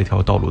期盼这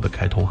条道路的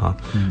开通哈。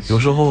有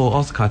时候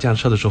奥斯卡驾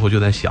车的时候就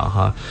在想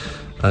哈，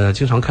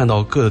经常看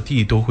到各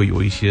地都会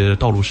有一些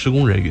道路施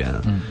工人员。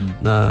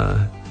那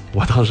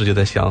我当时就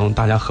在想，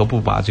大家何不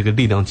把这个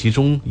力量集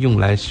中用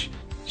来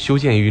修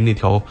建于那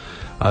条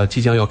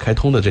即将要开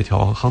通的这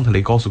条亨特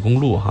雷高速公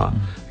路哈。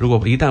如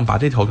果一旦把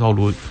这条道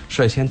路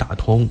率先打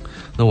通，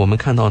那我们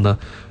看到呢，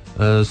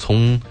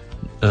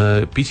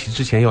比起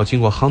之前要经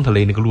过亨特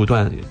雷那个路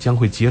段，将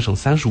会节省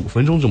35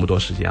分钟这么多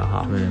时间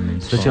哈。对，没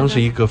错，这将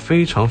是一个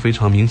非常非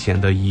常明显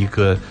的一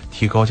个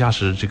提高驾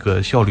驶这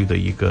个效率的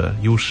一个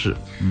优势。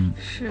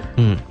是。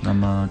那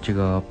么这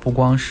个不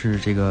光是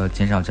这个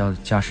减少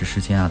驾驶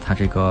时间啊，它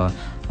这个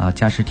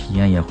驾驶体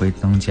验也会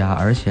增加，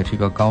而且这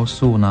个高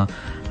速呢，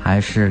还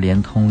是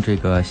连通这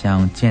个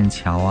像剑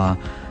桥啊，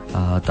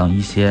等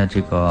一些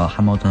这个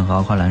汉密尔顿和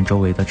奥克兰周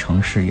围的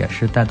城市，也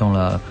是带动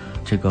了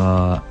这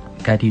个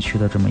该地区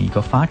的这么一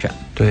个发展。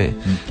对，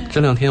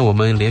这2天我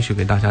们连续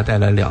给大家带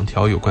来2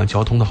条有关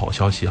交通的好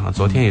消息哈。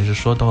昨天也是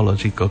说到了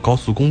这个高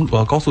速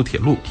铁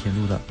路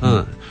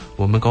的，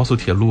我们高速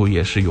铁路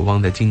也是有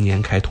望在今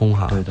年开通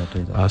哈。对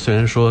的。虽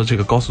然说这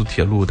个高速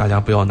铁路大家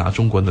不要拿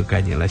中国的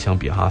概念来相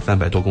比哈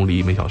，300多公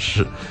里每小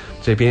时，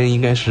这边应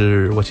该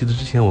是我记得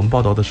之前我们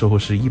报道的时候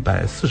是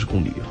140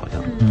公里好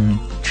像。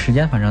时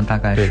间反正大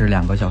概是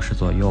2个小时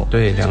左右。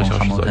对，2个小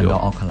时左右到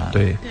奥克兰。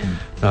对，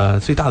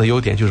最大的优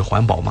点就是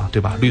环保嘛，对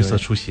吧？绿色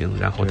出行，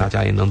然后大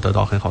家也能得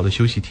到很好的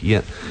休息体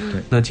验。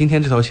那今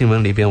天这条新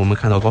闻里边，我们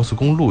看到高速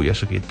公路也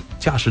是给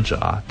驾驶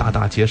者大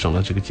大节省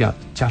了这个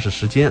驾驶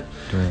时间。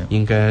对，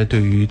应该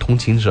对于通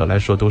勤者来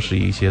说都是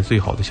一些最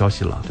好的消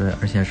息了。对，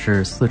而且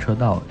是4车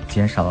道，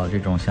减少了这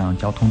种像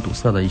交通堵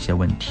塞的一些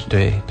问题。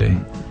对。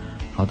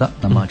好的，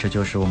那么这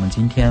就是我们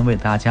今天为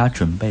大家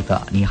准备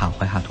的你好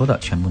怀卡托的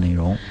全部内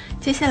容。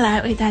接下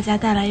来为大家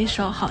带来一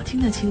首好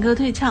听的情歌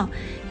对唱，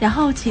然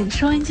后请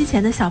收音机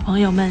前的小朋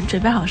友们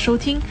准备好收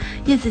听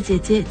叶子姐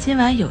姐今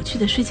晚有趣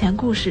的睡前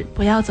故事，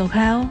不要走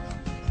开哦。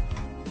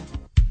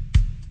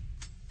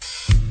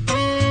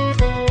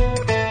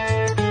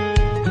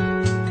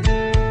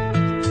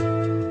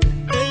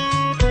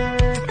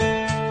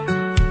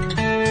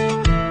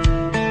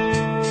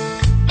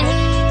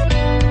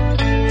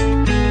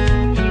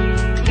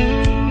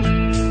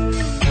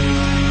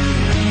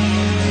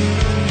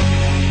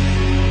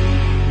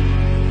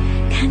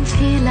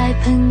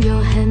朋友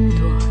很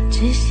多，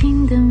知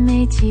心的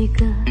没几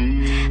个，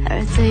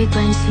而最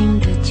关心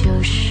的就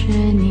是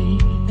你。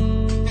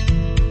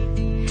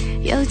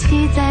尤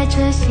其在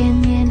这些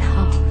年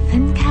后，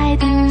分开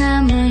的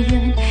那么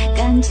远，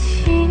感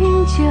情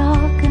就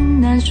更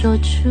难说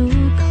出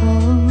口。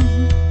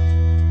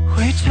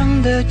回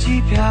程的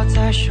机票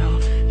在手，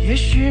也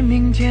许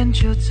明天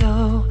就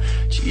走，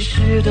其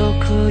实都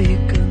可以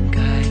更改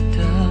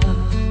的。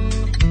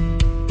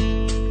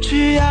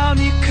只要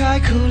你开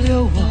口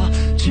留我，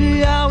只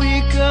要一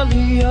个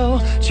理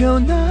由，就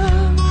能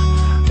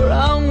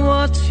让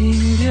我停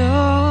留。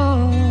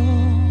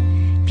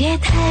别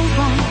太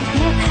晚，别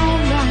太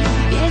乱，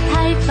别太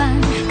烦，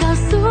告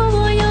诉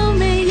我有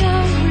没有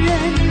人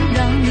让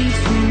你取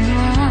暖。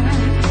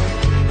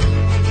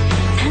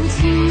谈情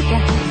感，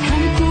谈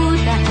孤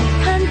单，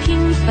谈平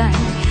凡，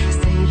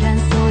虽然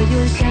所有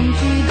相聚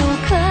都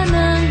可能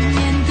面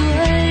对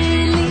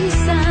离散。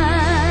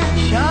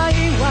下一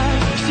晚，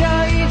下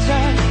一站，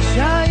下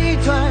一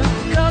段，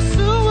告诉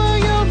我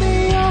有没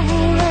有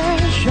人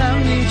让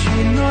你取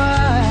暖。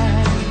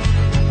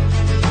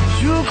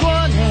如果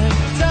能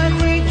再回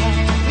到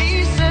你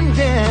身边，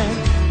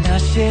那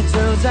些走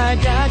在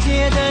大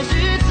街的日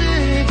子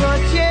多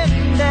简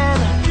单，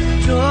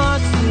多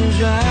自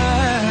然。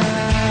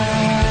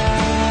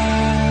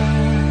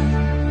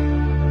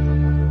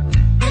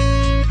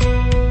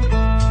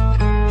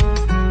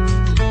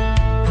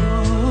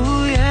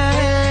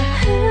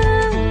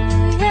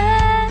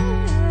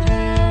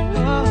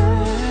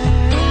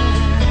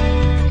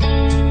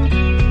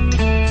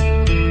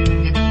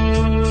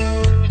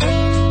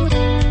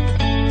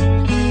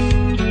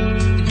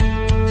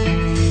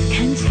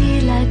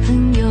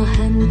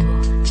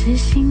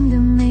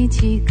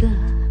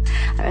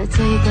而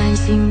最关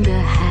心的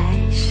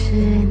还是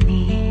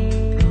你。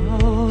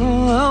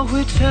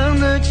回程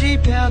的机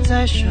票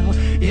在手，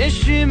也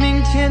许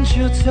明天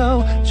就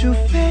走，除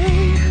非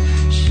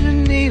是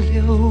你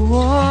留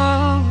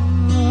我。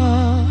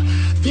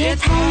别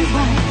太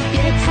晚，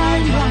别太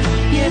乱，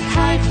别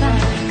太烦，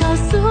告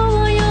诉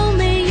我有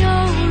没有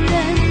人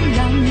让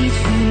你取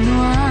暖。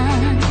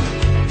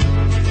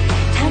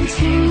谈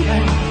情感，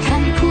谈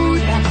孤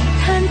单，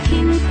谈平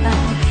凡，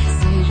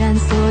虽然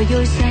所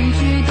有相聚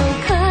都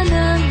可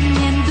能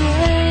面对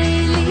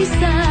离散。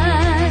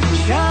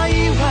下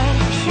一晚，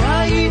下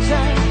一站，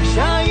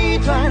下一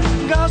段，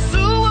告诉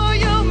我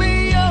有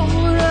没有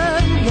人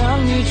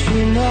让你取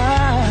暖。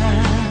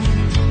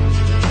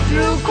如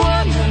果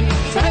能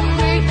再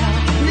回到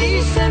你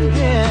身边，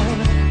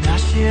那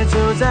些走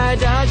在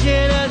大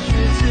街的日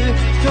子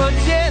多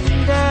简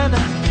单，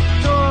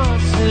多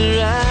自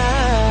然。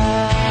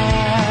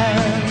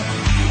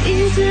一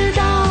直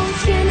到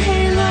天黑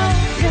了，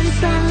人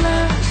散了，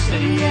谁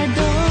也都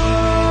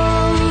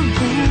不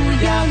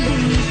要离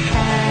开。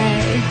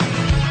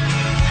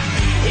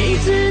一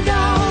直到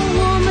我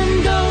们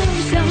都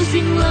相信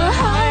了还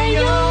有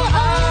爱。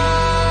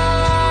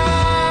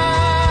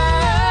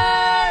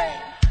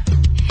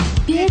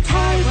别太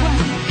晚，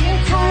别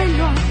太乱，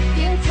别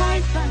太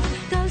烦，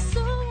告诉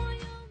我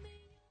有没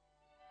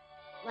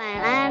有。晚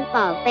安宝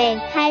贝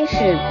开始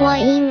播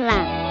音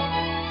啦，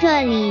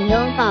这里有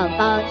宝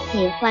宝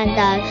喜欢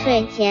的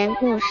睡前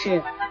故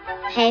事，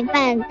陪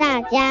伴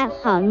大家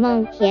好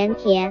梦甜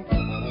甜。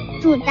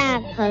祝大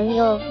朋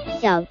友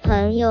小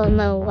朋友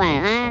们晚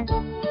安。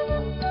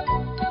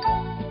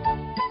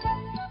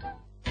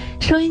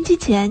收音机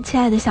前亲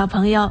爱的小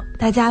朋友，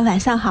大家晚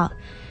上好，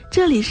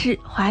这里是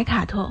怀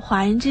卡托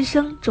华人之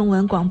声中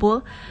文广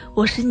播，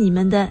我是你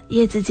们的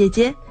叶子姐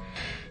姐。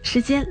时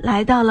间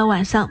来到了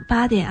晚上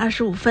8点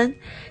25分，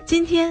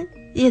今天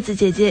叶子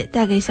姐姐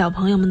带给小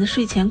朋友们的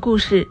睡前故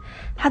事，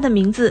它的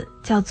名字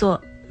叫做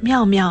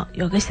妙妙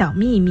有个小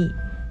秘密。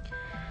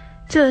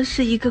这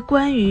是一个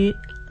关于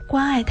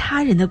关爱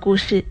他人的故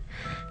事。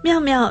妙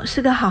妙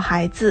是个好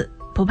孩子，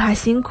不怕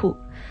辛苦，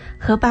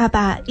和爸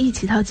爸一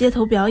起到街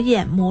头表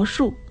演魔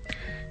术。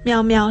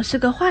妙妙是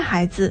个坏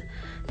孩子，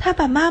他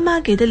把妈妈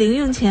给的零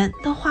用钱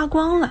都花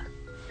光了。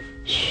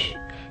嘘，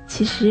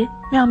其实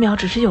妙妙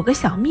只是有个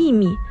小秘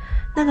密，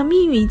那个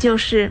秘密就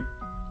是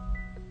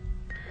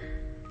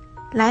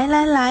来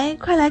来来，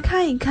快来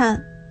看一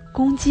看，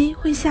公鸡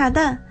会下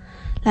蛋。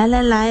来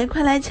来来，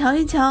快来瞧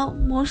一瞧，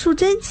魔术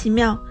真奇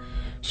妙。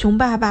熊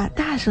爸爸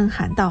大声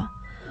喊道：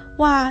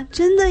哇，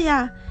真的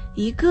呀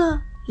，1个、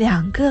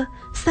2个、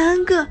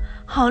3个，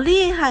好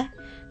厉害！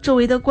周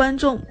围的观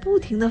众不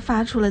停地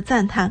发出了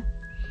赞叹。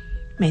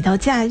每到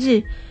假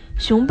日，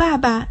熊爸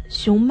爸、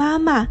熊妈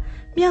妈、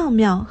妙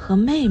妙和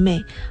妹妹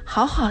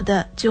好好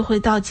的就会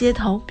到街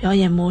头表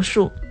演魔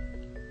术。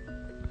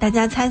大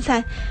家猜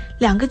猜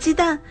，2个鸡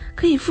蛋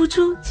可以孵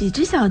出几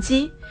只小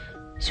鸡？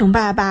熊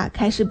爸爸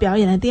开始表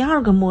演了第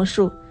2个魔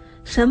术。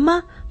什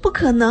么？不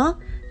可能！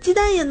鸡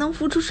蛋也能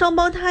孵出双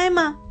胞胎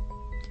吗？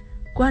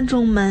观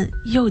众们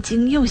又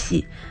惊又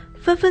喜，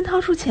纷纷掏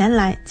出钱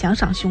来奖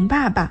赏熊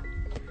爸爸。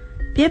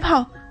别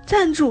跑，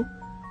站住！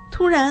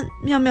突然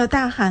妙妙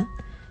大喊，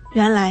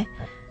原来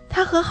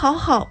他和好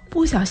好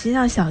不小心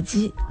让小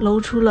鸡搂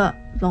出了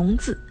笼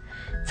子。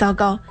糟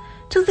糕，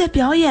正在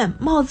表演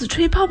帽子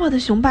吹泡泡的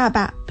熊爸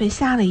爸被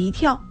吓了一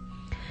跳，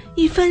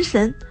一分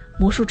神，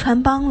魔术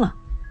穿帮了。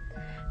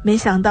没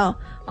想到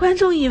观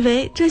众以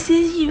为这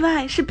些意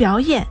外是表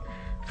演，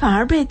反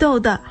而被逗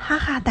得哈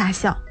哈大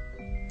笑。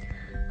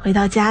回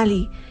到家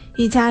里，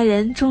一家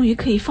人终于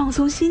可以放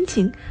松心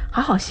情，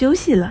好好休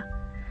息了。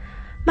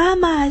妈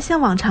妈像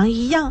往常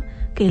一样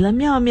给了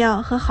妙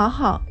妙和好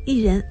好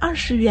一人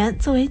20元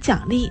作为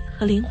奖励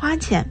和零花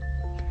钱。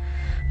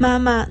妈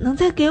妈，能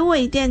再给我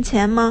一点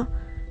钱吗？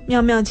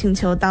妙妙请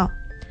求道。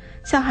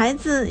小孩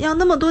子要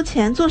那么多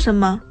钱做什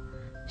么？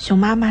熊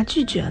妈妈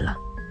拒绝了。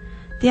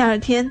第二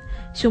天，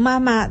熊妈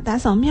妈打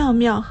扫妙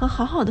妙和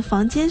好好的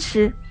房间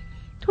时，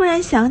突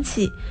然想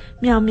起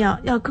妙妙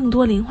要更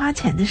多零花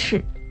钱的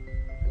事。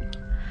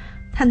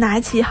她拿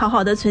起好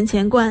好的存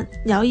钱罐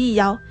摇一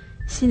摇，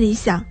心里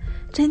想，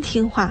真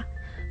听话，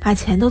把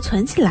钱都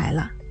存起来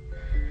了。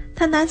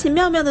她拿起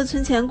妙妙的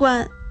存钱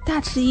罐，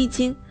大吃一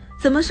惊，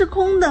怎么是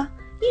空的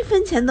，1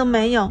分钱都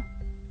没有。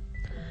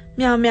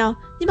妙妙，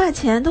你把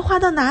钱都花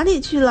到哪里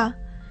去了？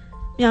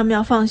妙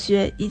妙放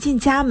学一进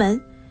家门，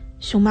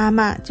熊妈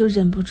妈就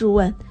忍不住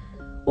问，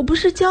我不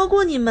是教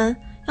过你们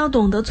要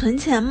懂得存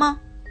钱吗？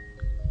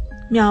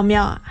妙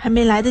妙还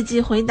没来得及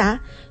回答，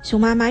熊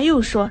妈妈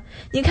又说，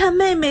你看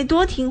妹妹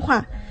多听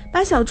话，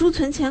把小猪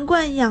存钱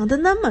罐养得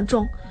那么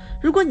重，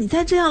如果你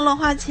再这样乱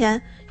花钱，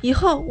以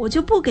后我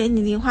就不给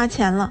你零花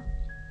钱了。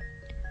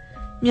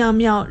妙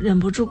妙忍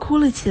不住哭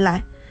了起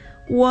来，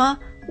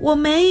我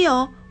没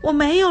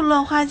有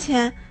乱花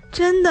钱，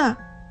真的。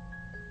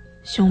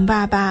熊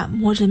爸爸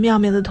摸着妙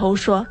妙的头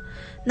说，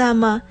那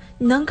么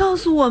你能告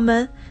诉我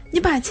们你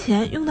把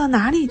钱用到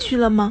哪里去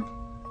了吗？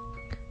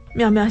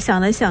妙妙想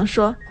了想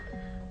说，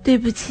对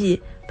不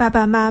起爸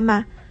爸妈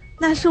妈，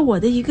那是我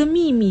的一个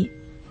秘密，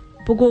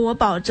不过我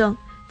保证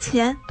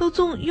钱都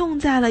用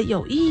在了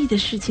有意义的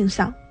事情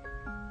上。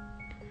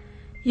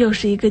又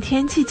是一个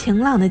天气晴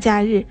朗的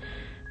假日，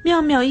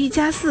妙妙一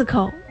家4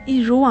口一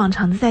如往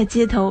常的在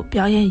街头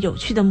表演有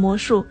趣的魔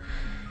术。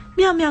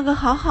妙妙和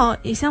好好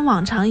也像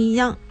往常一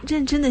样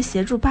认真地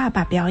协助爸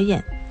爸表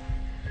演。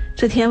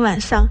这天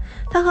晚上，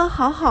他和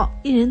好好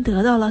一人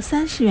得到了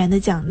30元的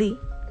奖励。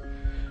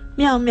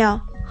妙妙、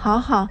好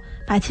好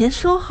把钱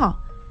收好，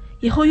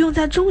以后用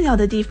在重要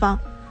的地方，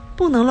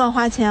不能乱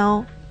花钱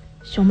哦。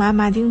熊妈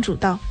妈叮嘱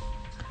道。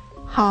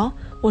好，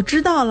我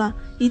知道了，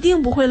一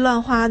定不会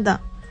乱花的。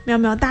妙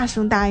妙大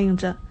声答应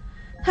着。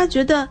她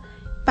觉得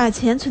把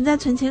钱存在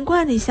存钱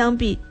罐里相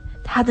比，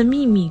她的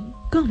秘密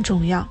更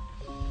重要。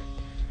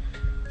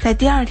在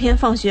第二天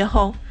放学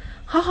后，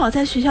好好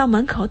在学校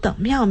门口等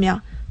妙妙，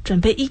准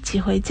备一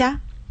起回家。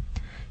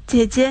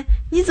姐姐，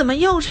你怎么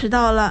又迟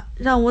到了？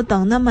让我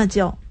等那么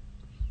久。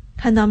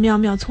看到妙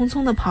妙匆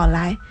匆地跑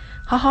来，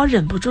好好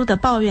忍不住地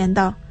抱怨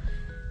道，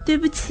对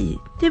不起，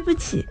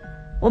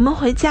我们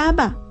回家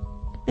吧。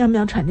妙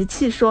妙喘着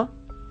气说。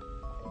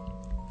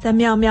在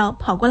妙妙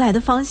跑过来的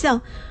方向，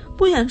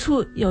不远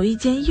处有一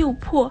间又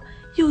破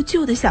又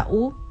旧的小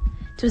屋。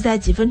就在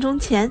几分钟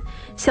前，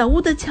小屋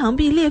的墙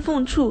壁裂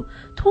缝处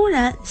突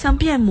然像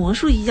变魔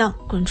术一样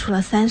滚出了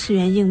30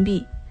元硬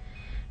币。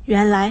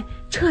原来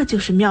这就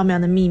是妙妙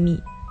的秘密。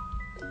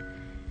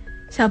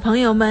小朋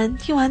友们，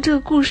听完这个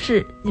故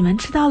事，你们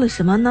知道了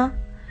什么呢？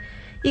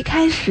一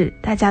开始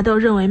大家都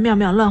认为妙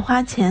妙乱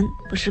花钱，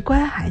不是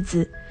乖孩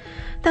子，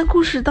但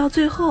故事到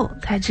最后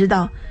才知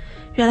道，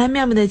原来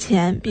妙妙的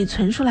钱比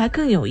存出来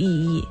更有意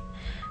义。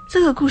这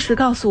个故事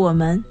告诉我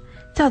们，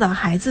教导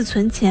孩子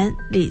存钱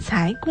理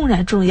财固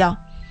然重要，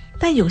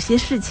但有些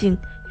事情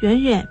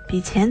远远比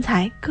钱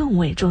财更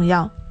为重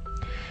要。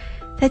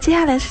在接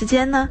下来时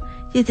间呢，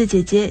叶子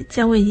姐姐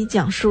将为你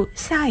讲述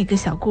下一个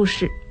小故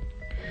事。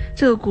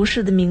这个故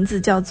事的名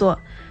字叫做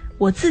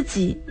我自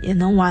己也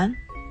能玩。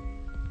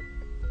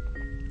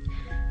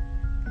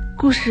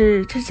故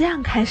事是这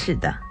样开始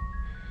的。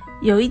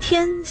有一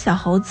天，小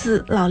猴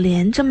子老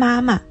连着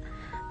妈妈，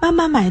妈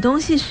妈买东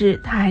西时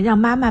他还让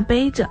妈妈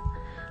背着。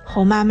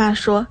猴妈妈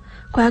说，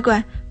乖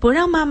乖，不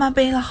让妈妈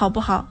背了好不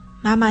好？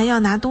妈妈要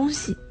拿东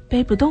西，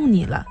背不动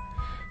你了。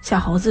小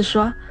猴子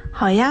说，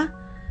好呀。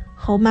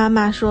猴妈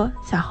妈说，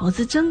小猴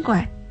子真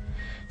乖。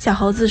小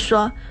猴子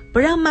说，不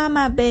让妈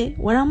妈背，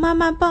我让妈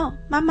妈抱，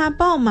妈妈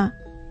抱吗？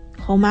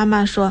猴妈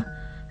妈说，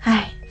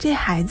哎，这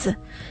孩子，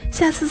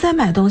下次再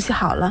买东西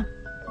好了。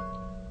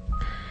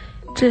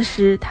这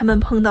时他们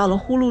碰到了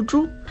呼噜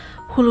猪。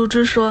呼噜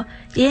猪说，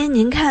爷爷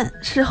您看，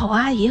是猴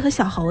阿姨和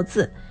小猴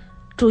子。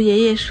猪爷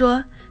爷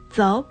说，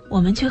走，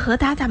我们去和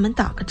他们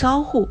打个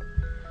招呼。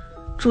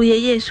猪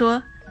爷爷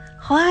说，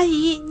猴阿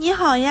姨你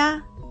好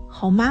呀。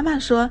猴妈妈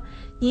说，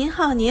您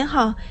好您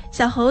好，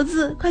小猴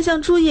子快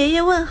向猪爷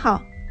爷问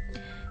好。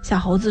小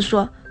猴子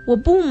说，我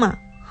不嘛，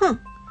哼。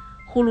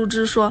呼噜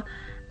猪说，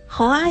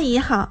猴阿姨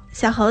好，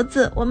小猴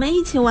子我们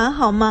一起玩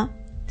好吗？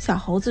小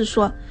猴子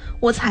说，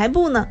我才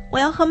不呢，我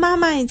要和妈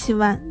妈一起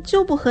玩，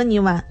就不和你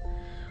玩。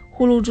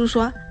呼噜猪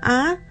说，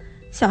啊。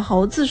小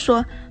猴子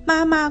说，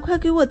妈妈快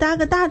给我搭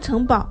个大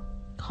城堡。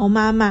猴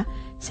妈妈，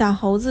小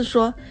猴子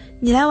说，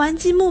你来玩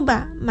积木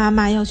吧，妈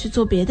妈要去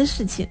做别的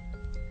事情。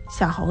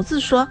小猴子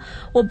说，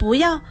我不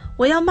要，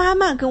我要妈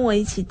妈跟我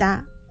一起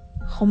搭。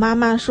猴妈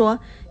妈说，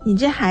你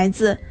这孩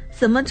子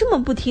怎么这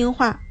么不听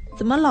话，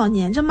怎么老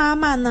黏着妈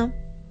妈呢？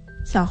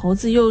小猴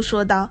子又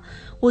说道，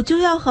我就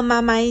要和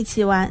妈妈一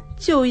起玩，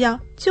就要。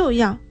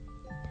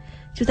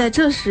就在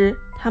这时，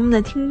他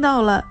们听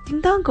到了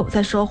叮当狗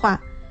在说话。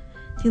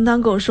叮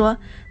当狗说，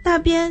那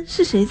边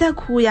是谁在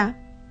哭呀？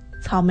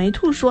草莓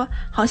兔说，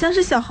好像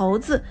是小猴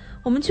子，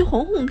我们去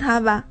哄哄它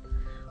吧。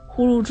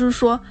呼噜猪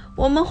说，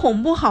我们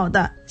哄不好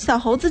的，小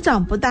猴子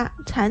长不大，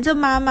缠着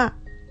妈妈。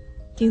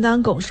叮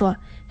当狗说，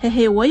嘿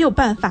嘿，我有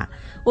办法，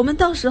我们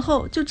到时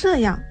候就这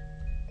样。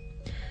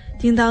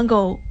叮当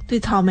狗对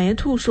草莓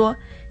兔说，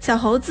小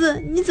猴子，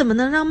你怎么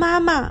能让妈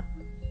妈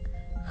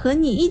和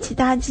你一起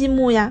搭积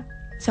木呀？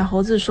小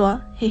猴子说，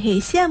嘿嘿，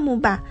羡慕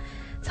吧。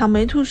草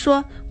莓兔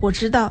说，我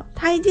知道，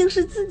他一定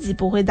是自己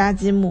不会搭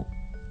积木。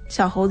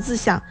小猴子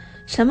想，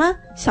什么？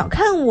小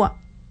看我。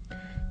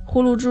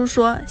呼噜猪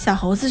说，小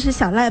猴子是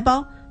小赖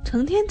包，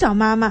成天找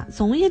妈妈，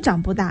总也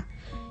长不大，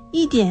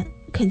一点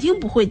肯定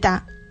不会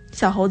搭。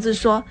小猴子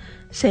说，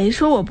谁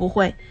说我不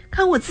会？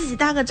看我自己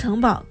搭个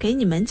城堡给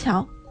你们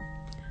瞧。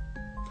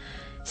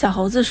小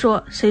猴子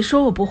说，谁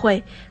说我不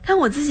会？看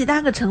我自己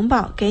搭个城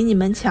堡给你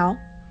们瞧。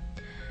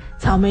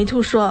草莓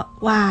兔说，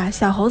哇，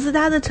小猴子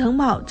搭的城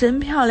堡真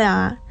漂亮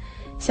啊。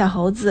小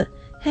猴子，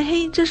嘿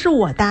嘿，这是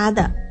我搭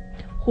的。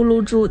呼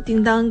噜猪、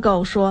叮当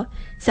狗说，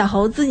小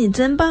猴子你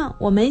真棒，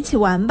我们一起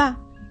玩吧。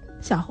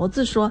小猴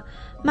子说，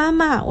妈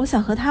妈，我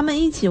想和他们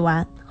一起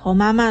玩。猴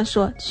妈妈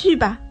说，去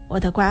吧，我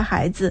的乖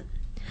孩子。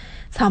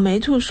草莓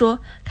兔说，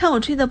看我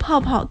吹的泡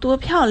泡多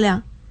漂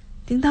亮。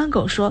叮当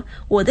狗说，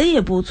我的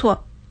也不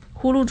错。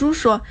呼噜猪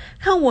说，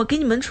看我给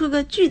你们出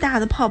个巨大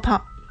的泡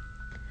泡。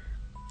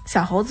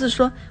小猴子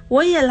说，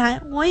我也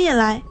来，我也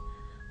来。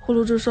呼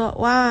噜猪说，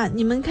哇，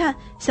你们看，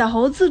小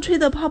猴子吹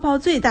的泡泡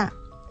最大。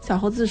小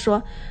猴子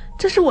说，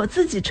这是我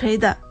自己吹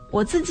的，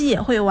我自己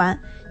也会玩，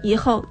以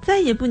后再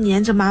也不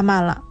黏着妈妈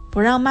了，不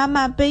让妈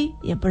妈背，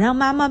也不让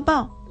妈妈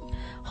抱。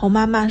猴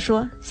妈妈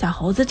说，小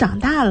猴子长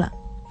大了。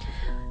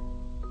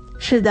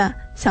是的，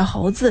小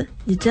猴子，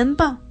你真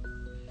棒。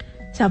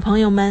小朋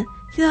友们，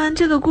听完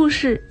这个故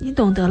事，你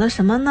懂得了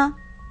什么呢？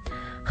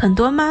很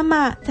多妈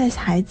妈在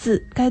孩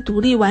子该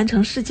独立完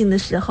成事情的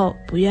时候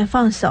不愿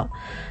放手，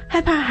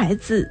害怕孩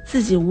子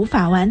自己无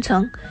法完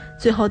成，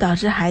最后导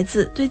致孩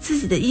子对自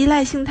己的依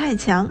赖性太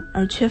强，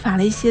而缺乏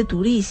了一些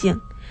独立性。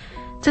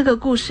这个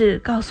故事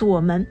告诉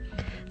我们，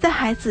在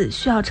孩子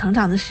需要成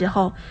长的时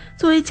候，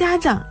作为家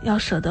长要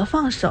舍得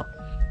放手，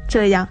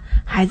这样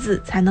孩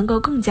子才能够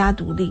更加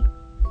独立。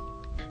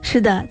是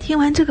的，听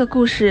完这个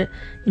故事，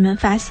你们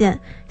发现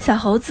小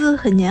猴子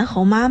很黏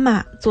猴妈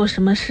妈，做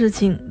什么事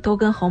情都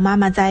跟猴妈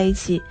妈在一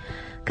起，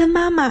跟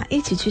妈妈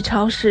一起去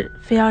超市，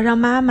非要让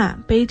妈妈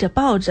背着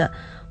抱着，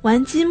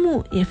玩积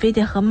木也非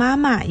得和妈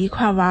妈一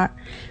块玩，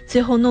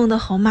最后弄得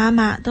猴妈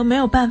妈都没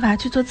有办法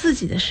去做自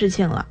己的事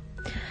情了。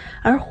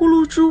而呼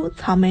噜猪、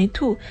草莓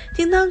兔、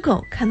叮当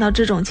狗看到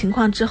这种情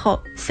况之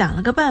后，想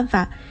了个办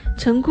法，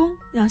成功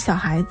让小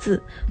孩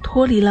子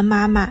脱离了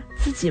妈妈，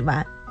自己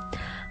玩。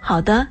好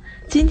的，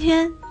今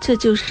天这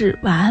就是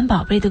晚安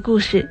宝贝的故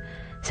事，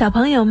小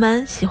朋友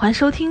们喜欢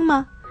收听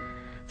吗？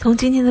从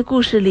今天的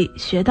故事里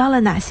学到了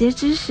哪些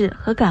知识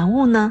和感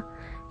悟呢？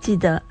记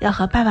得要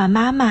和爸爸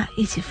妈妈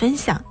一起分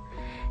享。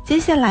接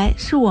下来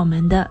是我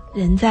们的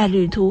人在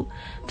旅途，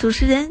主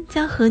持人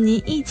将和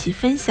您一起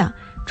分享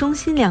中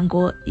新两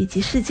国以及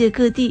世界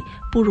各地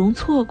不容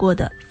错过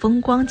的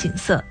风光景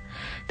色。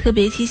特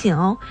别提醒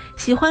哦，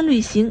喜欢旅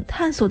行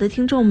探索的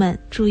听众们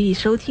注意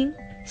收听，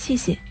谢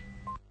谢。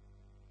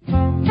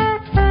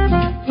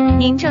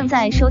您正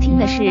在收听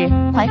的是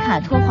怀卡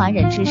托华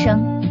人之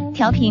声，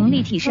调频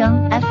立体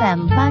声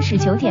FM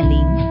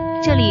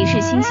 89.0，这里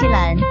是新西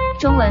兰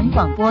中文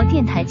广播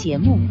电台节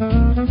目。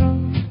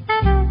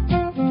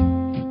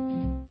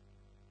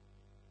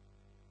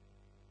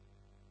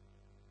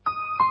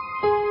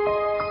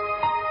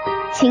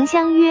情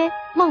相约，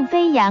梦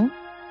飞扬，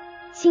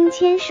心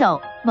牵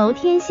手，谋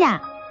天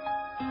下。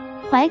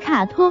怀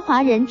卡托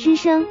华人之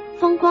声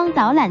风光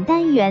导览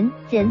单元，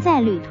人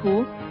在旅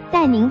途，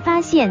带您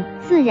发现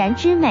自然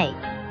之美。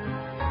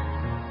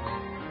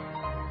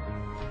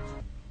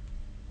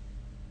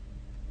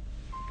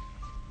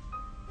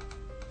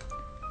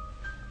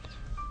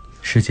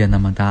世界那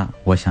么大，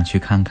我想去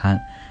看看。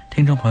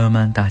听众朋友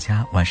们，大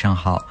家晚上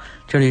好，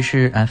这里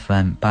是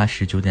FM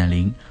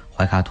 89.0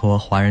怀卡托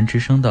华人之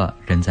声的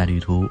人在旅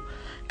途，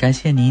感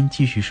谢您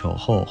继续守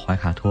候怀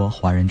卡托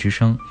华人之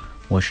声，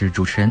我是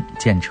主持人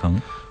建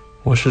成，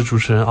我是主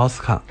持人奥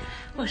斯卡，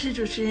我是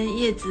主持人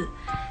叶子。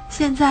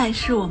现在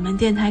是我们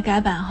电台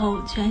改版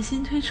后全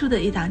新推出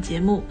的一档节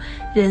目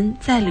《人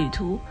在旅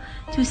途》，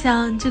就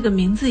像这个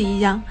名字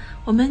一样，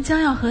我们将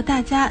要和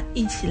大家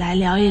一起来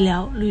聊一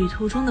聊旅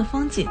途中的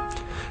风景。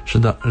是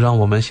的，让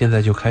我们现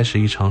在就开始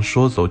一场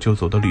说走就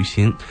走的旅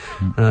行。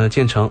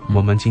建成，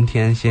我们今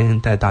天先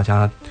带大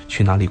家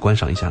去哪里观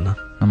赏一下呢？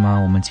那么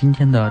我们今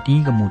天的第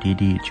一个目的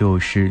地就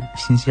是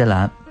新西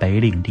兰北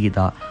领地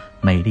的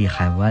美丽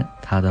海湾，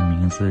它的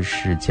名字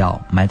是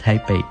叫埋汰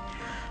贝。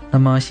那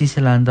么新西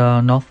兰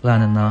的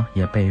Northland 呢，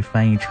也被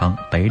翻译成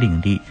北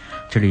领地，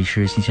这里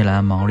是新西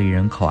兰毛利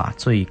人口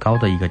最高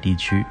的一个地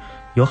区，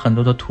有很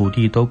多的土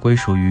地都归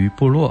属于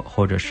部落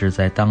或者是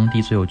在当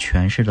地最有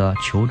权势的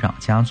酋长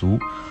家族。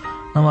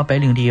那么北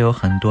领地也有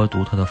很多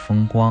独特的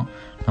风光，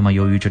那么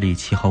由于这里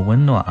气候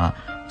温暖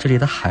这里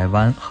的海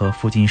湾和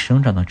附近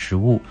生长的植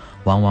物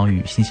往往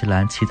与新西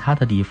兰其他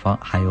的地方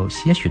还有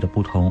些许的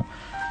不同。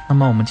那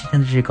么我们今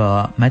天的这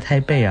个麦太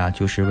贝啊，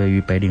就是位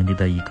于北领地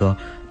的一个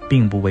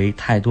并不为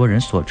太多人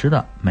所知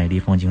的美丽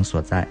风景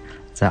所在。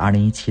在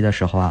2017的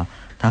时候啊，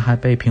它还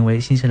被评为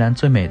新西兰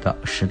最美的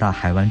10大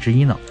海湾之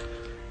一呢。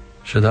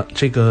是的，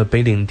这个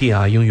北领地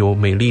啊，拥有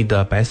美丽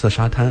的白色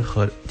沙滩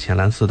和浅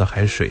蓝色的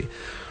海水，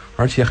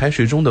而且海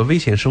水中的危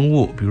险生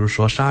物，比如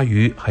说鲨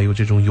鱼，还有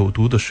这种有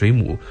毒的水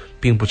母，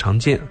并不常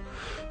见，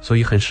所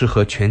以很适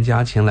合全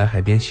家前来海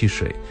边戏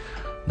水。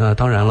那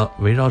当然了，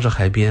围绕着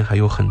海边还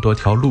有很多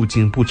条路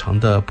径不长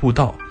的步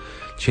道，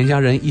全家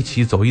人一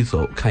起走一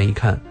走，看一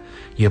看，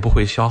也不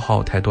会消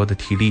耗太多的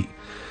体力。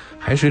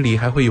海水里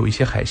还会有一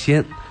些海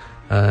鲜，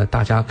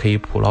大家可以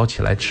捕捞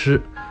起来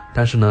吃。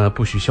但是呢，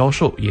不许销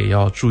售，也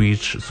要注意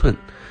尺寸。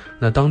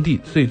那当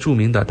地最著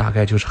名的大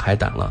概就是海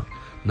胆了，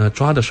那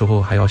抓的时候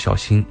还要小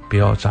心，不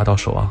要扎到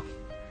手啊。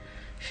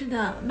是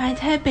的，麦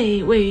太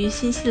贝位于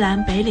新西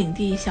兰北领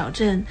地小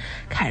镇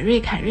凯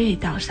瑞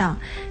岛上，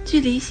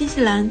距离新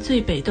西兰最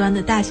北端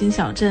的大型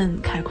小镇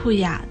凯库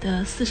亚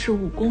的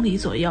45公里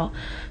左右。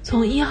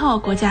从1号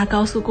国家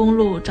高速公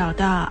路找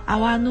到阿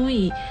瓦努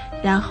伊，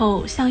然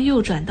后向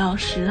右转到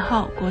10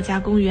号国家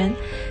公园，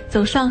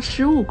走上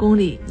15公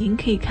里，您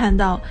可以看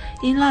到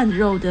Inland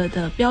Road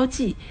的标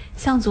记，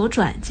向左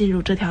转进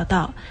入这条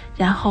道，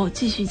然后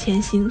继续前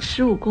行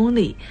15公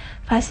里，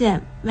发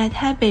现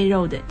Matai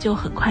Road 就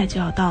很快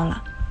就要到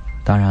了。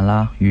当然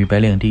啦，与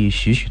北领地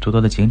许许多多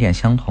的景点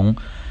相同，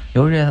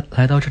由于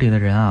来到这里的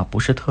人啊不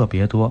是特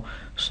别多，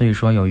所以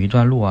说有一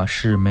段路啊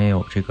是没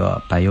有这个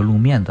柏油路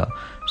面的，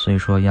所以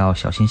说要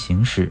小心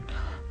行驶。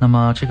那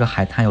么这个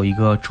海滩有一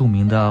个著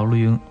名的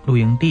露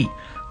营地，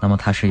那么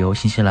它是由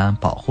新西兰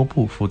保护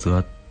部负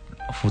责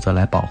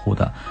来保护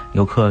的，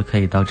游客可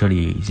以到这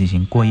里进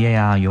行过夜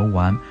呀、游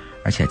玩，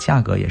而且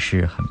价格也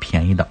是很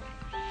便宜的。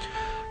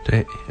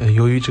对，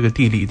由于这个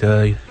地理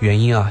的原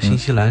因啊，新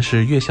西兰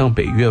是越向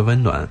北越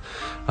温暖，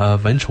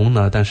蚊虫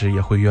呢，但是也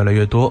会越来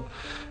越多。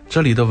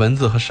这里的蚊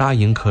子和沙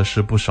蝇可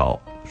是不少，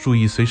注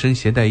意随身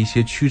携带一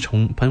些驱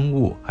虫喷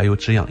雾，还有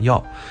止痒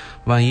药，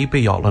万一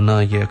被咬了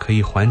呢，也可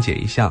以缓解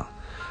一下。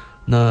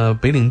那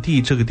北领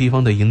地这个地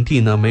方的营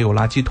地呢，没有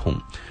垃圾桶，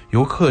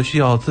游客需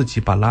要自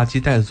己把垃圾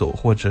带走，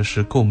或者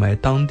是购买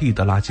当地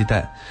的垃圾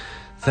袋。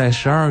在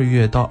12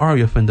月到2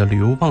月份的旅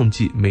游旺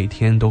季，每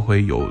天都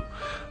会有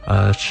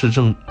市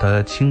政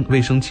的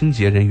卫生清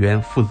洁人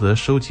员负责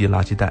收集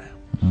垃圾袋。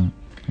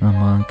那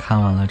么看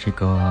完了这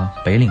个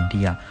北领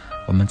地啊，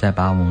我们再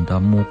把我们的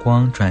目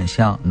光转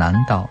向南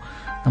岛。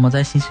那么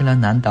在新西兰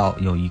南岛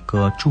有一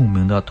个著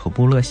名的徒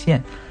步路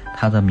线，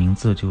它的名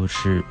字就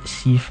是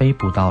西非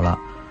步道了。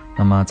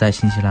那么在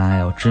新西兰还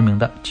有知名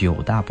的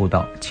9大步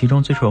道，其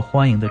中最受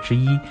欢迎的之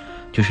一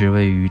就是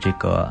位于这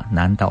个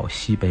南岛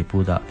西北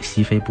部的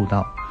西非步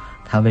道，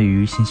它位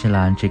于新西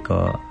兰这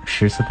个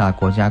14大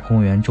国家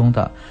公园中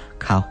的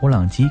卡胡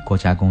朗基国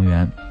家公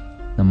园。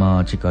那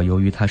么这个由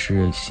于它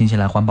是新西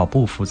兰环保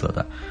部负责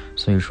的，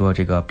所以说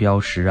这个标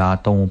识啊、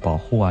动物保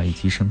护啊以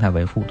及生态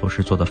维护都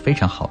是做得非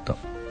常好的。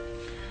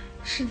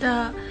是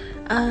的，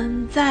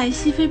在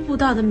西非步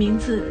道的名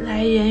字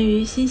来源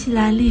于新西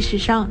兰历史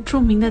上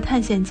著名的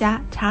探险家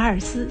查尔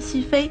斯·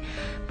西非。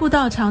步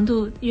道长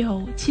度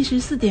有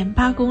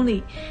74.8公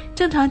里，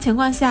正常情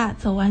况下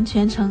走完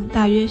全程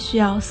大约需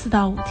要4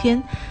到5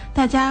天。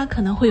大家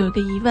可能会有一个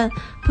疑问，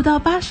不到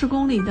80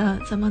公里的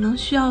怎么能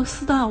需要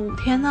4到5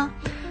天呢？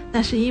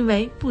那是因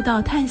为步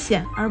道探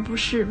险而不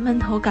是闷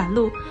头赶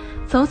路，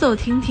走走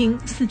停停，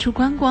四处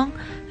观光，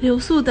流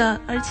速的，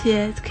而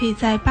且可以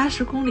在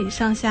80公里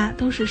上下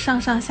都是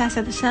上上下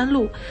下的山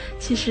路，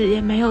其实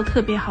也没有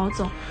特别好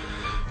走。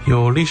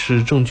有历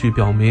史证据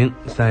表明，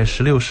在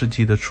16世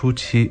纪的初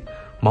期，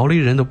毛利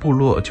人的部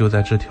落就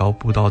在这条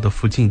步道的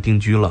附近定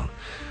居了。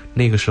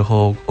那个时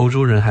候，欧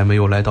洲人还没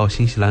有来到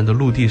新西兰的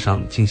陆地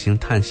上进行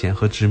探险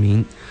和殖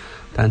民，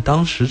但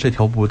当时这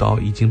条步道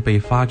已经被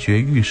发掘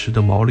玉石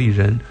的毛利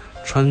人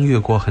穿越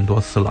过很多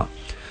次了。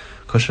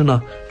可是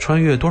呢，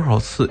穿越多少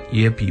次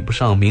也比不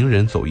上名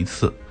人走一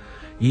次。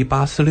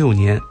1846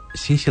年，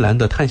新西兰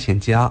的探险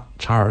家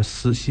查尔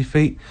斯·西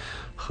非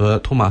和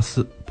托马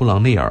斯·布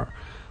朗内尔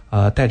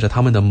带着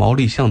他们的毛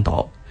利向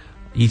导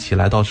一起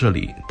来到这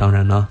里。当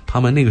然呢，他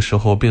们那个时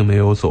候并没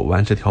有走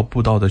完这条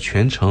步道的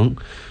全程，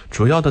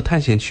主要的探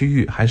险区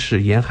域还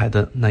是沿海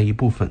的那一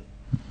部分。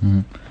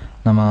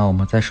那么我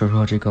们再说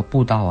说这个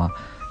步道啊。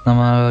那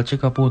么这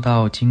个步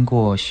道经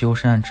过修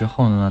缮之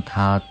后呢，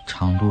它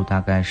长度大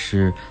概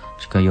是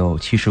这个有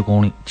75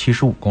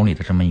公里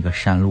的这么一个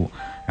山路，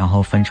然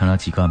后分成了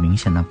几个明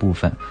显的部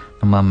分。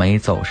那么每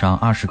走上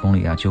20公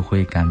里啊，就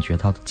会感觉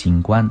到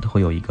景观都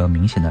会有一个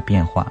明显的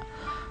变化。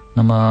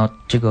那么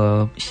这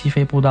个西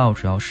非步道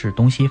主要是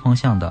东西方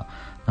向的，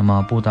那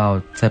么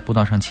在步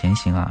道上前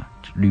行啊，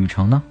旅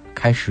程呢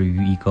开始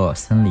于一个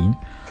森林，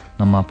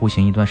那么步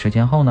行一段时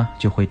间后呢，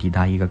就会抵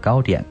达一个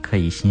高点，可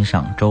以欣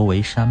赏周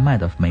围山脉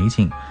的美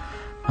景。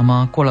那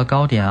么过了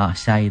高点啊，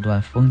下一段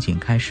风景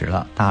开始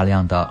了，大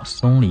量的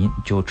松林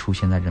就出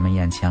现在人们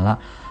眼前了，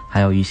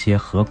还有一些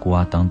河谷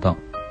啊等等。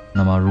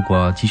那么如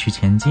果继续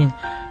前进，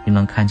又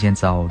能看见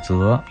沼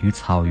泽与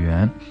草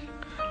原。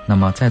那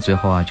么在最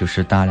后啊，就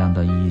是大量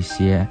的一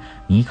些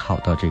拟考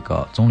的这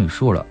个棕榈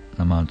树了。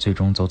那么最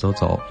终走，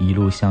一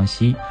路向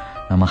西，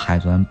那么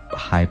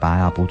海拔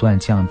啊不断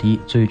降低，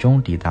最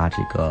终抵达这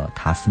个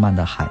塔斯曼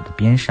的海的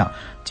边上，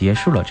结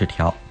束了这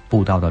条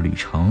步道的旅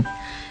程。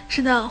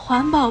是的，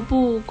环保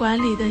部管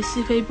理的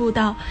西非步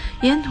道，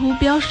沿途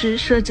标识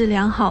设置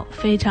良好，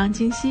非常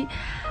清晰，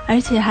而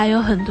且还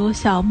有很多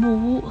小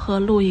木屋和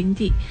露营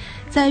地，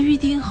在预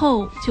定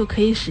后就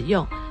可以使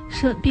用，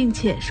并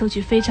且收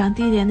取非常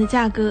低廉的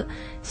价格。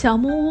小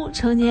木屋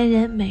成年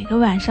人每个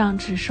晚上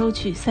只收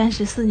取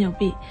34纽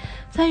币。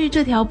参与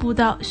这条步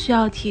道需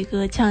要体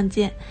格强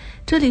健，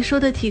这里说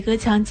的体格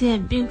强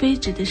健并非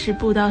指的是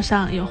步道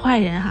上有坏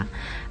人哈，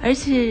而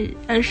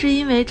是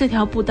因为这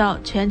条步道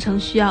全程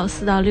需要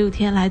4到6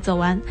天来走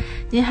完，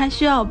您还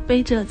需要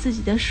背着自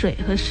己的水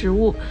和食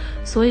物，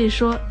所以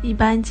说一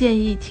般建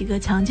议体格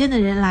强健的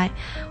人来。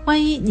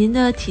万一您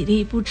的体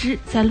力不支，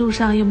在路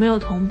上又没有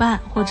同伴，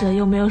或者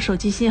又没有手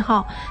机信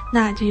号，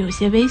那就有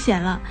些危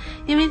险了，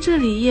因为这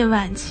里夜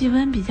晚气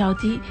温比较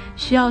低，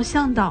需要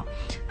向导，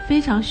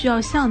非常需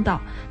要向导。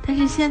但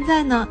是现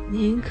在呢，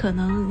您可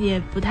能也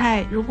不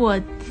太，如果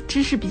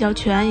知识比较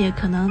全，也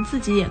可能自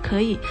己也可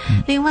以。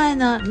另外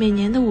呢，每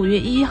年的5月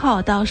1号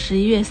到11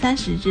月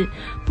30日，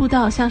步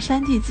道向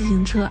山地自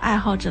行车爱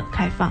好者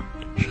开放。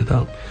是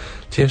的，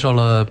介绍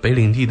了北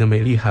领地的美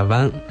丽海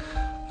湾，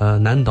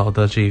南岛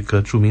的这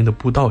个著名的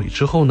步道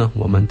之后呢，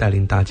我们带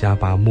领大家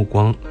把目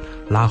光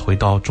拉回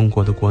到中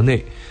国的国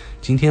内。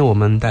今天我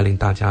们带领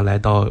大家来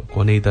到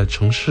国内的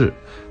城市，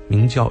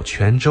名叫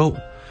泉州。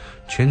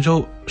泉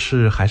州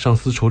是海上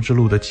丝绸之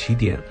路的起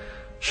点，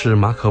是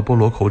马可波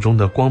罗口中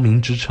的光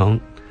明之城。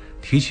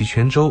提起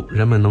泉州，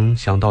人们能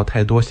想到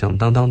太多响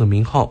当当的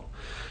名号。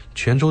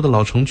泉州的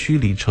老城区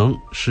里程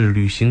是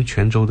旅行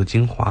泉州的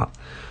精华，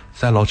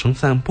在老城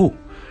散步，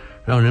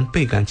让人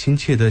倍感亲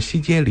切的西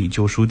街里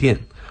旧书店，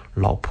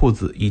老铺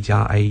子一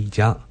家挨一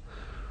家。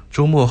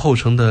周末后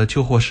城的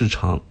旧货市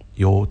场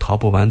有淘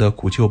不完的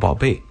古旧宝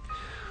贝，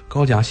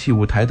高甲戏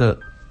舞台的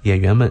演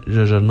员们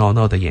热热闹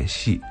闹的演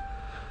戏，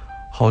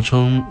好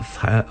生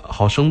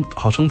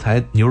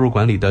财牛肉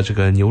馆里的这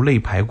个牛肋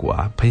排骨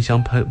啊，喷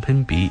香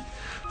喷鼻。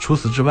除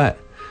此之外，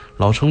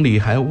老城里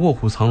还卧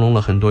虎藏龙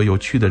了很多有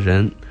趣的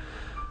人。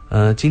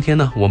今天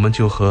呢，我们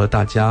就和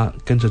大家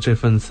跟着这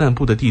份散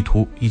步的地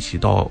图，一起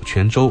到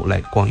泉州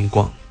来逛一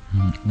逛。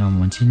那我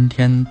们今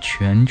天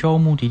泉州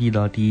目的地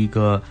的第一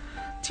个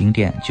景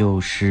点就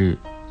是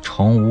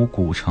崇武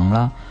古城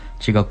了。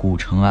这个古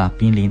城啊，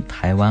濒临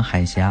台湾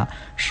海峡，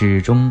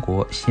是中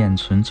国现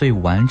存最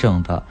完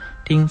整的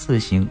丁字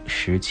形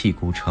石砌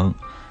古城。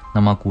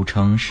那么古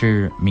城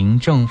是明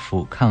政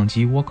府抗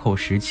击倭寇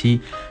时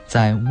期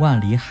在万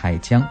里海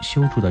疆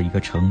修筑的一个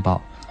城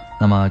堡。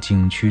那么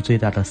景区最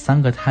大的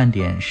3个探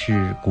点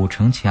是古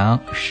城墙、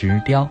石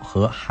雕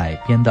和海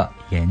边的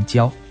岩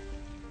礁。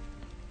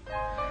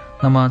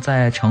那么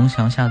在城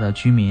墙下的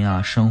居民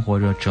啊，生活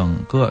着整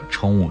个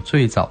崇武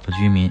最早的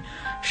居民，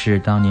是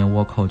当年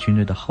倭寇军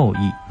队的后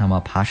裔。那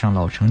么爬上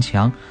老城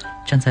墙，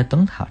站在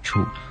灯塔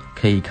处，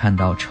可以看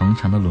到城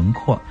墙的轮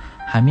廓，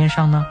海面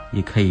上呢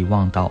也可以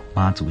望到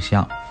妈祖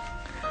像。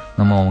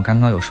那么我们刚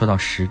刚有说到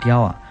石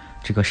雕啊，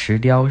这个石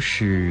雕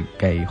是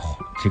给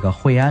这个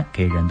惠安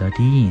给人的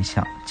第一印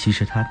象，其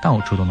实它到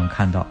处都能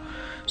看到。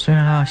虽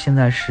然啊现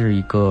在是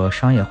一个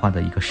商业化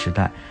的一个时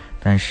代，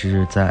但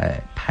是在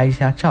拍一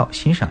下照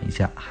欣赏一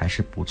下还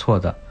是不错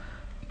的。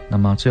那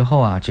么最后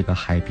啊，这个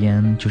海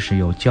边就是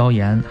有礁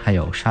岩，还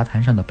有沙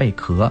滩上的贝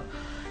壳，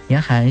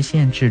沿海岸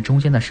线至中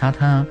间的沙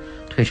滩啊，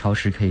退潮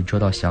时可以捉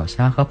到小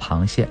虾和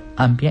螃蟹，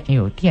岸边也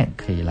有店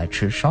可以来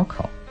吃烧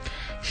烤。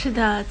是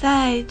的，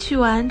在去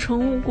完崇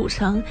武古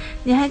城，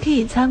你还可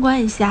以参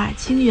观一下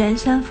清源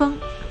山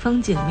风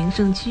景名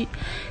胜区。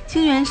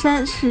清源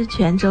山是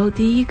泉州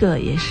第一个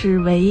也是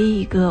唯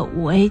一一个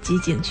5A 级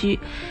景区，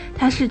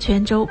它是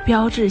泉州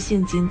标志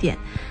性景点。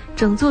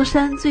整座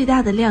山最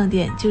大的亮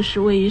点就是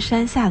位于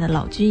山下的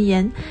老君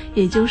岩，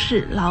也就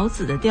是老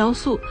子的雕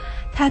塑，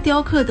它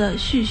雕刻的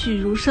栩栩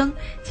如生，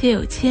且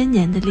有1000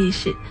年的历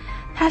史。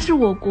它是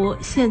我国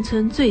现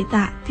存最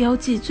大、雕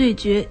技最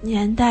绝、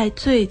年代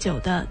最久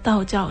的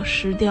道教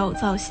石雕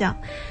造像。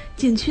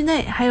景区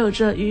内还有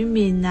着与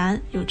闽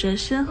南有着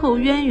深厚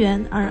渊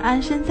源而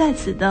安身在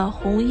此的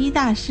红衣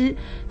大师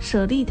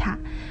舍利塔，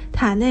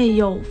塔内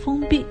有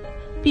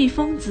避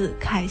风子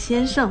凯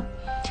先生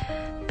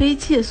悲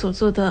切所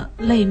作的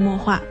泪墨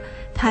画，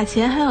塔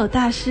前还有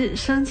大师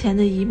生前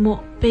的一幕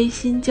悲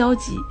心交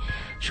集。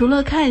除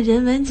了看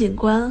人文景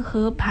观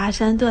和爬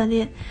山锻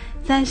炼，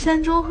在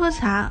山中喝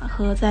茶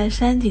和在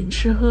山顶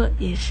吃喝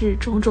也是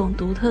种种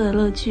独特的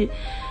乐趣。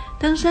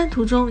登山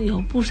途中有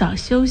不少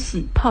休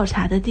息泡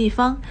茶的地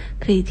方，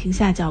可以停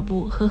下脚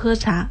步喝喝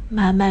茶，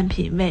慢慢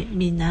品味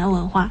闽南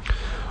文化。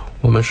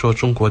我们说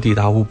中国地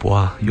大物博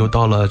啊，又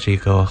到了这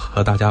个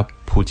和大家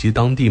普及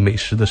当地美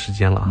食的时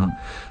间了啊。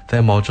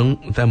在某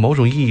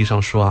种意义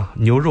上说啊，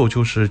牛肉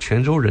就是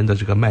泉州人的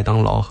这个麦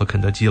当劳和肯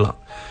德基了。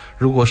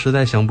如果实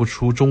在想不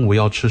出中午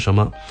要吃什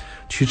么，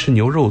去吃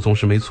牛肉总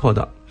是没错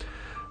的。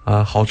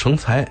好成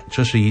才，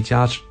这是一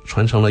家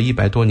传承了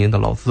100多年的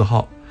老字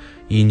号，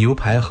以牛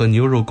排和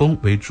牛肉羹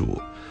为主。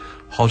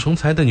好成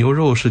才的牛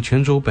肉是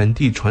泉州本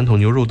地传统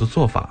牛肉的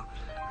做法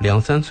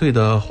，2-3岁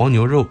的黄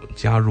牛肉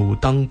加入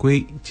当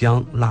归、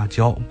姜、辣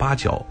椒、八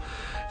角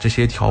这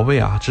些调味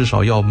至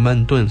少要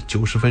焖炖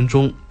90分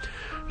钟。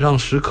让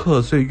食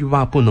客最欲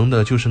罢不能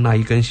的就是那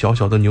一根小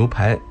小的牛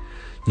排，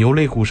牛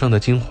肋骨上的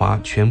精华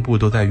全部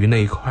都在于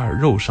那一块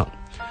肉上，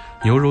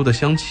牛肉的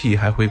香气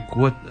还会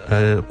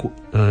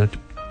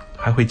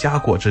夹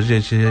裹着这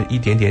些一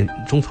点点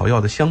中草药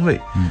的香味，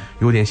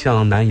有点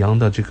像南洋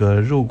的这个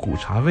肉骨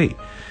茶味，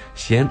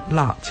咸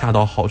辣恰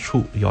到好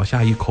处，咬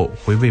下一口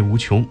回味无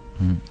穷。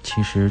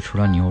其实除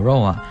了牛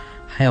肉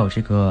还有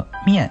这个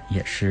面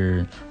也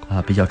是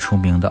比较出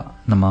名的。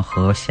那么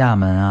和厦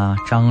门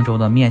漳州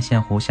的面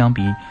线糊相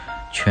比，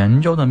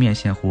泉州的面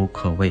线糊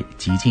可谓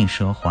极尽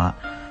奢华。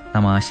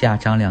那么厦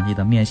漳两地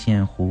的面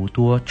线糊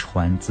多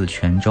传自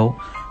泉州，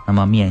那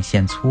么面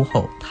线粗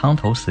厚，汤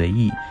头随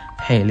意，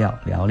配料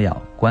寥寥，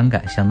观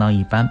感相当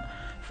一般。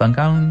反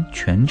观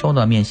泉州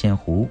的面线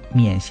糊，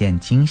面线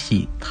精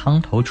细，汤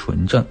头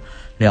纯正，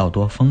料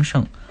多丰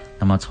盛。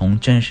那么从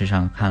阵势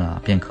上看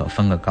便可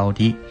分个高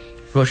低。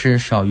若是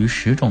少于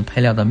10种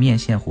配料的面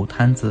线糊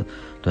摊子，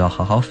都要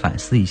好好反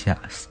思一下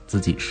自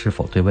己是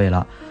否对味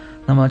了。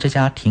那么这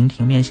家亭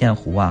面线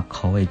糊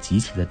口味极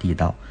其的地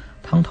道，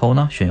汤头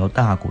呢选用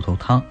大骨头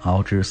汤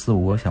熬制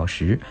4-5个小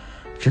时，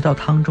直到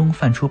汤中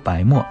泛出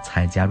白沫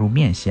才加入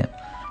面线。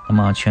那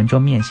么泉州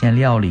面线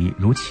料理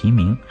如其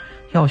名，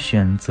要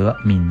选择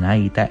闽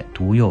南一带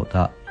独有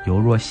的油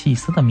若细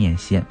丝的面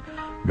线，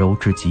揉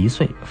至极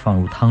碎，放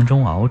入汤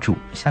中熬煮，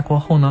下锅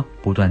后呢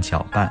不断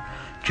搅拌，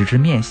直至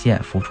面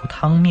线浮出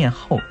汤面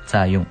后，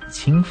再用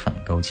清粉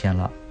勾芡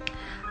了。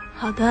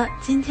好的，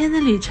今天的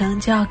旅程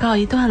就要告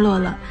一段落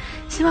了，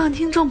希望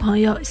听众朋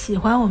友喜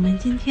欢我们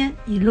今天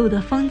一路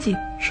的风景。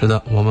是的，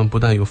我们不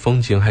但有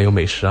风景还有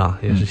美食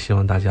也是希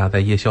望大家在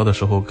夜宵的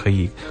时候可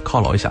以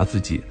犒劳一下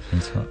自己。没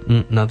错。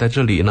那在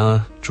这里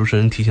呢，主持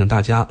人提醒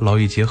大家劳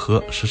逸结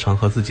合，时常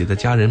和自己的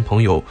家人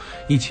朋友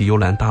一起游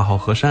览大好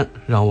河山，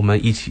让我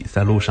们一起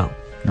在路上。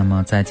那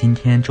么在今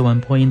天中文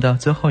播音的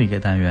最后一个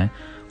单元，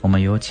我们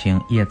有请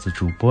叶子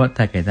主播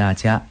带给大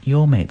家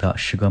优美的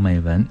诗歌美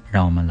文，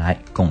让我们来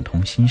共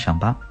同欣赏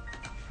吧。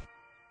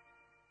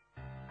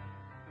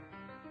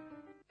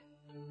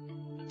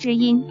知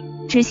音、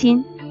知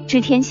心、知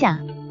天下，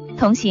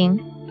同行、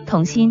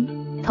同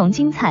心、同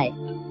精彩。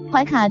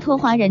怀卡托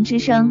华人之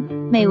声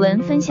美文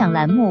分享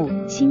栏目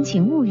《心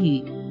情物语》，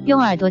用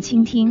耳朵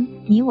倾听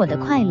你我的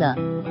快乐，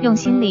用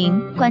心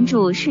灵关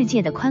注世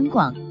界的宽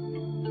广。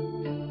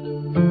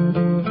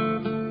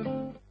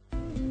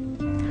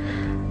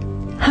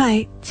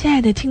嗨，亲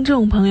爱的听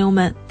众朋友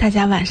们，大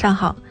家晚上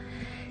好。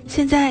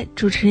现在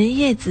主持人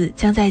叶子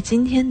将在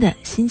今天的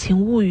心情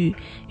物语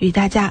与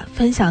大家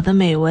分享的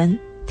美文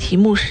题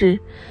目是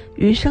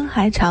余生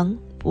还长，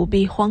不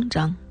必慌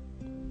张。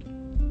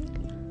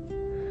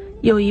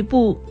有一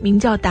部名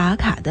叫《打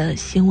卡》的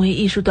行为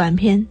艺术短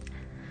片，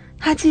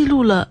它记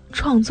录了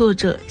创作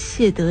者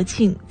谢德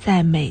庆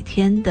在每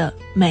天的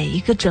每一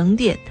个整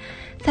点，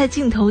在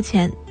镜头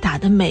前打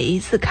的每一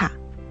次卡，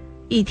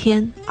一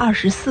天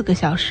24个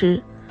小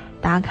时，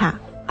打卡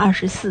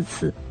24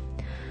次。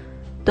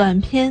短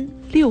片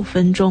6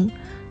分钟，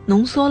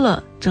浓缩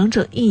了整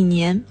整1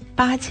年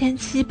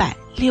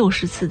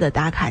8760次的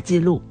打卡记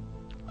录。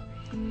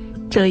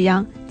这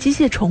样机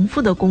械重复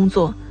的工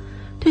作，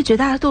对绝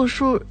大多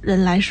数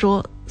人来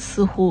说，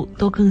似乎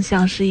都更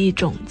像是一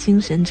种精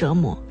神折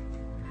磨。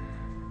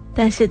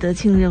但谢德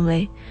庆认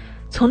为，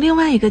从另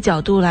外一个角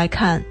度来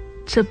看，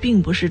这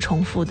并不是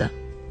重复的，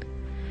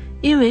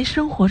因为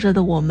生活着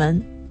的我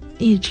们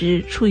一直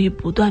处于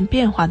不断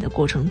变化的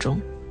过程中。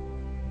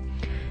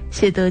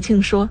谢德庆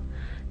说，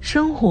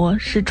生活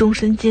是终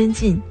身监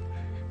禁，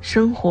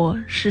生活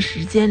是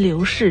时间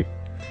流逝，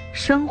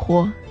生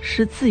活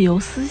是自由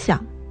思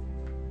想。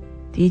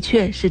的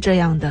确是这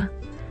样的，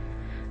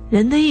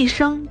人的一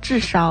生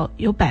至少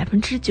有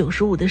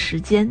95%的时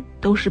间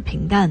都是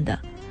平淡的，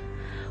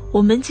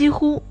我们几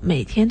乎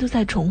每天都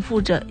在重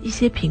复着一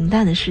些平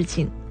淡的事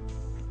情，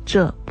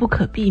这不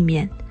可避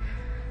免。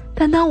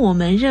但当我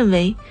们认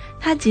为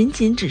它仅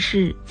仅只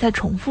是在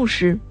重复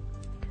时，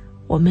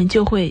我们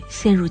就会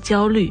陷入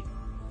焦虑。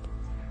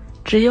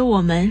只有我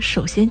们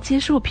首先接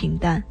受平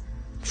淡，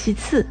其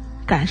次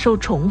感受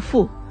重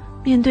复，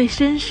面对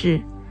真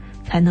实，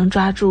才能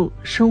抓住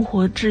生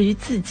活之于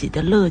自己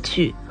的乐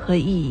趣和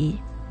意义。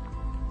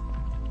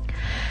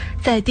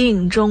在电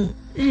影中《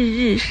日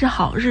日是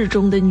好日》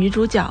中的女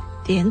主角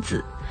点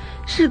子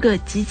是个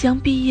即将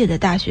毕业的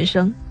大学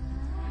生，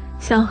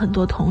像很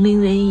多同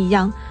龄人一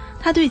样，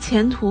她对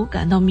前途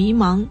感到迷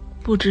茫，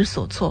不知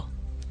所措。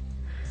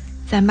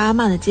在妈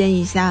妈的建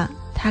议下，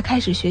她开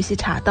始学习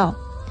茶道。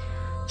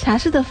茶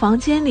室的房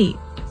间里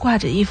挂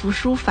着一幅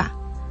书法，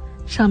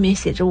上面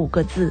写着5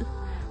个字：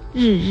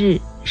日日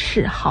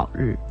是好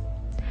日。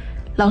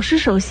老师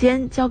首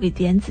先教给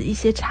点子一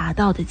些茶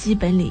道的基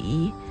本礼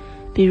仪，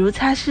比如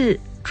擦拭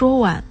桌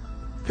碗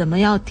怎么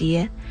要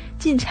叠，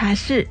进茶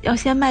室要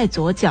先迈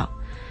左脚，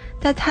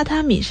在榻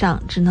榻米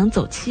上只能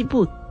走7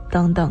步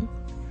等等。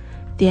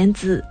点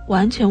子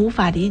完全无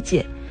法理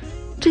解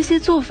这些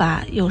做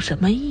法有什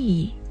么意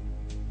义，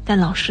但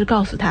老师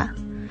告诉他，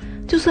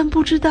就算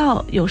不知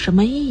道有什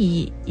么意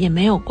义也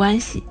没有关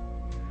系，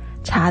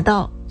茶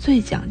道最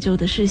讲究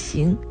的是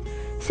形，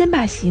先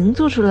把形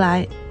做出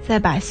来，再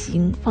把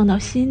形放到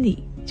心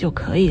里就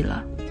可以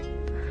了。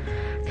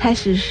开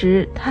始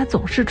时他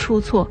总是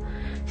出错，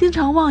经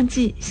常忘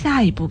记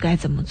下一步该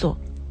怎么做。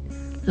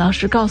老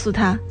师告诉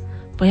他，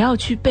不要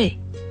去背，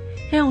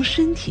要用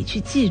身体去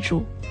记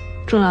住，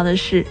重要的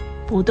是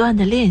不断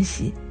的练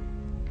习。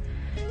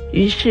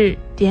于是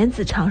点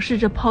子尝试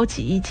着抛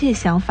弃一切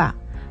想法，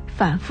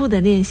反复的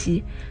练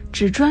习，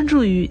只专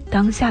注于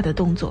当下的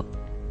动作。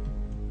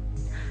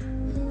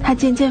他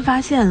渐渐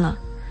发现了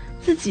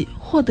自己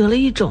获得了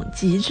一种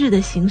极致的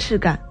形式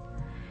感，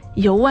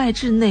由外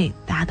至内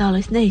达到了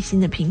内心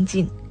的平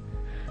静，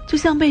就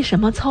像被什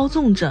么操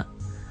纵着，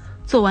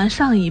做完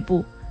上一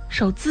步，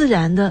手自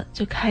然的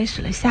就开始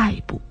了下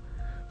一步，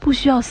不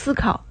需要思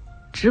考，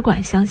只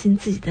管相信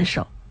自己的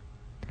手。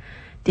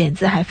点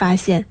子还发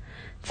现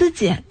自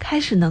己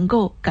开始能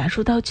够感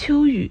受到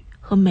秋雨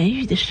和梅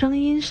雨的声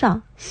音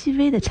上细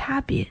微的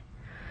差别，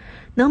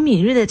能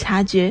敏锐地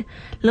察觉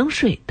冷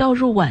水倒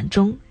入碗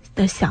中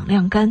的响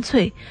亮干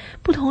脆，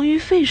不同于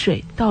沸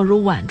水倒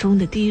入碗中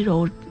的低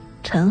柔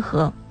沉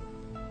和。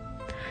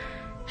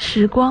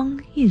时光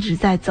一直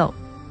在走，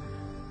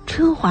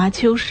春华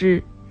秋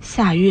实，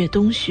夏月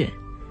冬雪，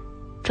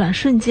转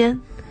瞬间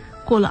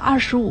过了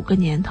25个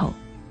年头。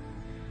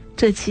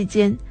这期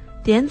间，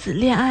点子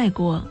恋爱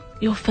过，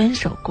又分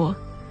手过，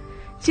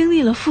经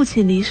历了父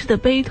亲离世的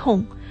悲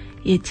痛，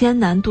也艰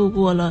难度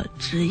过了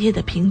职业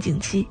的瓶颈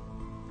期。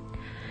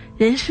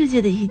人世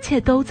界的一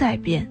切都在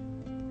变，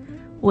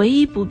唯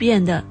一不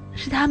变的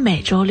是他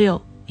每周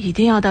6一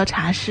定要到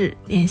茶室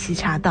练习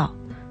茶道，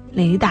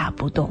雷打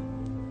不动。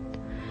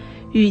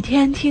雨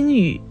天听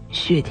雨，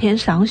雪天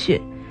赏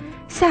雪，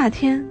夏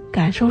天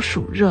感受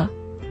暑热，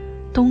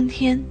冬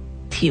天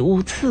体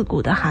悟刺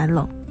骨的寒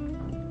冷。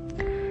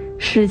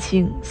事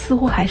情似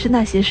乎还是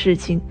那些事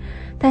情，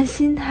但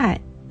心态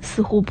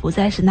似乎不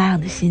再是那样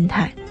的心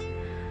态。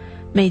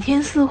每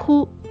天似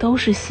乎都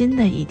是新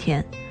的一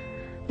天，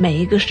每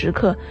一个时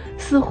刻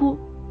似乎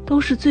都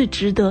是最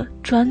值得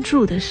专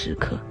注的时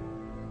刻。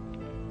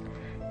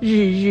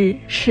日日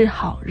是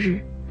好日，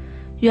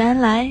原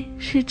来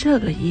是这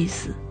个意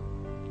思。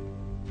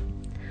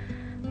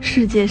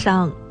世界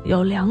上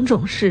有2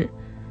种事，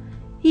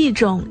一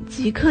种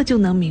即刻就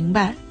能明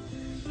白，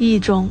一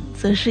种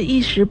则是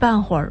一时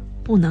半会儿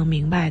不能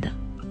明白的。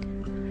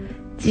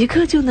即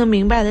刻就能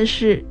明白的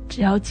事，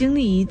只要经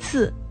历一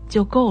次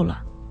就够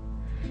了。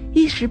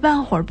一时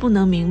半会儿不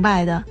能明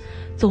白的，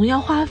总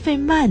要花费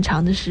漫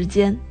长的时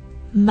间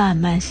慢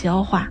慢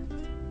消化。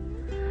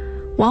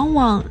往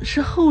往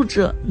是后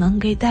者能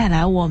给带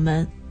来我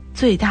们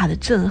最大的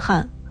震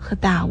撼和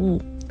大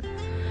悟。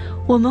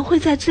我们会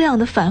在这样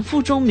的反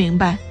复中明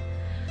白，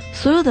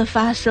所有的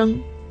发生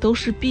都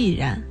是必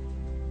然，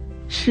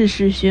世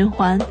事循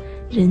环，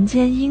人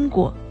间因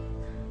果，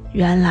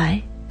原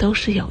来都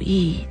是有意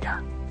义的。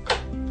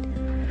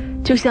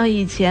就像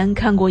以前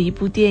看过一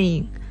部电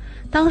影，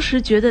当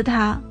时觉得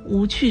它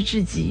无趣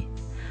至极，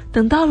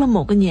等到了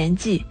某个年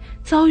纪，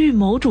遭遇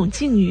某种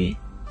境遇，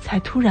才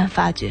突然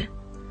发觉，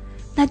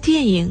那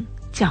电影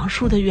讲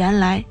述的原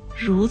来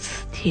如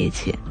此贴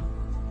切。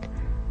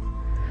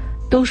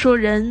都说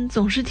人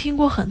总是听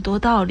过很多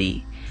道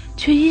理，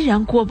却依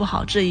然过不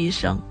好这一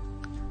生。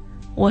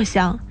我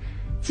想，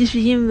既是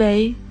因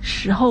为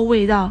时候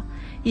未到，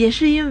也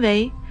是因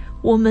为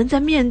我们在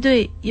面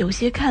对有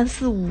些看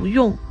似无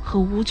用和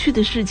无趣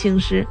的事情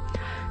时，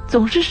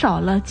总是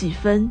少了几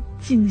分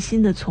静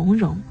心的从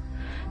容，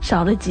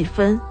少了几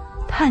分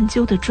探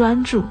究的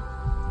专注。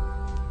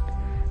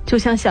就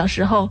像小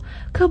时候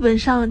课本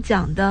上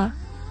讲的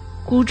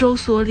孤舟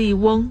蓑笠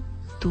翁，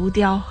独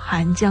钓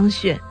寒江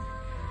雪，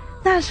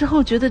那时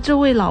候觉得这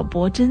位老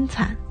伯真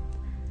惨，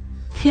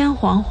天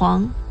黄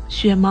黄，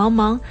雪茫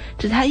茫，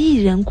只他一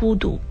人孤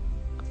独。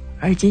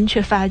而今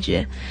却发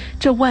觉，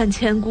这万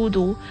千孤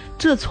独，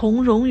这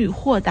从容与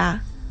豁达，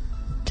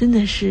真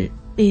的是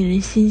令人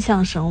心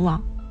向神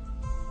往。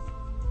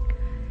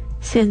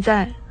现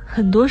在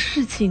很多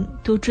事情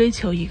都追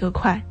求一个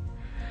快，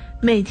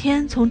每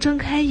天从睁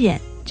开眼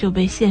就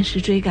被现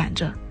实追赶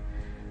着，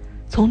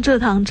从这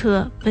趟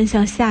车奔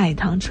向下一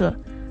趟车，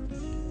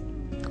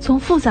从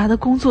复杂的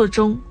工作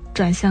中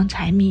转向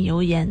柴米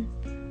油盐。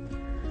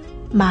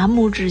麻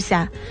木之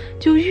下，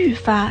就愈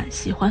发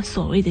喜欢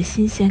所谓的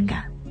新鲜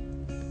感。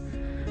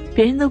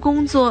别人的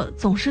工作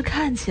总是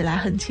看起来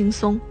很轻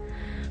松，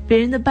别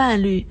人的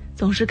伴侣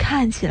总是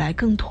看起来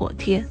更妥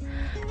帖，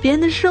别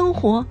人的生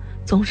活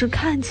总是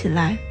看起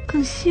来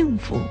更幸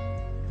福。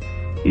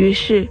于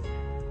是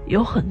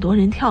有很多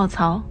人跳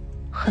槽，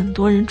很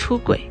多人出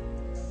轨。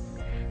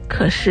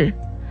可是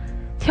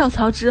跳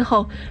槽之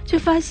后，却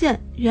发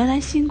现原来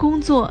新工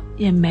作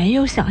也没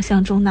有想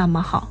象中那么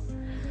好。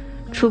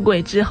出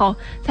轨之后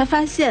才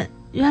发现，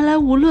原来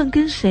无论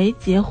跟谁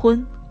结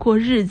婚过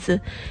日子，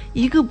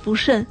一个不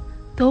慎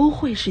都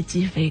会是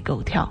鸡飞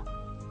狗跳。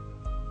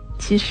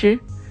其实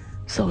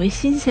所谓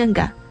新鲜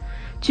感，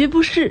绝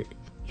不是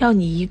要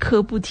你一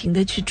刻不停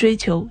地去追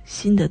求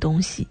新的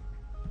东西，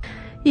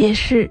也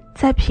是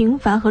在平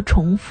凡和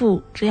重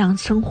复这样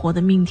生活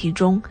的命题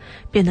中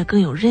变得更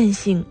有韧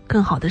性，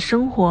更好的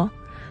生活。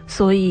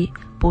所以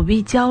不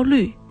必焦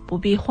虑，不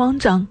必慌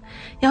张，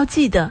要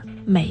记得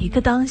每一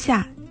个当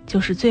下就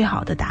是最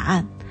好的答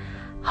案。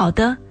好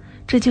的，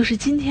这就是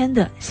今天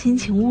的心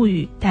情物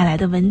语带来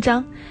的文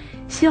章，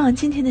希望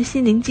今天的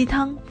心灵鸡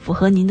汤符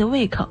合您的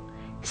胃口。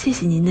谢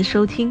谢您的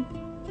收听。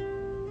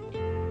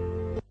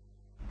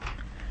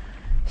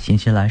新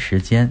西兰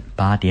时间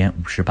8点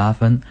58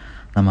分，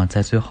那么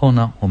在最后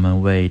呢，我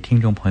们为听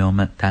众朋友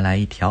们带来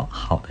一条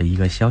好的一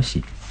个消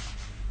息。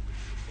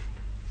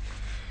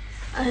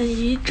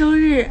于周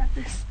日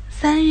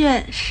3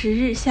月10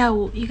日下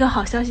午，一个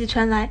好消息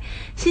传来，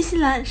新西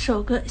兰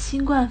首个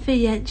新冠肺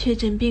炎确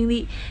诊病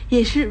例，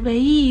也是唯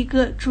一一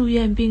个住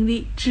院病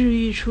例治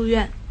愈出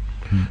院。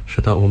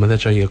是的，我们在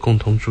这也共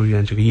同祝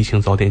愿这个疫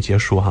情早点结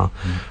束哈。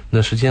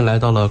那时间来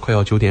到了快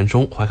要9点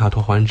钟，怀卡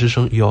托华人之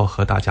声又要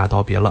和大家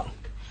道别了。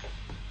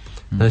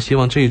那希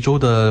望这一周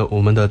的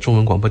我们的中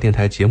文广播电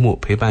台节目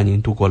陪伴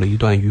您度过了一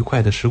段愉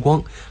快的时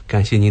光，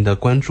感谢您的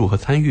关注和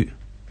参与。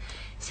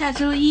下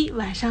周一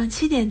晚上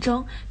7点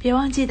钟，别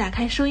忘记打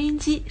开收音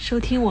机收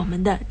听我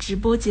们的直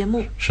播节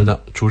目。是的，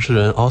主持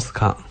人奥斯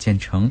卡、建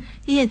成、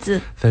叶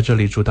子在这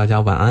里祝大家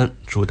晚安，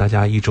祝大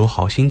家一周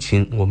好心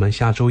情。我们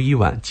下周一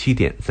晚7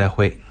点再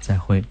会。再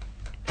会。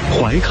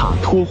怀卡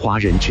托华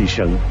人之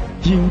声，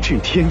音质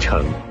天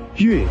成，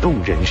悦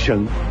动人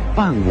生，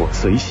伴我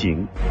随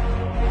行。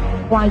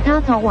懷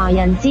卡托華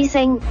人之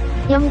聲，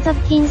音質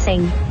天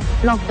成，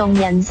樂動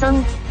人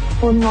生，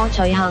伴我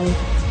隨行。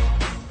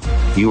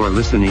You are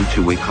listening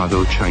to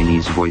Waikato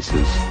Chinese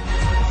Voices.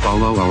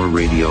 Follow our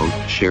radio,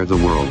 share the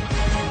world.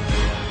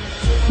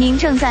 您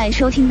正在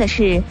收听的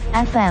是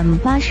FM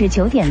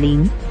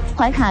 89.0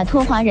怀卡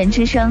托华人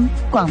之声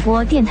广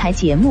播电台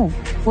节目，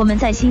我们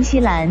在新西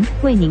兰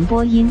为您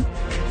播音。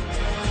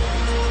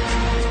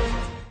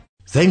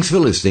Thanks for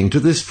listening to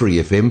this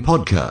Free FM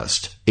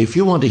podcast. If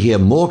you want to hear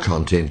more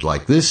content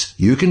like this,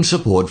 you can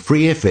support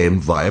Free FM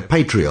via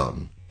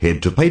Patreon. Head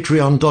to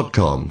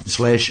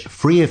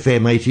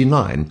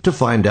patreon.com/freefm89 to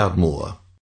find out more.